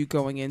do you do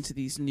going into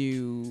these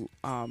new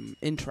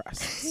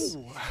interests?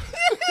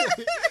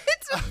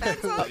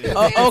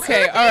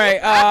 Okay, all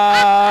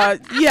right.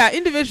 Yeah,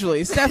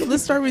 individually. Steph,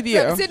 let's start with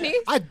you. Sydney?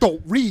 I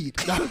don't read.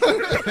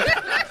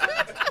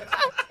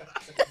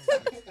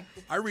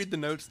 I read the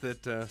notes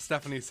that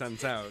Stephanie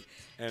sends out,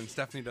 and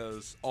Stephanie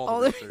does all All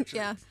the the research.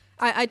 yeah.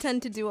 I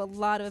tend to do a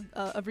lot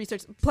of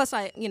research. Plus,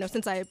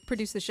 since I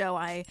produce the show,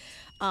 I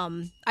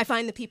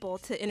find the people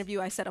to interview.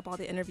 I set up all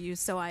the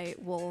interviews, so I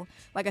will,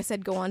 like I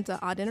said, go on to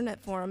odd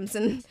internet forums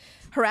and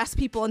harass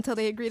people until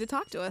they agree to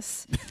talk to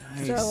us.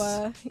 Nice.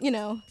 So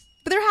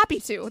but they're happy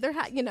to.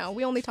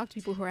 We only talk to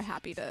people who are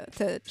happy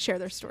to share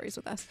their stories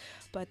with us.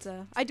 But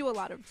I do a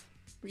lot of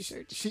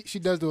research. She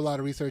does do a lot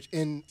of research,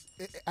 and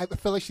I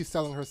feel like she's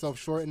selling herself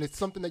short, and it's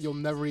something that you'll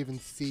never even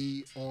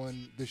see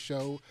on the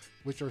show,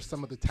 which are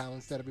some of the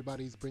talents that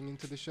everybody's bringing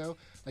to the show.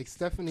 Like,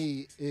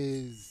 Stephanie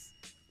is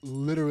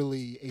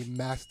literally a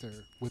master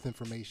with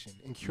information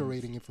and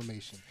curating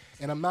information,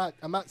 and I'm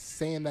not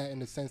saying that in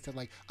the sense that,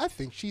 like, I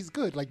think she's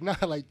good. Like,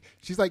 not like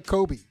she's like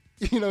Kobe.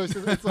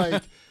 It's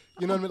like,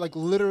 you know what I mean? Like,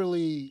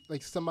 literally,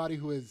 like somebody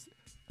who has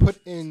put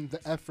in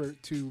the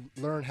effort to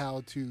learn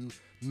how to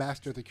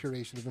master the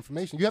curation of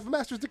information. You have a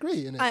master's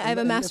degree in it. I have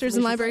a master's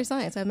in library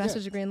science. I have a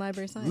master's degree in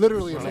library science.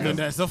 Literally a master. And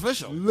that's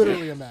official.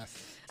 Literally a master.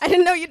 I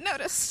didn't know you'd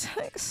notice.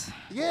 Thanks.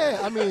 Yeah,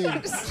 I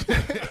mean,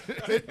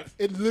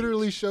 it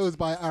literally shows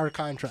by our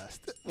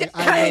contrast.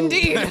 Like,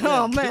 Indeed.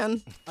 Oh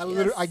man.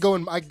 I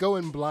go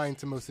in blind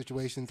to most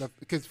situations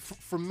because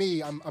for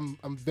me,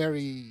 I'm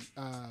very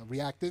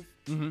reactive.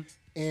 Mm-hmm.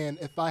 And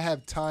if I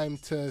have time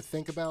to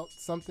think about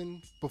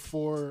something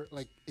before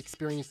like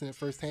experiencing it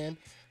firsthand,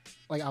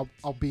 like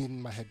I'll be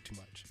in my head too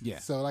much. Yeah.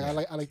 So like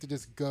I like to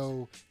just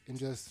go and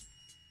just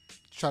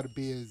try to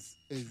be as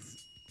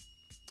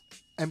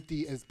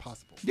empty as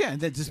possible. Yeah, and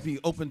then just be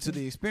open to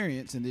the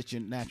experience, and let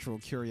your natural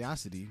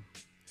curiosity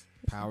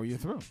power you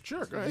through.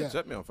 Sure, go ahead. Yeah.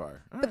 Set me on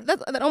fire. All But right.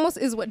 that almost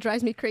is what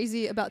drives me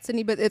crazy about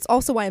Sydney, but it's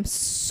also why I'm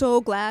so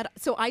glad.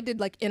 So I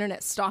did like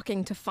internet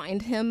stalking to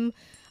find him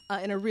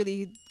in a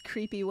really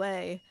creepy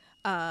way,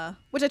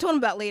 which I told him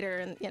about later,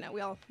 and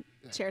we all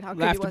shared how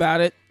creepy Laughed it was.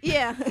 about it.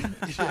 Yeah.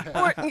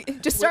 Or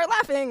just start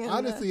laughing. And,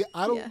 Honestly,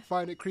 I don't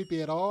find it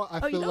creepy at all. I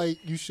Oh, you feel don't?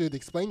 like you should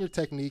explain your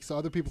technique so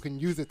other people can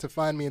use it to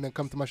find me and then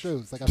come to my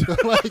shows. Like I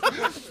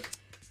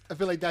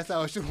feel like that's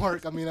how it should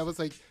work. I mean, I was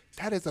like,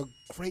 that is a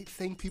great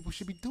thing people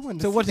should be doing.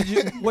 So what did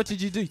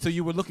you do? So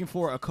you were looking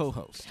for a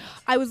co-host.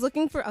 I was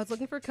looking for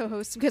a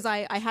co-host because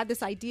I had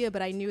this idea,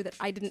 but I knew that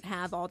I didn't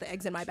have all the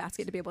eggs in my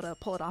basket to be able to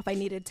pull it off. I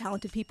needed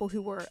talented people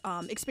who were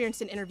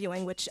experienced in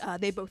interviewing, which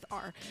they both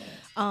are.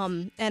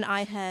 And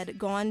I had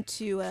gone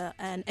to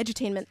an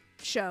edutainment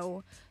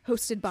show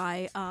hosted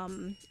by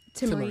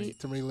Timmery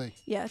Lee.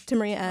 Yeah,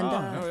 Timmery and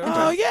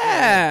Oh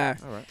yeah.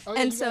 All right. Oh,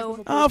 yeah, and you guys so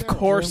have a Of breakdown.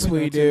 course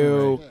we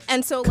do.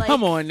 and so like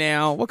Come on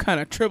now. What kind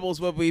of tribbles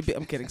would we be?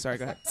 I'm kidding. Sorry,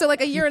 go ahead. So like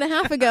a year and a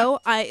half ago,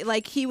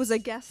 he was a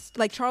guest.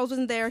 Like Charles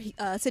wasn't there.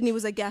 Sydney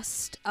was a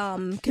guest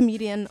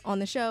comedian on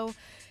the show.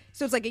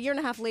 So it's like a year and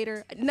a half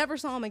later. I never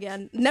saw him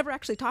again. Never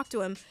actually talked to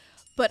him.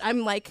 But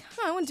I'm like,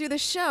 I want to do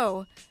this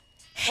show.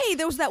 Hey,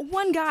 there was that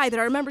one guy that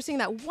I remember seeing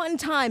that one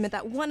time at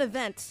that one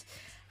event.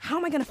 How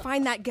am I going to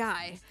find that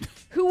guy?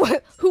 Who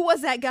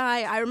was that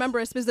guy? I remember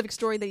a specific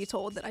story that he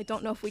told that I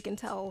don't know if we can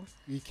tell.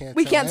 We can't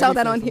tell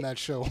that anything on from here. that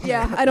show.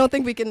 Yeah, I don't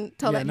think we can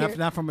tell that not, here.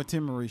 not from a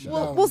Tim Marie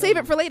show. We'll save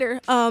it for later.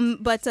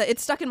 But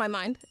it's stuck in my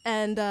mind,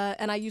 and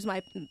I use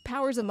my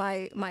powers of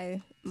my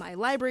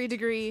library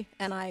degree,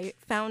 and I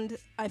found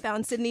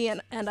Sydney,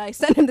 and I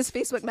sent him this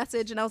Facebook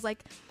message, and I was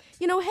like,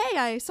 hey,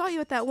 I saw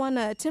you at that one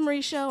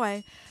Timmery show.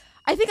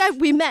 I think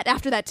we met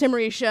after that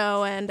Timmery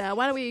show, and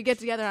why don't we get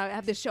together? I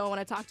have this show I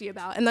want to talk to you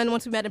about. And then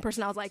once we met in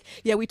person, I was like,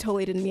 yeah, we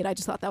totally didn't meet. I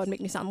just thought that would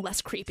make me sound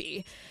less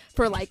creepy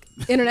for like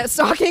internet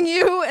stalking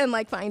you and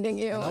like finding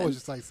you. And I was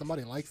just like,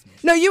 somebody likes me.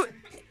 No, you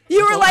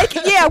were like,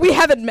 yeah, we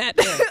haven't met.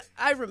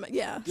 I remember,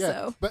 yeah.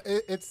 So. But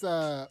it's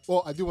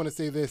well, I do want to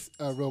say this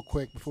real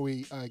quick before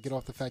we get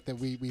off the fact that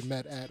we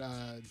met at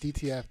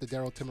DTF, the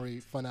Daryl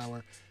Timmery Fun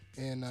Hour,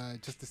 and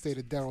just to say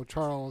to Daryl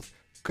Charles,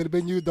 could have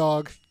been you,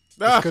 dog.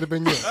 Could have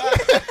been you.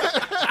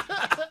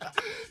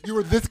 You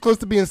were this close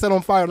to being set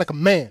on fire like a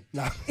man.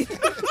 No.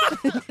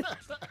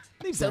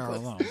 Leave Daryl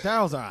alone.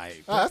 Daryl's all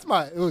right.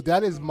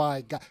 That is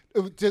my guy.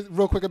 Just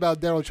real quick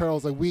about Daryl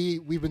Charles. Like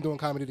we've been doing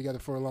comedy together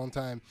for a long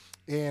time,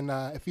 and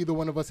if either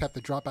one of us have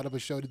to drop out of a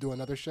show to do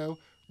another show,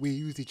 we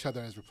use each other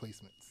as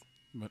replacements.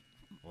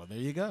 Well, there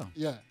you go.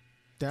 Yeah.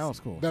 Daryl's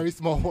cool. Very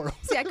small world.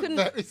 See, I couldn't.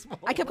 Very small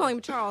I kept calling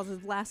him Charles.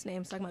 His last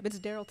name's talking about. It's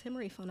Daryl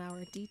Timmery Fun Hour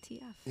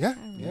DTF. Yeah.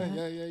 I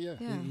remember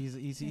that.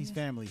 He's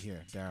family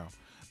here,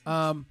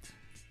 Daryl.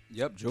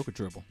 Yep, Joker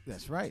Dribble.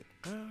 That's right.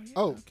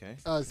 Okay.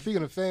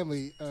 Speaking of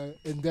family,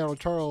 and Daryl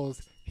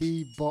Charles,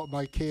 he bought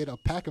my kid a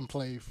pack and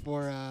play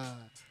for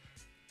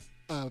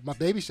my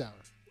baby shower.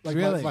 Like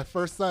Really? my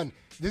first son.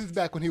 This is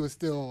back when he was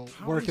still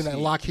How working is at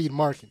he? Lockheed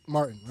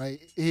Martin, right?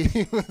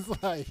 He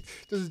was like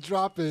just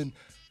dropping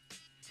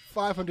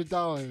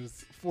 $500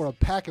 for a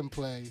pack and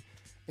play.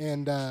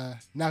 And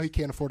now he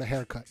can't afford a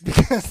haircut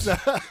because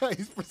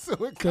he's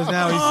pursuing Because comedy.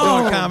 now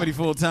he's doing comedy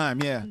full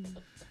time. Yeah.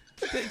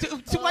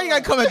 So why you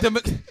gotta come at them?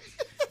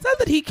 It's not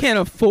that he can't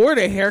afford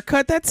a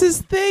haircut. That's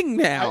his thing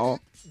now.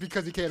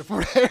 Because he can't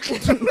afford a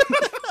haircut.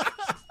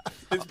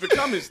 It's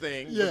become his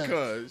thing Yeah.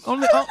 because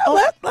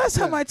Last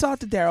time I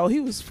talked to Daryl, he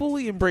was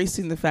fully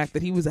embracing the fact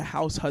that he was a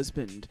house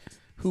husband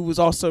who was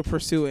also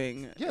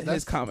pursuing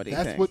his comedy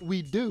That's thing. what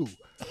we do.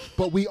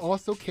 But we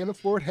also can't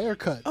afford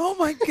haircuts. Oh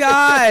my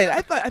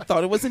God! I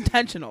thought it was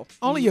intentional.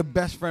 Only your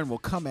best friend will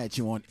come at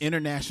you on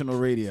international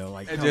radio,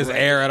 like And come just right-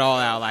 air it all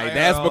out. Like, Air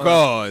that's it all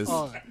because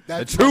out.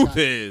 the truth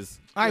is.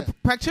 All right,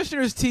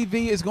 Practitioners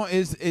TV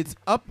is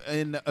up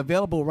and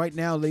available right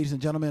now, ladies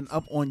and gentlemen,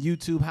 up on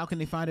YouTube. How can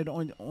they find it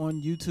on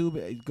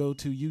YouTube? Go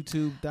to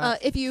YouTube.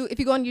 If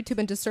you go on YouTube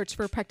and just search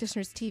for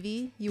Practitioners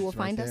TV, you will It's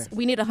right find us. there.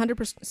 We need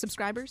 100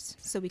 subscribers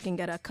so we can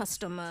get a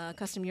custom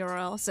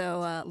URL.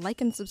 So like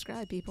and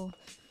subscribe, people.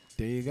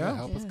 There you go. Yeah,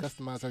 help us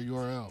customize our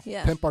URL.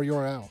 Yeah. Pimp our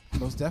URL.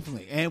 Most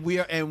definitely. And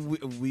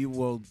we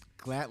will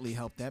gladly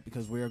help that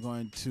because we are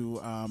going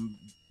to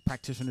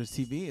Practitioners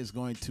TV is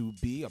going to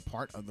be a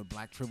part of the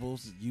Black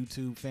Tribbles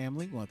YouTube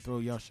family. We're going to throw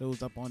y'all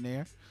shows up on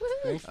there.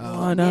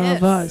 One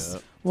of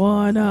us.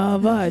 One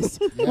of us.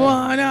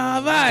 One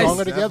of us.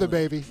 Stronger together,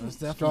 baby. Most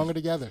definitely. Stronger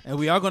together. And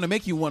we are going to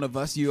make you one of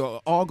us. You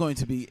are all going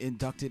to be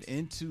inducted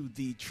into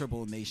the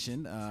Tribble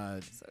Nation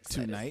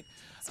tonight.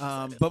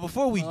 But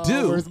before we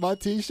do, where's my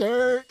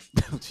T-shirt?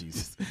 Oh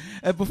Jesus!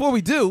 And before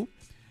we do,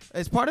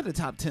 as part of the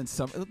top 10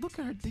 summer, look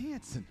at her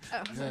dancing.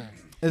 Yeah.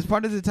 As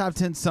part of the top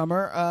 10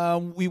 summer,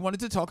 we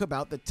wanted to talk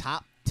about the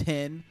top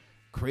 10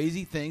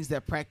 crazy things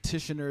that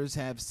practitioners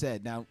have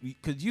said. Now,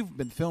 because you've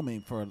been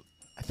filming for,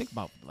 I think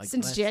about like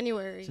Since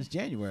January. Since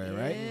January,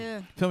 right?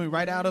 Yeah. Filming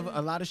right out of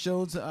a lot of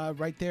shows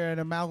right there at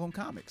Amalgam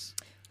Comics.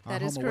 Our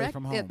That is home away correct.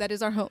 from Yeah, home. that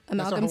is our home. That's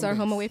our Amalgam's home our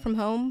home base. away from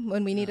home.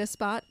 When we need a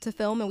spot to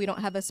film and we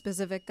don't have a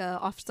specific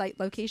off-site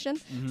location,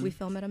 Mhm. we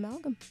film at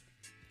Amalgam.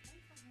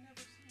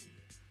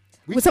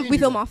 We've We seen you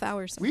film there. off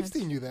hours. We've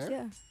sometimes. seen you there.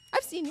 Yeah,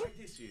 I've seen you.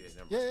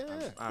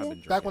 Yeah. I've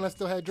been Back when I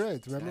still had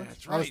dreads, remember?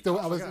 That's I was right. still,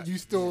 I forgot. you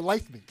still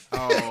liked me.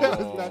 Oh. That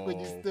was back when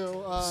you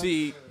still.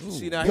 See,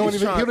 now you don't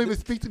he's even, trying- even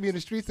speak to me in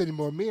the streets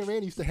anymore. Me and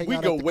Randy used to hang We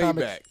out go at the way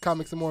back.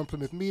 Comics and More in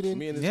Plymouth meeting.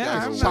 Me and this Yeah,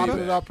 guy I go way chopping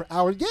back. it up for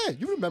hours. Yeah,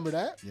 you remember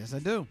that. Yes, I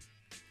do.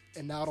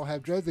 And now I don't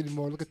have dreads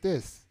anymore. Look at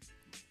this.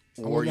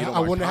 Or you don't I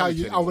watch wonder how comics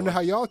you. I anymore. wonder how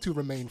y'all two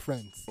remain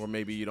friends. Or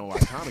maybe you don't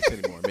watch comics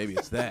anymore. Maybe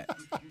it's that.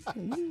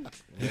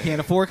 He can't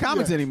afford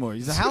comics Yeah. anymore.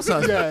 He's a house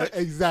husband. Yeah,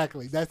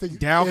 exactly. That's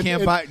Daryl and-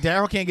 can't and- buy.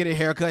 Daryl can't get a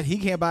haircut. He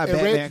can't buy a And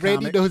Batman Randy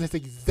comic. knows that's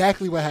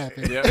exactly what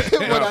happened.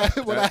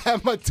 Yep. when I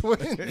had my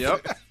twins.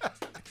 Yep. I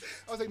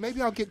was like,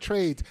 maybe I'll get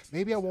trades.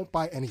 Maybe I won't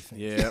buy anything.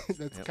 Yep.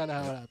 That's kind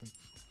of how it happened.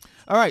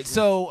 All right,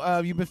 so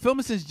you've been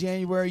filming since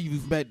January.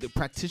 You've met the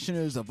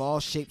practitioners of all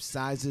shapes,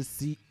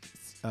 sizes,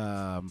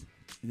 a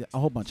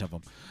whole bunch of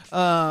them,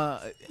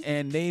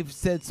 and they've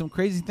said some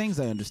crazy things.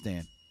 I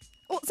understand.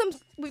 Well,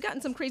 we've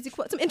gotten some crazy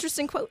quotes, some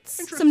interesting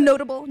quotes, some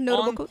notable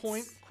on quotes.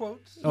 point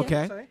quotes. Okay.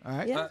 I would say. All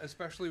right. Yeah.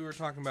 Especially we were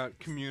talking about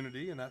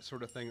community and that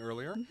sort of thing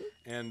earlier.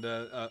 And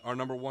our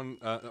number one,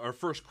 our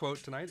first quote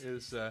tonight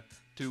is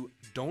to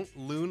 "Don't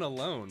loon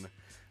alone."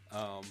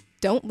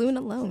 Don't loon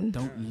alone.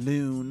 Don't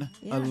loon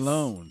Yes.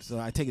 alone. So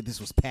I take it this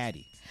was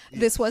Patty.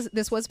 This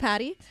was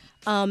Patty.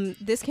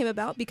 This came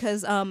about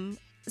because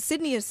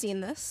Sydney has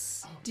seen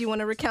this. Do you want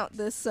to recount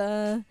this?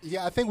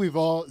 Yeah, I think we've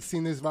all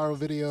seen this viral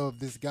video of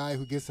this guy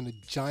who gets in a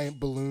giant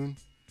balloon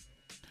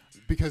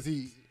because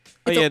he.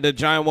 Oh yeah, the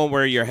giant one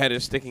where your head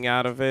is sticking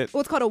out of it.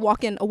 What's called a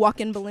walk-in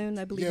balloon.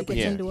 I believe Yeah, he but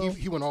gets into a.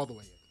 he went all the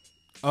way in.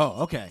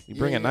 Oh, okay. You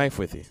bring Yeah. a knife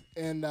with you.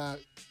 And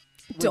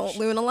Don't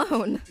loon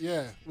alone.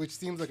 Yeah, which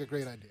seems like a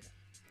great idea,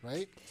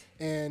 right?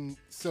 And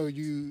so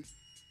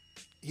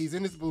he's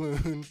in his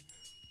balloon,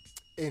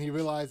 and he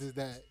realizes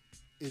that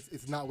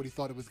it's not what he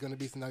thought it was going to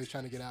be. So now he's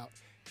trying to get out.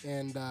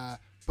 And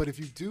but if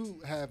you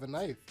do have a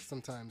knife,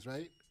 sometimes,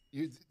 right?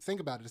 You think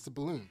about it. It's a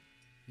balloon.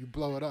 You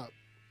blow it up.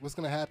 What's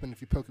going to happen if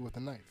you poke it with a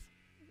knife?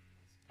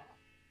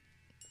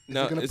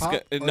 No, gonna it's pop, go-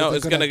 or no, is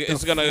it's it gonna, gonna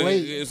it's gonna,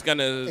 deflate it's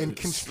gonna, and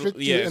constrict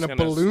you yeah, in it's a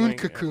gonna balloon swing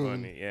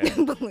cocoon. Yeah.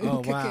 Balloon Oh,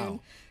 cocoon. wow.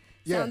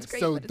 Yeah, Sounds great,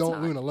 so but it's don't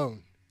not. loon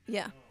alone.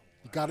 Yeah.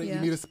 You got it. Yeah.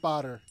 You need a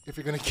spotter if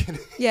you're going to get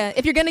it. Yeah,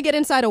 if you're gonna get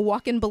inside a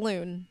walk-in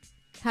balloon,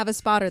 have a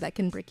spotter that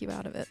can break you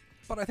out of it.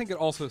 But I think it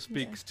also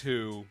speaks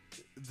to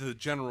the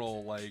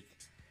general like.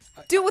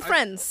 Do it with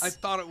friends. I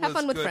thought it was Have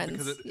fun with good friends,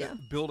 because it yeah.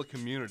 built a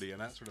community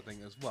and that sort of thing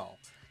as well.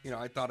 You know,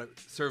 I thought it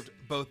served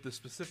both the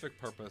specific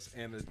purpose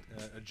and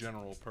a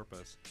general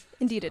purpose.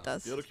 Indeed, it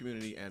does. Build a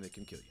community and it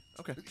can kill you.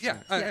 Okay. Yeah,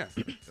 yeah.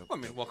 Well, I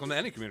mean, welcome to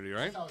any community,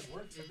 right?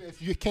 If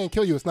you can't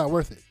kill you, it's not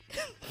worth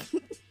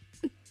it.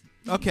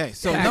 Okay,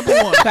 so Facts.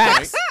 number one.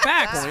 Facts.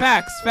 Right? Facts.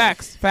 Point.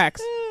 Facts.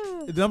 Facts.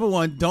 Number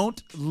one,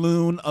 don't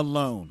loon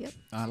alone. Yep.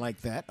 I like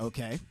that.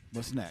 Okay.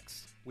 What's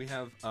next? We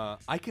have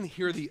I Can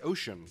Hear the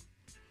Ocean.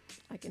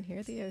 I can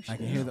hear the ocean. I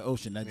can hear the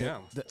ocean. Yeah.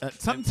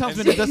 Something tells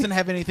me that doesn't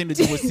have anything to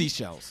do with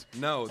seashells.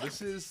 No,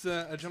 this is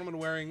a gentleman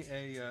wearing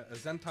a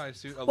Zentai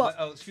suit. A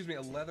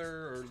leather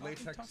or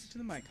latex. Talk to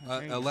the mic.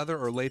 A leather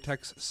or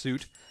latex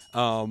suit.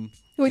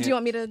 Would you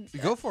want me to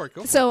go for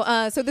it? So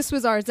this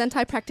was our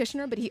Zentai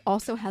practitioner, but he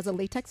also has a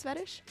latex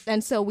fetish,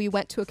 and so we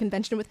went to a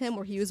convention with him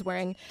where he was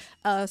wearing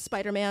a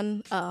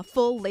Spider-Man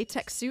full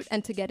latex suit,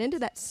 and to get into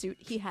that suit,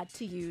 he had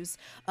to use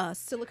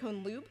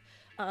silicone lube.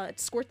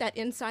 Squirt that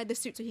inside the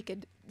suit so he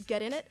could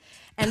get in it.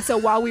 And so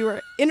while we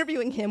were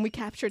interviewing him, we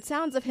captured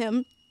sounds of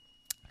him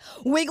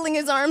wiggling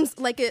his arms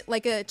like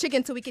a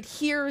chicken so we could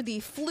hear the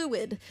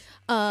fluid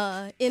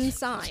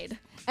inside.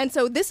 And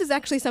so this is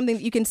actually something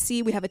that you can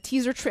see. We have a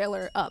teaser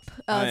trailer up.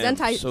 I am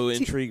so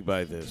intrigued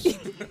by this.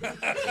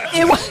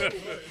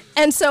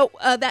 And so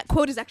that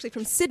quote is actually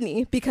from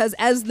Sydney, because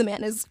as the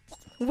man is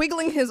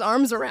wiggling his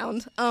arms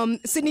around,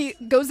 Sydney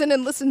goes in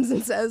and listens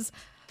and says,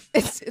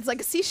 It's like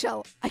a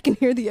seashell. I can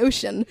hear the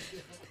ocean.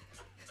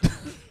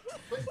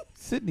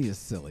 Sydney is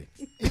silly.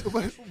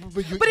 But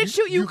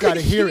you gotta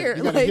could hear hear, it.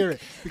 You gotta like- hear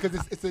it because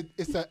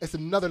it's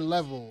another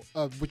level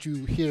of what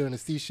you hear in a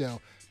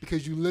seashell,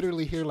 because you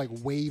literally hear like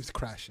waves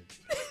crashing.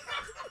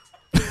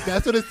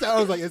 That's what it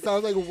sounds like. It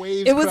sounds like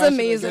waves. It was crashing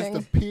amazing.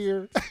 against the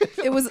pier.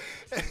 It was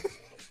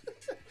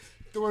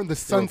during the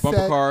There were sunset.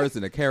 bumper cars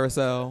and a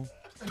carousel.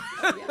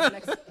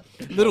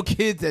 Little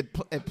kids at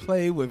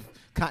play with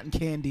cotton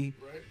candy.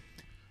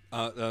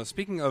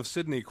 Speaking of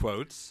Sydney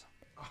quotes.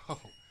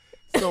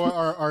 So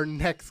our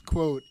next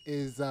quote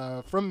is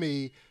from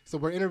me. So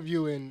we're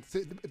interviewing.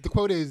 The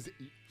quote is,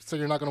 "So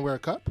you're not going to wear a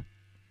cup?"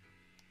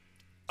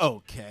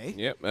 Okay.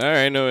 Yep. All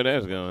right, I know where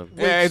that's going.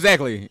 Yeah,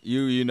 exactly.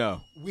 You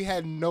know. We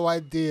had no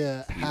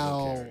idea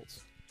how.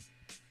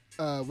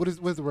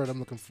 What's the word I'm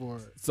looking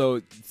for?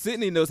 So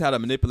Sydney knows how to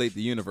manipulate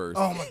the universe,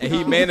 Oh my and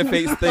he God.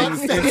 manifests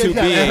things Stop into saying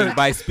that, being Eric.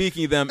 by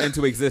speaking them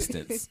into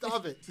existence.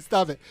 Stop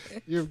it.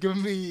 You're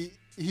giving me.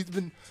 He's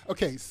been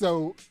okay.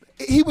 So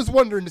he was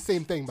wondering the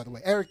same thing, by the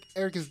way. Eric,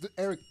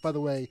 by the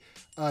way,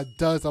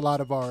 does a lot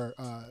of our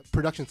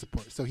production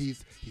support. So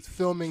he's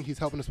filming. He's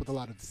helping us with a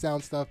lot of the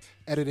sound stuff,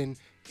 editing,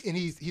 and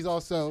he's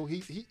also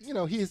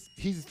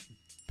he's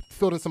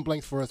filled in some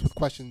blanks for us with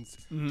questions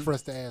for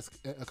us to ask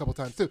a couple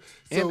times too.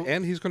 So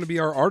And he's going to be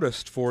our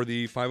artist for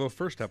the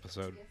 501st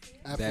episode.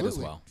 absolutely, That as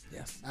well.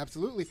 Yes.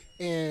 absolutely.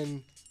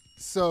 And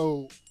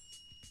so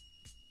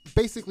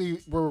basically,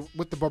 we're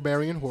with the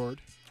Barbarian Horde.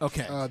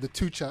 Okay. The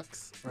two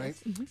Chucks, right?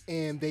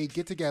 And they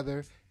get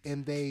together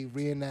and they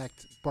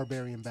reenact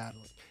barbarian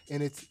battling.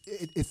 And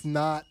it's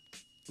not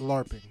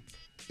LARPing.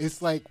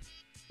 It's like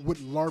what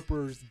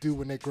LARPers do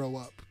when they grow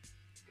up.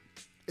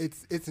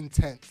 It's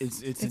intense.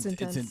 It's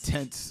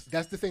intense.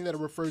 That's the thing that I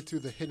referred to,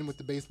 the hitting with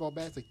the baseball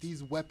bats. Like,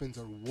 these weapons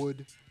are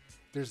wood.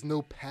 There's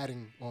no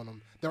padding on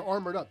them. They're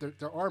armored up.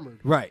 They're armored.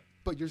 Right.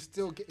 But you're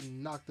still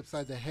getting knocked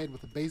upside the head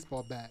with a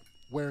baseball bat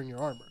wearing your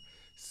armor.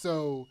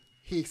 So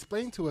he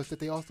explained to us that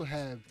they also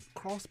have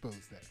crossbows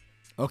there.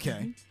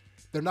 Okay.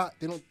 They don't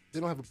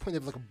have a point. They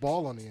have like a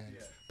ball on the end,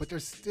 but they're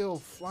still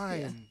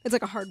flying. Yeah. It's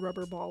like a hard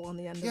rubber ball on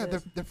the end Yeah, of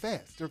it. they're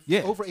fast. They're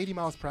Yeah. over 80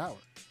 miles per hour.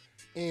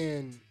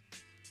 And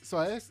so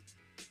I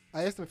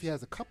asked him if he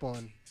has a cup on,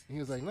 and he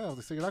was like, "No."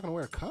 So you're not gonna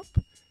wear a cup?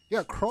 You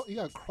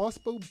got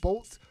crossbow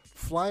bolts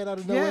flying out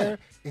of nowhere,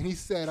 and he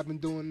said, "I've been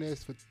doing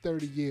this for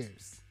 30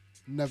 years.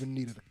 Never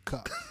needed a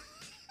cup."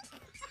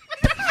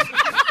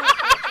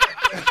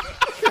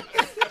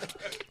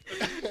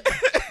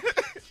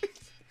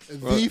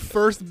 The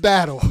first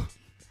battle,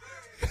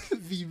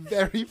 the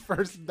very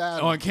first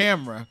battle On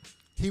camera.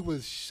 he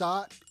was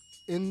shot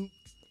in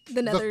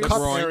The nethers. cup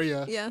Groin.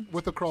 area Yeah.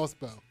 with a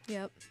crossbow.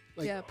 Yep.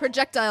 Like- yeah.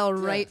 Projectile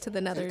right Yeah. to the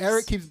nethers. And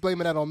Eric keeps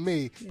blaming that on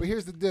me, but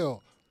here's the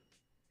deal.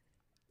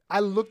 I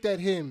looked at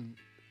him,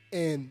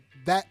 and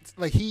that's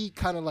like he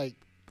kind of like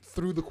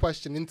threw the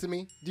question into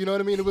me. Do you know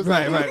what I mean? It was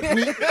Right. it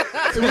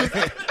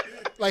was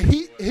like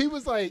he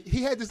was like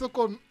he had this look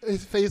on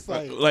his face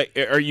like. Like,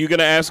 are you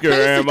gonna ask her, or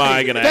am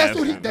I gonna That's ask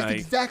what her? that's Like,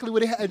 exactly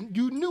what it had. And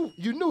you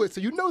knew it, so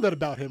you know that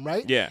about him,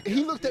 right? Yeah. And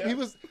he looked at me. He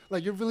was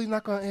like, "You're really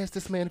not gonna ask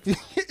this man?"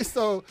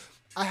 So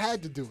I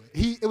had to do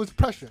it. It was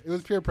pressure. It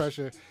was peer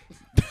pressure.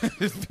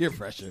 It's peer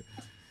pressure.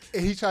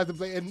 And he tried to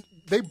blame, and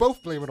they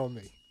both blame it on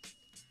me.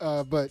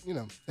 But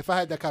if I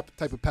had that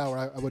type of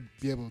power, I would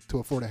be able to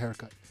afford a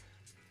haircut.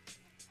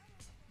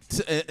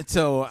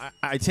 So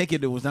I take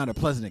it was not a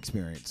pleasant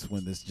experience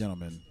when this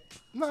gentleman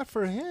Not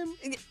for him.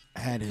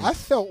 had his. I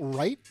felt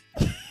right.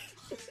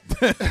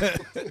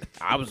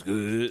 I was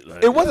good.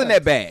 Like, It wasn't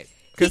that bad.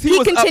 Because he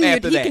was up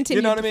after that.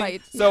 You know what I mean?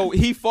 fight. So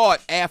he fought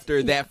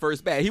after that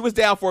first bat. He was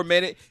down for a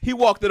minute. He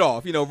walked it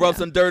off. Rubbed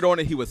some dirt on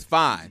it. He was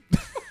fine.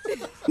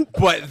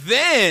 But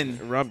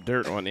then, rub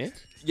dirt on it.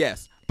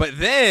 yes. But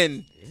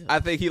then I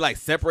think he like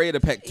separated a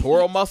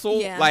pectoral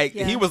muscle. Yeah, like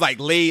yeah. he was like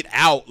laid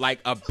out like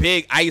a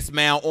big ice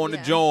mound on the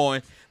Yeah.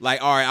 joint.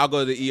 Like, all right, I'll go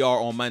to the ER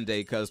on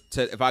Monday because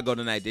if I go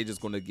tonight, they're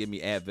just going to give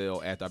me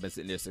Advil after I've been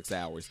sitting there 6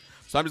 hours.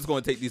 So I'm just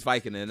going to take these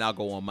Vicodin and I'll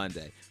go on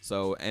Monday.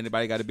 So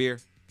anybody got a beer?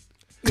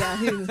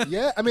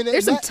 Yeah, I mean,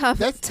 there's some that- tough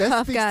that speaks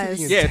to the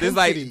guys. Yeah, there's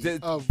like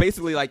intensity of-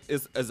 basically like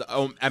it's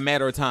a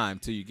matter of time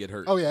till you get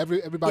hurt. Oh yeah,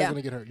 everybody's Yeah.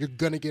 gonna get hurt. You're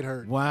gonna get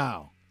hurt.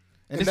 Wow.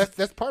 And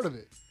that's part of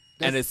it.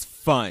 And it's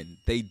fun.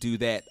 They do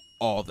that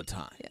all the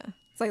time. Yeah,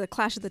 it's like the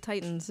Clash of the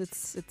Titans.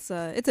 It's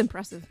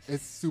impressive.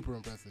 It's super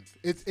impressive.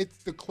 It's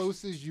the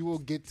closest you will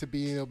get to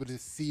being able to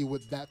see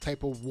what that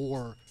type of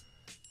war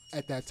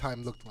at that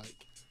time looked like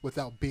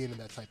without being in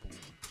that type of war.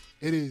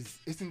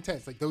 It's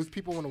intense. Like those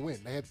people want to win.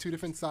 They have two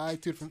different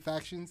sides, two different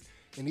factions,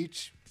 and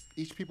each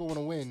people want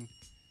to win,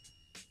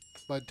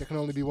 but there can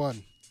only be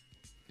one.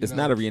 It's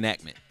not a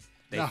reenactment.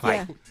 They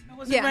fight. I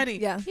wasn't ready.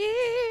 Yeah.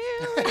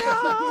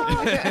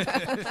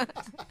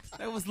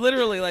 That was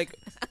literally like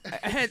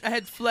I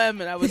had phlegm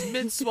and I was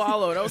mid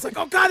swallow and I was like,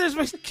 oh God, there's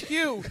my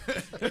cue.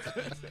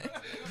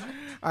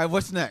 All right,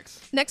 what's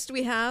next? Next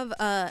we have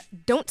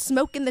Don't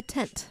Smoke in the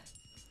Tent.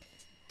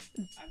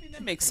 I mean,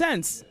 that makes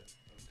sense.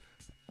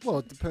 Well,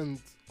 it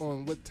depends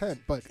on what tent,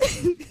 but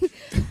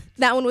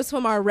That one was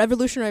from our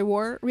Revolutionary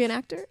War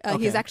reenactor. He's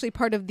Okay. actually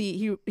part of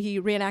he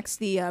reenacts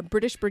the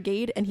British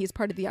Brigade, and he's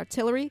part of the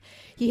artillery.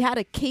 He had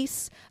a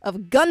case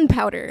of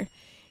gunpowder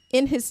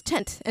in his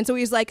tent, and so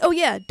he was like, "Oh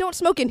yeah, don't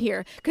smoke in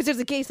here because there's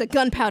a case of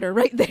gunpowder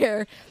right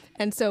there."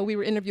 And so we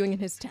were interviewing in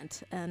his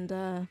tent, and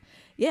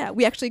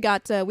we actually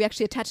attached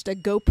a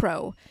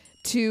GoPro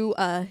to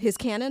his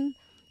cannon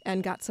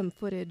and got some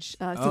footage,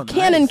 some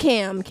Canon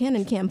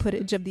cam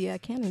footage of the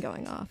cannon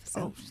going off.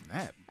 So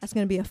snap! That's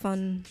gonna be a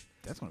fun.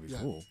 That's gonna be Yeah,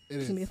 cool.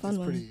 It's gonna be a fun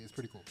one. It's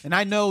pretty cool. And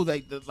I know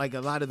like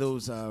a lot of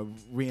those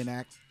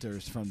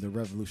reenactors from the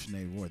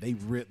Revolutionary War,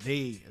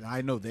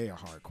 I know they are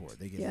hardcore.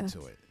 They get Yeah.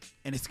 into it,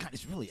 and it's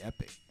really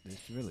epic.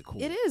 It's really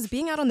cool. It is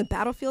being out on the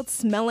battlefield,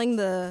 smelling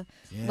the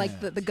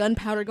the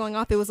gunpowder going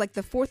off. It was like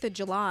the 4th of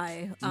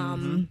July.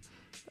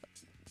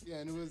 Yeah,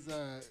 and it was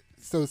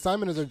so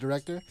Simon is our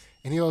director,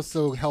 and he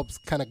also helps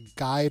kind of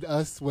guide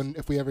us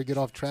if we ever get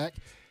off track.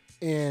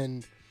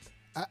 And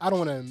I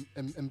don't want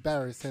to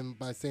embarrass him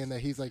by saying that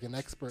he's like an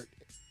expert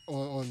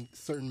on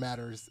certain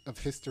matters of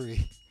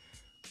history,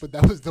 but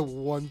that was the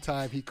one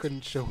time he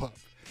couldn't show up.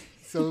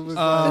 So it was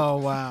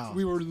wow.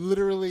 We were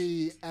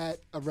literally at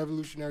a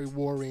Revolutionary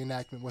War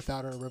reenactment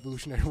without our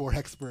Revolutionary War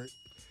expert.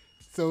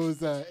 So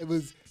it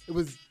was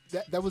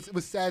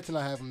sad to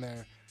not have him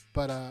there,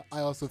 but I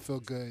also feel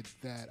good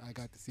that I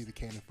got to see the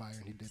cannon fire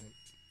and he didn't.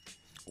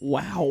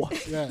 Wow.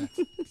 Yeah.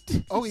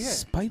 Oh yeah.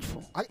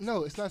 Spiteful.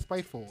 No, it's not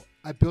spiteful.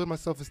 I build my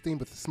self-esteem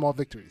with the small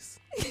victories.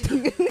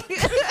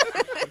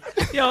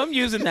 Yo, I'm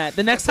using that.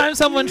 The next time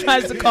someone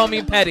tries to call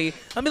me petty,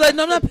 I'll be like,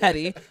 no, I'm not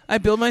petty. I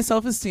build my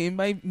self-esteem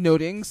by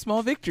noting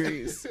small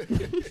victories.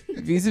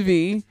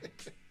 Vis-a-vis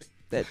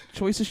that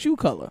choice of shoe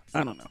color.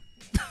 I don't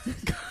know.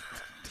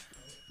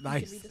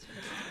 Nice.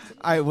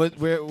 All right,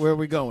 where are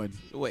we going?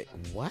 Wait,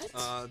 what?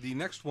 The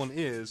next one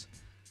is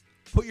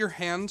put your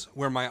hands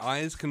where my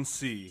eyes can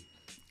see.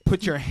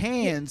 Put your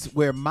hands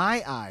where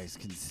my eyes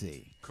can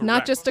see.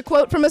 Not just a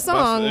quote from a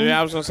song.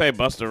 I was gonna say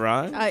Busta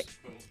Rhymes.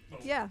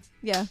 Yeah.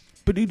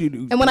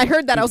 And And when I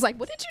heard that, I was like,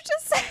 "What did you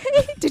just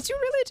say? Did you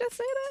really just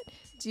say that?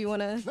 Do you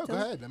want to?" No, go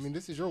ahead. I mean,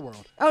 this is your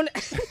world. Oh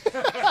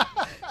no.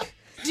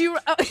 Do you?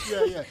 Oh.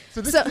 Yeah.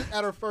 So this is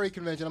at our furry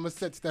convention. I'm gonna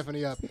set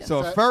Stephanie up. So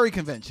a furry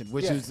convention,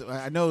 which is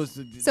I know is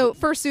So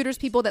fursuiters,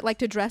 people that like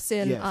to dress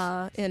in,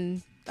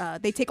 Yes.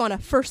 they take on a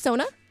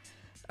fursona,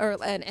 or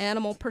an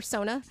animal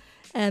persona,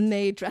 and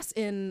they dress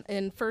in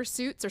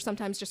fursuits, or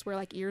sometimes just wear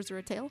like ears or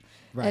a tail.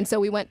 Right. And so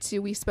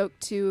we spoke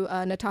to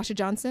Natasha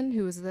Johnson,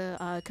 who is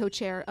the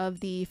co-chair of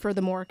the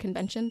Furthermore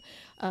convention.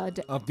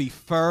 Of the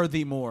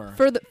Furthermore.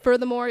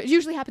 Furthermore, it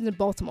usually happens in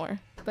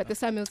Baltimore, but this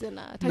time it was in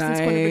Tysons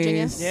Corner,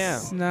 Virginia.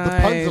 Yeah.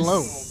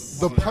 Nice.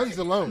 The puns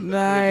alone.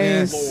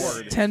 Nice.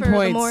 Yes. 10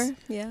 Furthermore,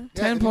 points. yeah.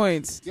 10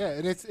 points. Yeah,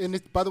 and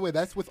it's by the way,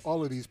 that's with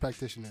all of these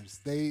practitioners.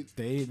 They're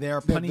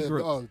a punny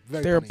group. Oh,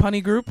 very They're a punny.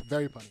 punny group?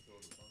 Very punny.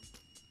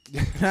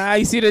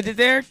 You see what I did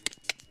there?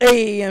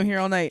 Hey, I'm here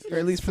all night, or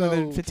at least for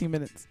another So- 15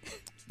 minutes.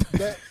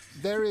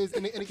 There is,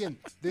 and again,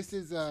 this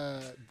is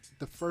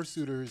the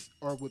fursuiters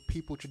are what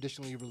people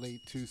traditionally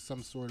relate to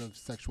some sort of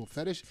sexual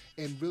fetish,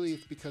 and really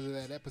it's because of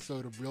that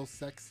episode of Real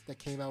Sex that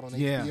came out on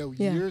Yeah. HBO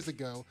Yeah. years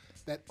ago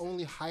that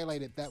only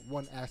highlighted that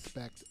one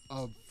aspect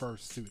of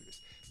fursuiters.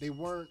 They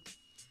weren't.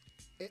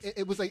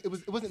 It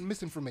wasn't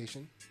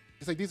misinformation.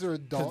 It's like these are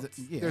adults.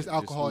 yeah, There's just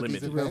alcohol at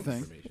these limited real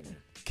events. thing.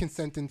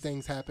 Consenting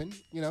things happen,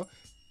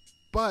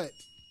 but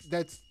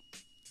that's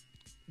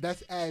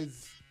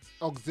as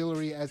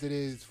auxiliary as it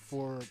is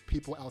for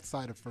people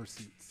outside of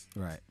fursuits.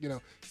 Right.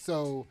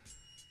 So,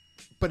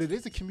 but it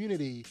is a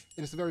community,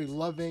 and it's a very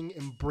loving,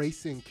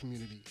 embracing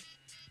community.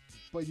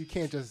 But you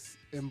can't just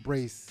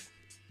embrace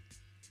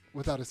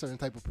without a certain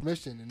type of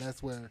permission, and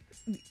that's where.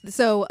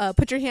 So,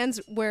 put your hands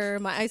where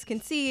my eyes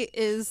can see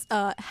is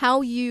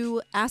how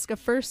you ask a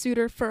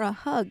fursuiter for a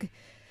hug.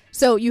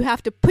 So you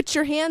have to put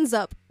your hands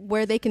up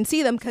where they can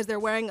see them because they're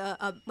wearing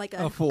a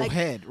full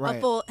head, right?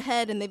 A full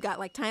head, and they've got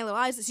like tiny little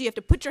eyes. So you have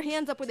to put your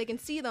hands up where they can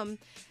see them,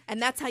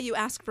 and that's how you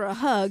ask for a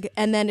hug.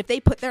 And then if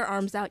they put their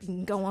arms out, you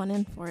can go on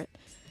in for it.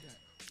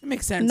 It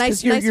makes sense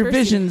Nice, because your fursuit.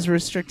 vision's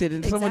restricted,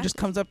 and someone just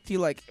Exactly. comes up to you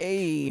like,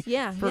 "Hey,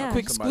 Yeah, for yeah. a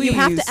quick squeeze." You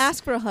have to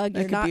ask for a hug.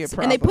 That You're could not, be a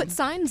and they problem. put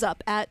signs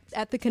up at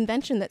the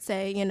convention that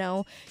say,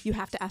 you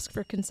have to ask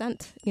for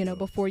consent,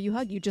 before you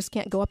hug. You just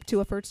can't go up to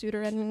a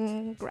fursuiter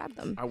and grab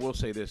them. I will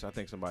say this: I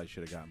think somebody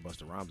should have gotten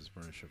Busta Rhymes'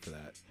 permission for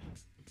that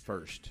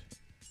first.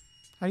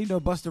 How do you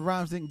know Busta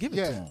Rhymes didn't give it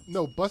to him?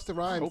 No, Busta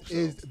Rhymes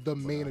is the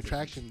main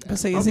attraction. I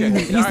say, he's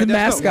the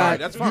mascot.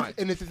 That's fine.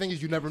 And the thing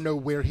is, you never know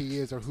where he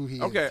is or who he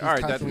is. Okay, He's all right,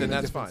 constantly then in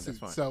a that's different fine, that's suit.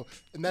 fine. So,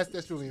 and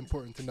that's really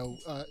important to know.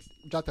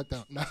 Jot that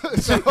down. No,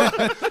 so,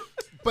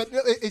 but no,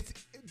 it's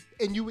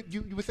and you would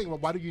think, well,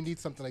 why do you need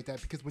something like that?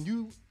 Because when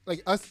you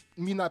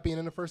me not being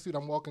in the fursuit,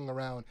 I'm walking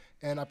around,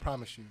 and I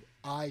promise you,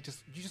 you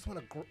just want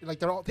to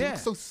they're all they look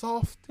so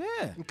soft.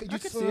 Yeah, you I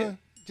just can see it.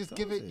 Just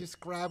give it, just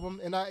grab them,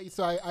 and I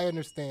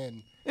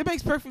understand. It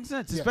makes perfect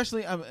sense, Yeah.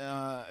 especially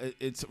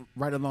it's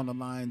right along the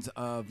lines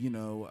of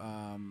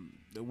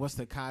what's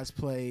the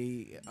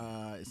cosplay?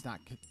 It's not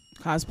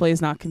Cosplay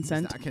is not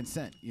consent. It's not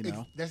consent.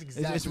 That's It's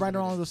exactly right what it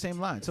along is. those same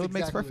lines, so That's it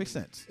makes exactly perfect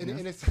what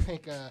it is. sense. And it's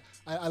like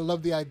I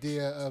love the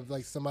idea of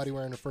somebody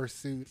wearing a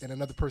fursuit and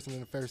another person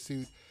in a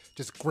fursuit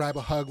just grab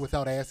a hug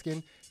without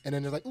asking, and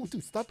then they're like, "Ooh,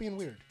 dude, stop being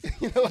weird,"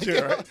 get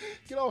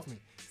off me.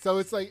 So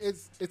it's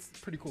it's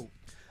pretty cool.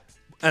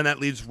 And that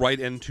leads right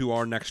into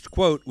our next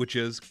quote, which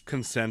is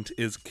 "Consent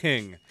is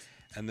king,"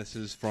 and this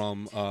is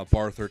from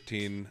Bar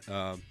 13,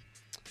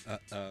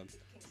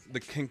 the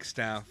kink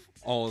staff,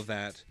 all of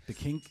that. The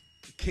kink.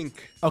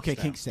 Okay,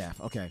 staff. kink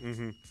staff. Okay.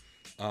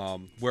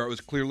 Mm-hmm. Where it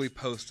was clearly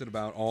posted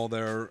about all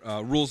their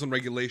rules and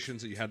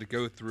regulations that you had to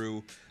go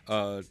through,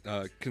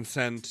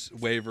 consent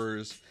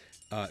waivers,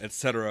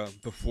 etc.,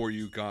 before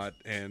you got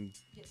and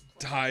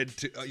tied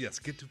to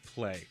get to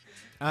play.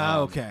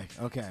 Okay.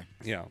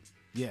 Yeah.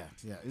 Yeah.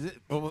 Is it?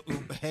 Well,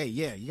 hey,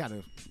 yeah, you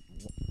gotta,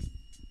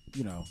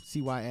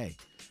 CYA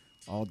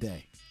all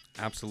day.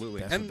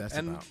 Absolutely. That's and what that's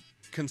and about.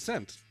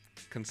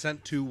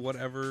 consent to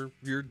whatever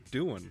you're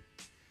doing.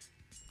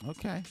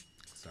 Okay.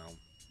 So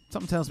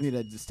something tells me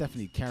that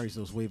Stephanie carries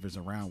those waivers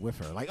around with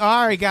her. Like, oh,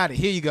 I already got it.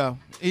 Here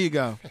you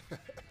go.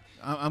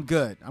 I'm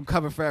good. I'm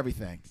covered for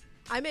everything.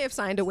 I may have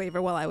signed a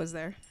waiver while I was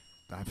there.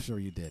 I'm sure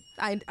you did.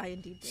 I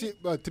indeed did.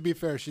 But to be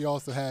fair, she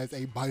also has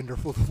a binder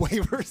full of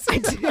waivers. I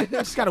do.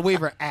 She's got a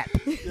waiver app.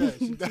 Yeah,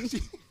 she does.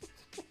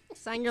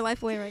 Sign your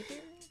life away right there.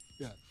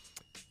 Yeah.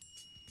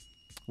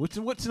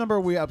 Which number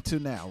are we up to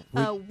now?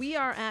 We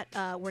are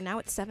at we're now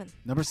at 7.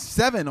 Number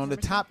 7 on the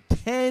top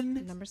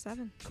 10. Number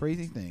 7.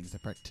 Crazy things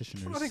that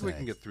practitioners I think we say.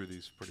 can get through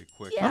these pretty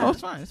quick. Yeah. Oh,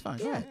 it's fine. It's fine.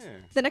 Go Yeah.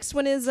 ahead. The next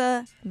one is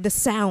the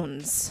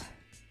sounds.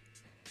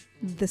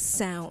 The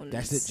sounds.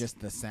 That's it.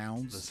 Just the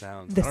sounds. The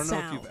sounds. The I don't know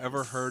if you've sounds.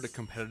 ever heard a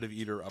competitive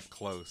eater up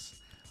close,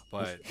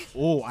 but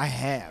Oh, I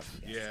have.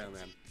 yeah,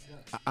 man.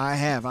 I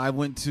have. I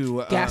went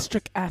to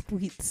Gastric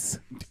athletes.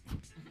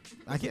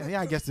 I guess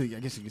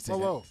you could say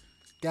Whoa.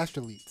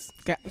 Gastrolites.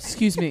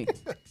 Excuse me.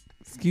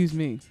 Excuse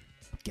me.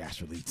 that.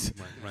 Gastrolites.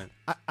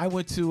 Right. I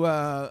went to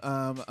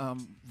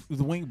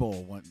the Wing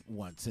Bowl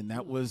once, and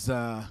that was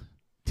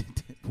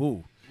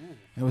ooh,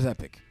 that was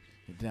epic.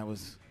 That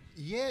was.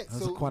 Yeah, That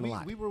was so quite a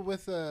lot. we were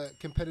with a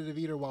competitive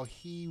eater while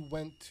he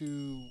went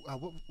to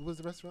what was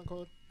the restaurant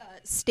called?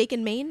 Steak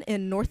and Maine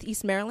in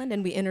Northeast Maryland,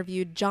 and we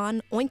interviewed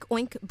John Oink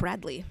Oink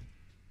Bradley.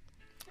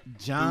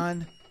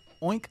 John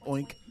Oink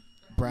Oink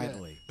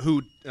Bradley.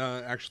 Who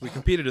actually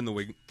competed in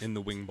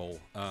the Wing Bowl?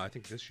 I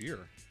think this year.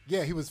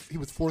 Yeah, he was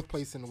 4th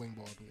place in the Wing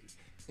Bowl, I believe.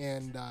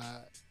 And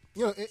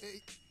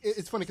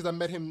it's funny because I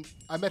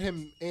met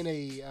him in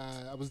a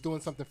I was doing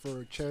something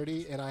for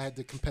charity, and I had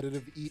to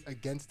competitive eat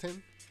against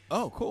him.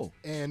 Oh, cool.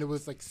 And it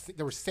was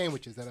there were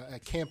sandwiches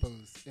at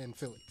Campo's in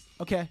Philly.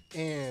 Okay.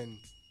 And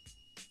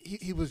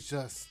he was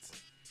just,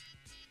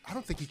 I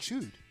don't think he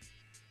chewed.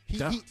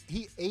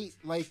 He ate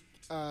like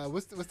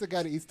what's the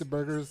guy that eats the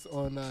burgers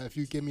on If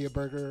You Give Me a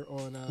Burger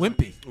on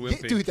Wimpy.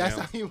 Wimpy, dude, that's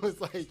yeah. how he was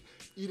like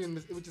eating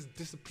this. It was just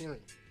disappearing,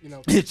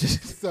 It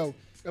just- So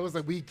it was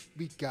like we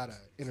gotta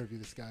interview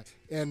this guy.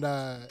 And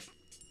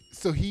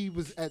so he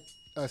was at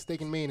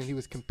Steak and Maine, and he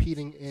was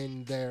competing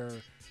in their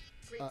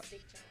Great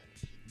Steak Challenge.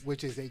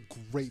 which is a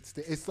great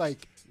steak. It's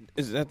like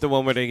Is that the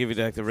one where they give you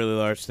like the really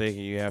large steak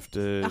and you have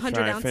to 100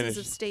 try and ounces finish?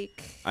 of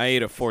steak. I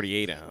ate a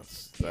 48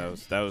 ounce.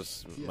 That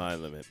was my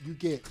limit. you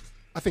get,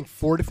 I think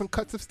 4 different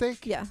cuts of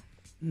steak. Yeah.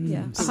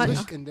 Yeah.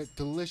 And they're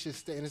delicious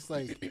steak. And it's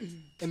like,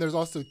 and there's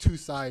also 2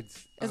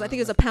 sides. I think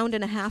it was 1.5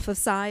 pounds of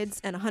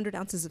sides and 100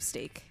 ounces of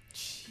steak.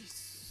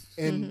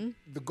 And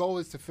the goal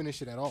is to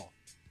finish it at all.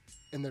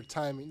 And their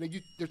timing,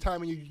 their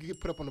timing, you get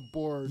put up on the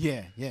board.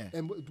 Yeah, yeah.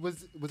 And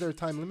was there a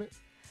time limit?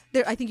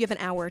 I think you have an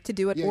hour to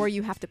do it, Yeah. or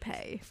you have to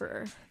pay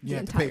for You the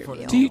have to pay entire for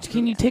it. meal.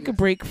 Can you take a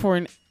break for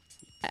an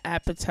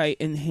appetite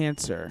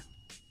enhancer?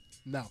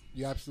 No,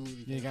 you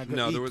absolutely You can't.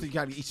 gotta you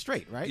gotta eat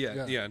straight, right?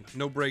 Yeah.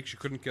 No breaks. You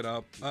couldn't get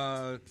up.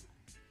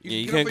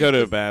 You get can't up, go but to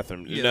you the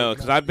bathroom. Yeah, No,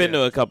 because I've been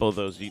to a couple of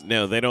those.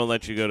 No, they don't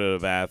let you go to the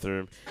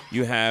bathroom.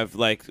 You have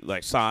like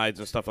sides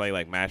and stuff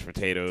like mashed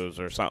potatoes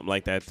or something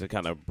like that to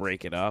kind of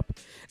break it up,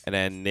 and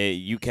then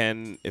you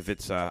can, if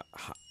it's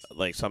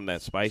like something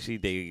that's spicy,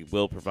 they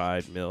will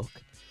provide milk.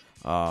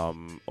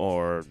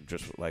 or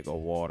just like a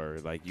water.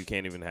 Like you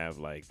can't even have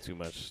like too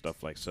much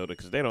stuff like soda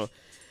because they don't.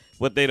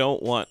 What they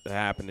don't want to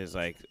happen is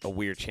like a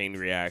weird chain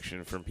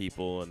reaction from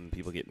people and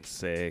people getting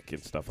sick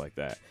and stuff like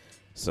that.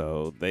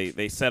 So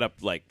they set up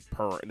like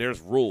there's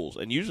rules,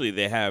 and usually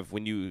they have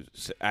when you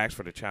ask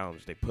for the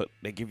challenge, they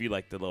give you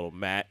like the little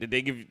mat. Did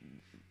they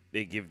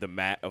give the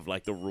mat of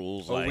like the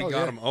rules? Oh, like, we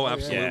got them. Oh,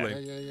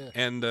 absolutely. Yeah.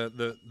 And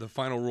the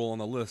final rule on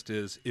the list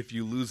is if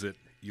you lose it,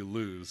 you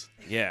lose.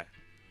 Yeah.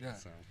 Yeah.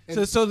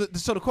 So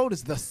the quote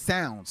is the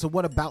sound. So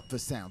what about the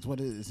sounds? What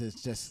is it?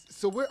 Just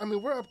So we're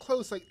up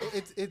close. Like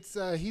it's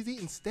he's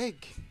eating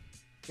steak,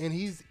 and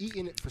he's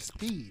eating it for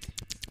speed,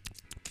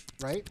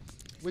 right?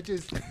 Which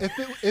is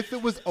if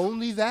it was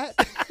only that,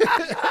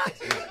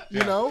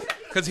 you know,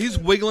 because he's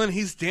wiggling,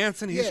 he's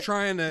dancing, he's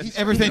trying to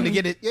everything to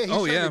get it.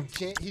 Yeah,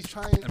 he's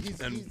trying. He's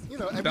you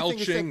know everything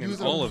belching except using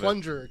and all a of it.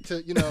 plunger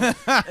to you know. The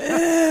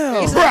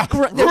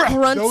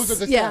grunts. Those are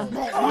the Yeah.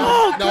 sounds.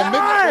 Oh,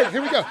 Now,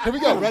 here we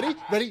go.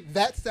 Ready?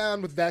 That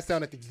sound with that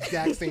sound at the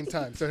exact same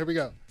time. So here we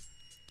go.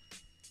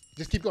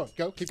 Just keep going.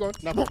 Keep going.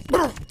 Now,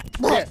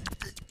 yeah.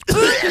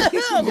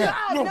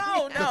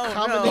 No. The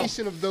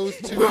combination of those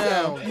two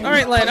sounds. All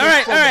right, Len. All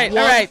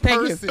right.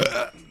 Thank you.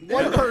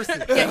 One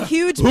person. Yeah,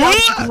 huge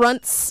mouth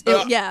grunts.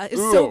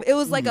 It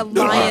was like a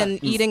lion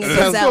eating a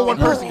gazelle. One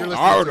person you're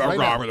listening to right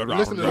now. You're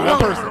listening to one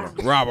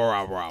person. Rob.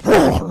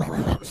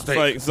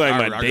 It's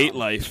like my date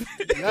life.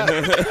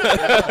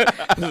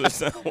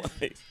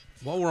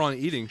 While we're on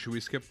eating, should we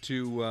skip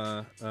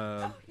to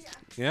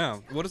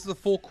what is the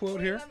full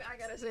quote here? I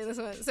gotta say this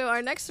one. So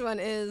our next one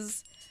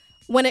is,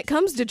 when it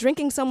comes to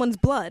drinking someone's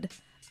blood,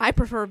 I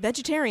prefer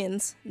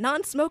vegetarians,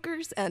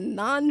 non-smokers, and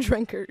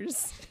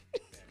non-drinkers.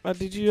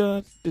 Did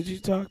you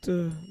talk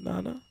to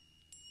Nana?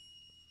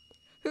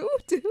 Who?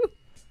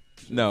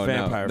 No,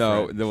 Vampire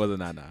no, friend. there wasn't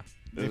Nana.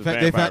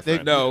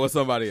 no, it was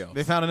somebody else.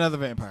 They found another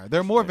vampire. There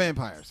are more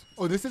vampires.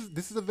 Oh, this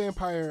is a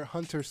vampire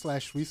hunter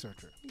 /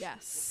 researcher.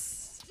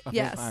 Yes. A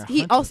Yes.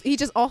 vampire hunter? He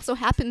just also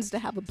happens to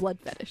have a blood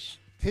fetish.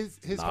 His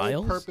whole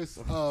Niles? purpose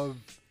of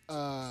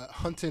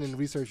hunting and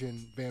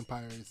researching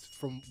vampires,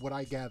 from what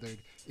I gathered,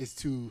 is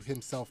to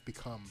himself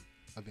become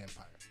a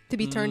vampire. To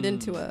be turned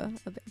into a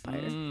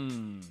vampire.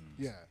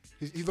 Yeah,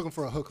 he's looking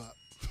for a hookup.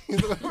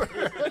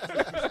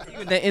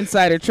 The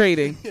insider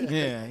trading.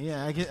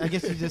 Yeah. I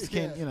guess you just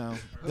can't. You know,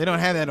 they don't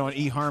have that on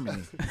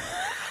eHarmony.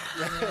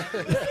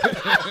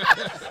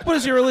 What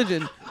is your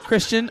religion?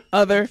 Christian,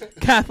 other,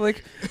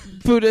 Catholic,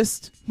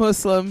 Buddhist,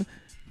 Muslim,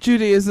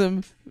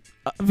 Judaism,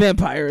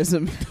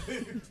 vampirism,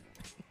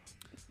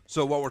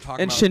 So what we're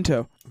talking and about,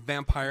 Shinto.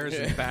 vampires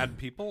and bad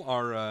people.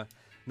 Our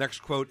next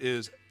quote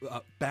is,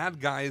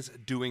 bad guys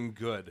doing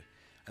good.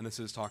 And this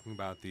is talking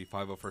about the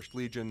 501st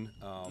Legion.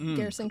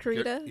 Garrison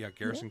Kurita.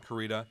 Garrison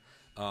Kurita,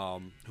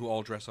 who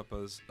all dress up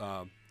as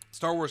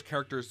Star Wars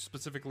characters,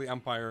 specifically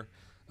Empire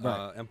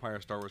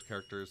Star Wars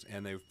characters,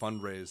 and they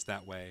fundraise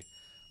that way.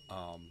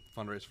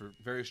 Fundraise for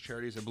various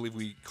charities. I believe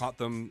we caught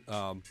them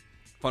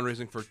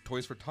fundraising for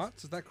Toys for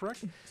Tots. Is that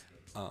correct?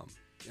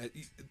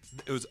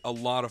 It was a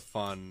lot of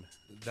fun.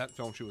 That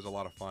film shoot was a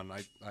lot of fun.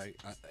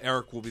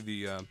 Eric will be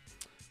the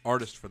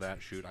artist for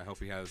that shoot. I hope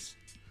he has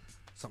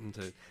something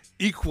to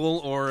equal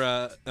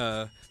or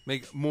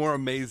make more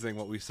amazing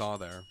what we saw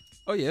there.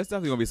 Oh yeah, it's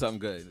definitely gonna be something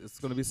good. It's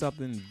gonna be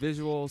something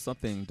visual,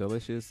 something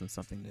delicious, and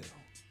something new.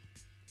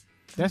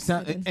 That's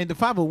not. And the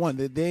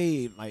 501,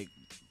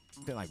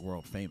 they're like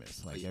world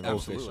famous. Like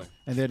Absolutely.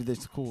 And they're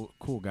just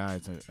cool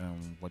guys at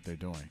what they're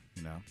doing.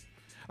 You know.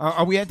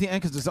 Are we at the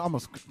end? Because it's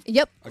almost.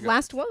 Yep.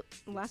 Last one.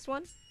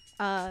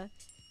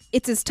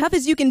 It's as tough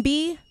as you can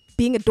be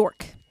being a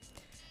dork.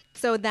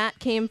 So that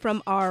came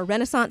from our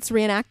Renaissance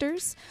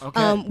reenactors.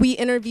 Okay. We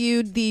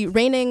interviewed the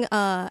reigning,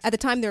 at the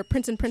time they were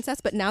prince and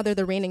princess, but now they're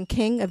the reigning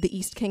king of the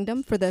East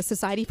Kingdom for the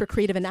Society for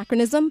Creative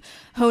Anachronism,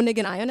 Honig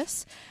and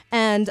Ionis.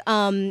 And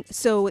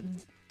so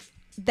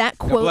that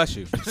quote. God bless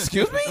you.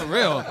 Excuse me? For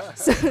real.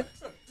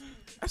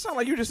 That sounds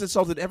like you just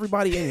insulted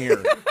everybody in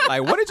here.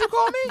 Like, what did you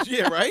call me?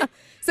 Yeah, right?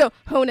 So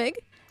Honig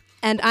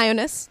and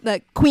Ionis,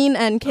 the queen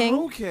and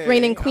king,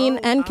 reigning queen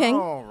and king.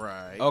 All right.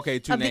 Okay,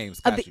 two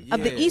names. Of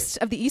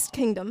the East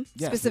Kingdom,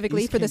 Yes,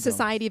 specifically the East for the Kingdom.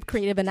 Society of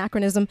Creative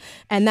Anachronism,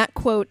 and that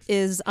quote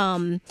is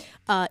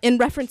in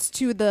reference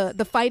to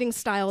the fighting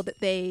style that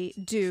they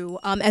do.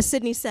 As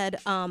Sydney said,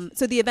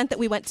 so the event that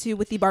we went to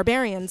with the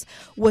Barbarians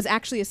was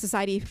actually a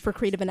Society for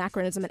Creative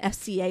Anachronism, an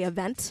SCA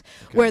event,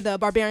 where the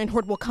Barbarian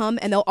Horde will come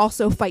and they'll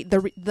also fight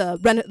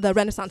the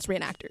Renaissance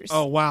reenactors.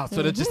 Oh wow!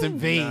 So they just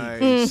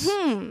invade.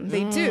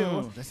 They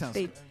do. That sounds.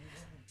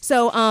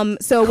 So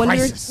when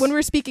Crisis. we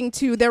were speaking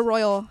to their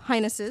Royal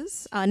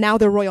Highnesses, now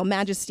their Royal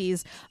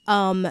Majesties,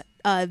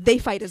 they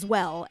fight as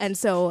well, and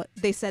so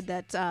they said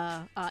that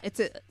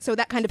so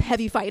that kind of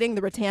heavy fighting,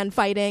 the rattan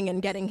fighting,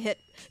 and getting hit,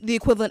 the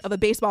equivalent of a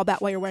baseball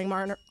bat while you're wearing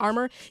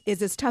armor,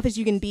 is as tough as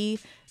you can be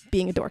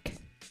being a dork.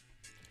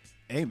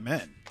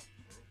 Amen.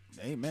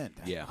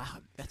 Yeah. Wow,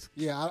 that's.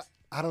 Yeah,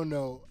 I don't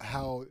know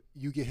how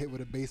you get hit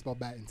with a baseball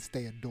bat and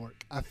stay a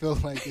dork. I feel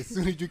like as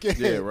soon as you get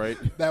hit, right.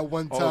 that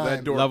one time, All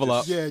that dork Level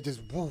up. Yeah, just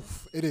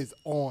woof. It is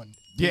on.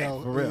 Yeah,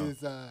 for real.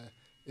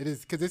 It is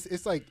because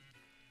it's like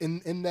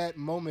in that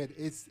moment,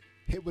 it's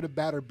hit with a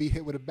bat or be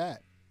hit with a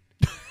bat.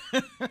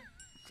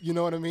 You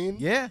know what I mean?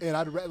 Yeah. And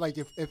I'd like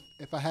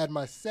if I had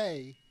my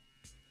say,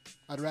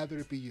 I'd rather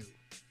it be you.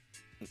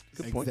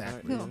 Good point.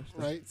 Exactly. Right,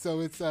 yeah. Right.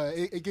 So it's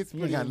it gets. You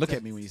pretty gotta look intense.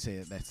 at me when you say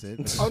it. That's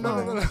it. Oh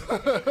no.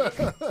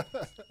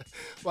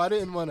 Well, I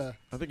didn't want to.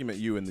 I think you meant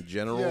you in the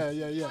general.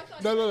 Yeah.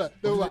 No.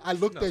 I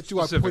looked at you.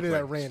 I pointed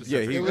at Randy.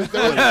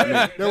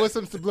 Yeah, there was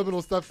some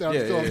subliminal stuff there.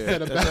 I'm still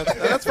upset about.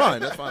 That's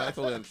fine. That's fine. I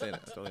totally understand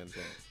it.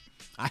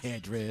 I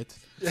had dreads.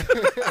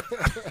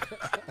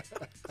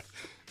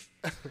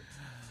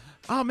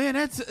 Oh man,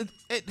 that's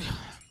it,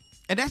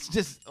 and that's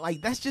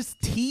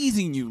just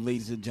teasing you,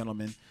 ladies and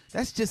gentlemen.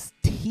 That's just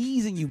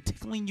teasing you,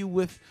 tickling you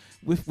with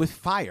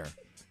fire,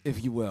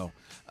 if you will,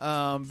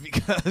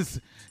 because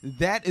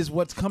that is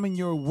what's coming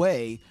your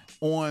way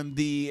on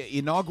the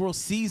inaugural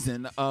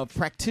season of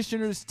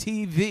Practitioners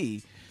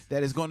TV.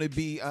 That is going to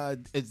be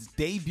it's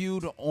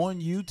debuted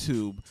on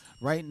YouTube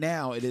right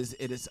now. It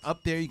is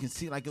up there. You can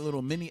see like a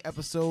little mini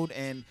episode,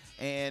 and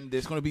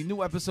there's going to be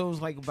new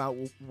episodes like about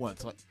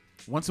once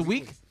a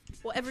week.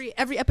 Well,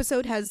 every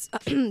episode has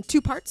 2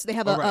 parts. They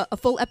have Right. a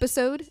full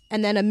episode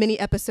and then a mini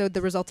episode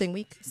the resulting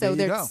week. So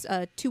There you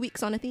there's 2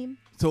 weeks on a theme.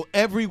 So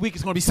every week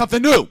it's going to be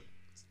something new.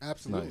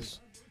 Absolutely. Nice.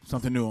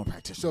 Something new on So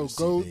Practitioners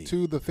go TV.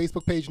 to the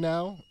Facebook page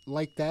now,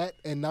 like that,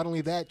 and not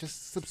only that,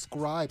 just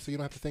subscribe so you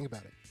don't have to think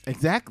about it.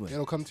 Exactly.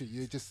 It'll come to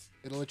you.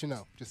 It'll let you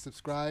know. Just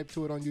subscribe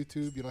to it on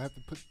YouTube. You don't have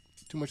to put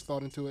too much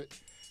thought into it,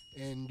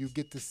 and you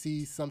get to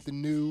see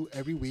something new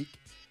every week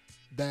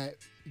that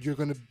you're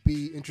going to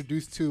be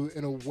introduced to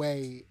in a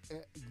way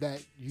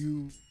that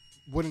you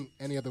wouldn't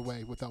any other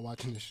way without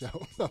watching the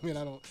show. I mean,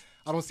 I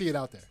don't see it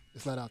out there.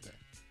 It's not out there.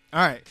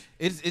 All right,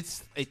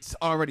 it's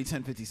already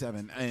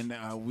 10:57,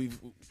 and we've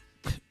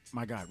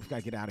my God, we've got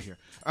to get out of here.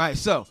 All right,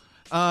 so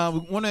we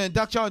want to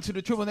induct y'all into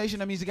the Tribble Nation.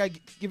 That means you got to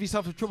give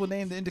yourself a Tribble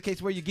name that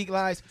indicates where your geek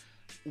lies.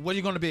 What are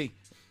you going to be?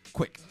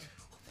 Quick.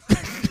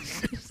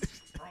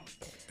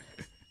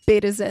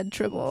 Beta Z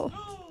Tribble.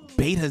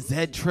 Beta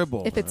Z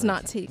Tribble. If it's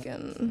not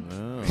taken.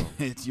 Oh.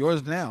 It's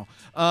yours now.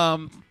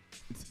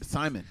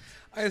 Simon.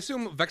 I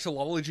assume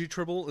Vexillology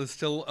Tribble is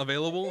still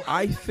available.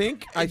 I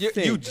think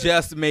you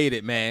just made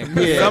it, man.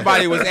 Yeah.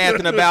 Somebody was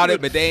asking about it,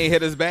 but they ain't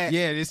hit us back.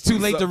 Yeah, it's too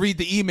late to read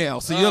the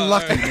email, so you're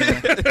lucky,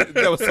 man.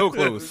 That was so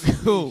close.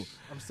 Cool.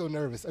 I'm so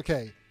nervous.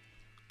 Okay.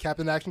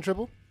 Captain Action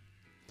Tribble?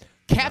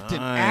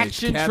 Captain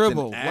Action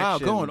Tribble. Wow,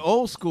 going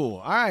old school.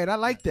 All right, I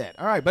like that.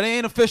 All right, but it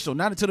ain't official.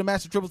 Not until the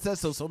Master Tribble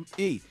says so. So,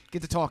 E,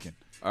 get to talking.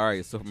 All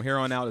right, so from here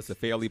on out, it's a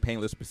fairly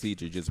painless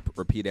procedure. Just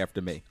repeat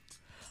after me.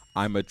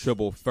 I'm a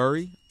Tribble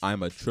furry.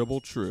 I'm a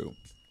Tribble true.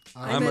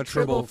 I'm a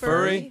Tribble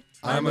furry.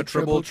 I'm a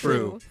Tribble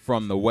true.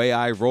 From the way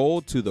I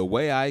roll to the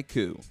way I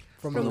coo.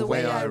 From the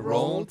way I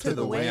roll to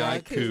the way I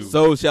coo.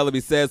 So shall it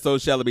be said, so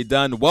shall it be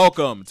done.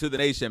 Welcome to the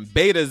nation.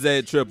 Beta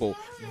Z Tribble,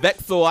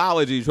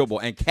 Vexillology Tribble,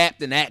 and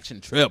Captain Action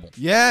Tribble.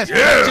 Yes,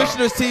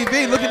 Practitioners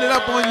TV. Looking it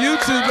up on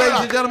YouTube, ladies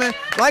and gentlemen.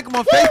 Like them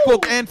on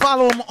Facebook and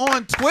follow them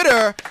on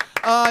Twitter.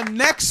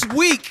 Next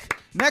week,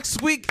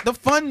 the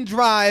fun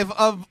drive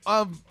of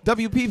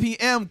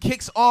WPPM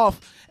kicks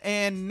off.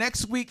 And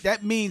next week,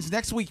 that means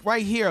next week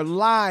right here,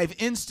 live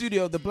in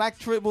studio, the Black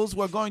Tribbles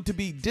were going to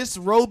be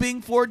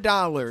disrobing for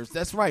 $.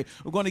 That's right.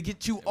 We're going to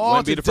get you all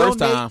Wouldn't to be the first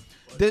donate. time.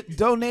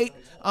 Donate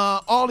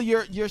all of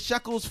your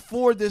shekels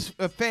for this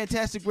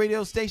fantastic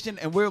radio station,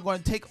 and we're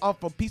going to take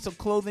off a piece of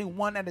clothing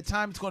one at a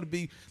time. It's going to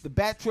be the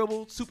Bat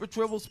Tribble, Super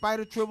Tribble,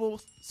 Spider Tribble,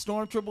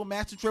 Storm Tribble,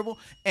 Master Tribble,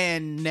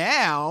 and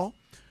now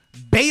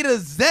Beta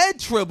Z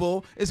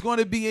Tribble is going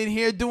to be in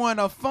here doing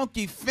a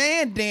funky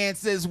fan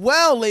dance as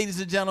well,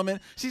 ladies and gentlemen.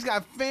 She's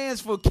got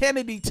fans for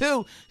Kennedy,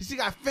 too. She's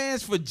got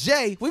fans for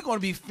Jay. We're going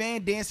to be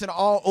fan dancing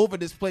all over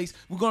this place.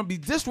 We're going to be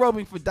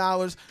disrobing for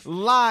 $,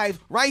 live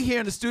right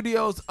here in the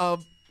studios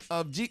of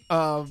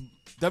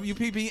WPPM,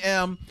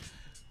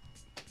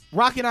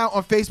 rocking out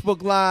on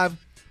Facebook Live.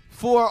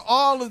 For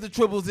all of the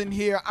Tribbles in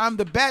here, I'm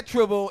the Bat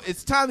Tribble.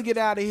 It's time to get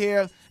out of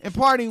here. In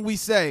parting, we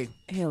say,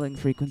 Hailing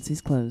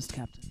frequencies closed,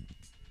 Captain.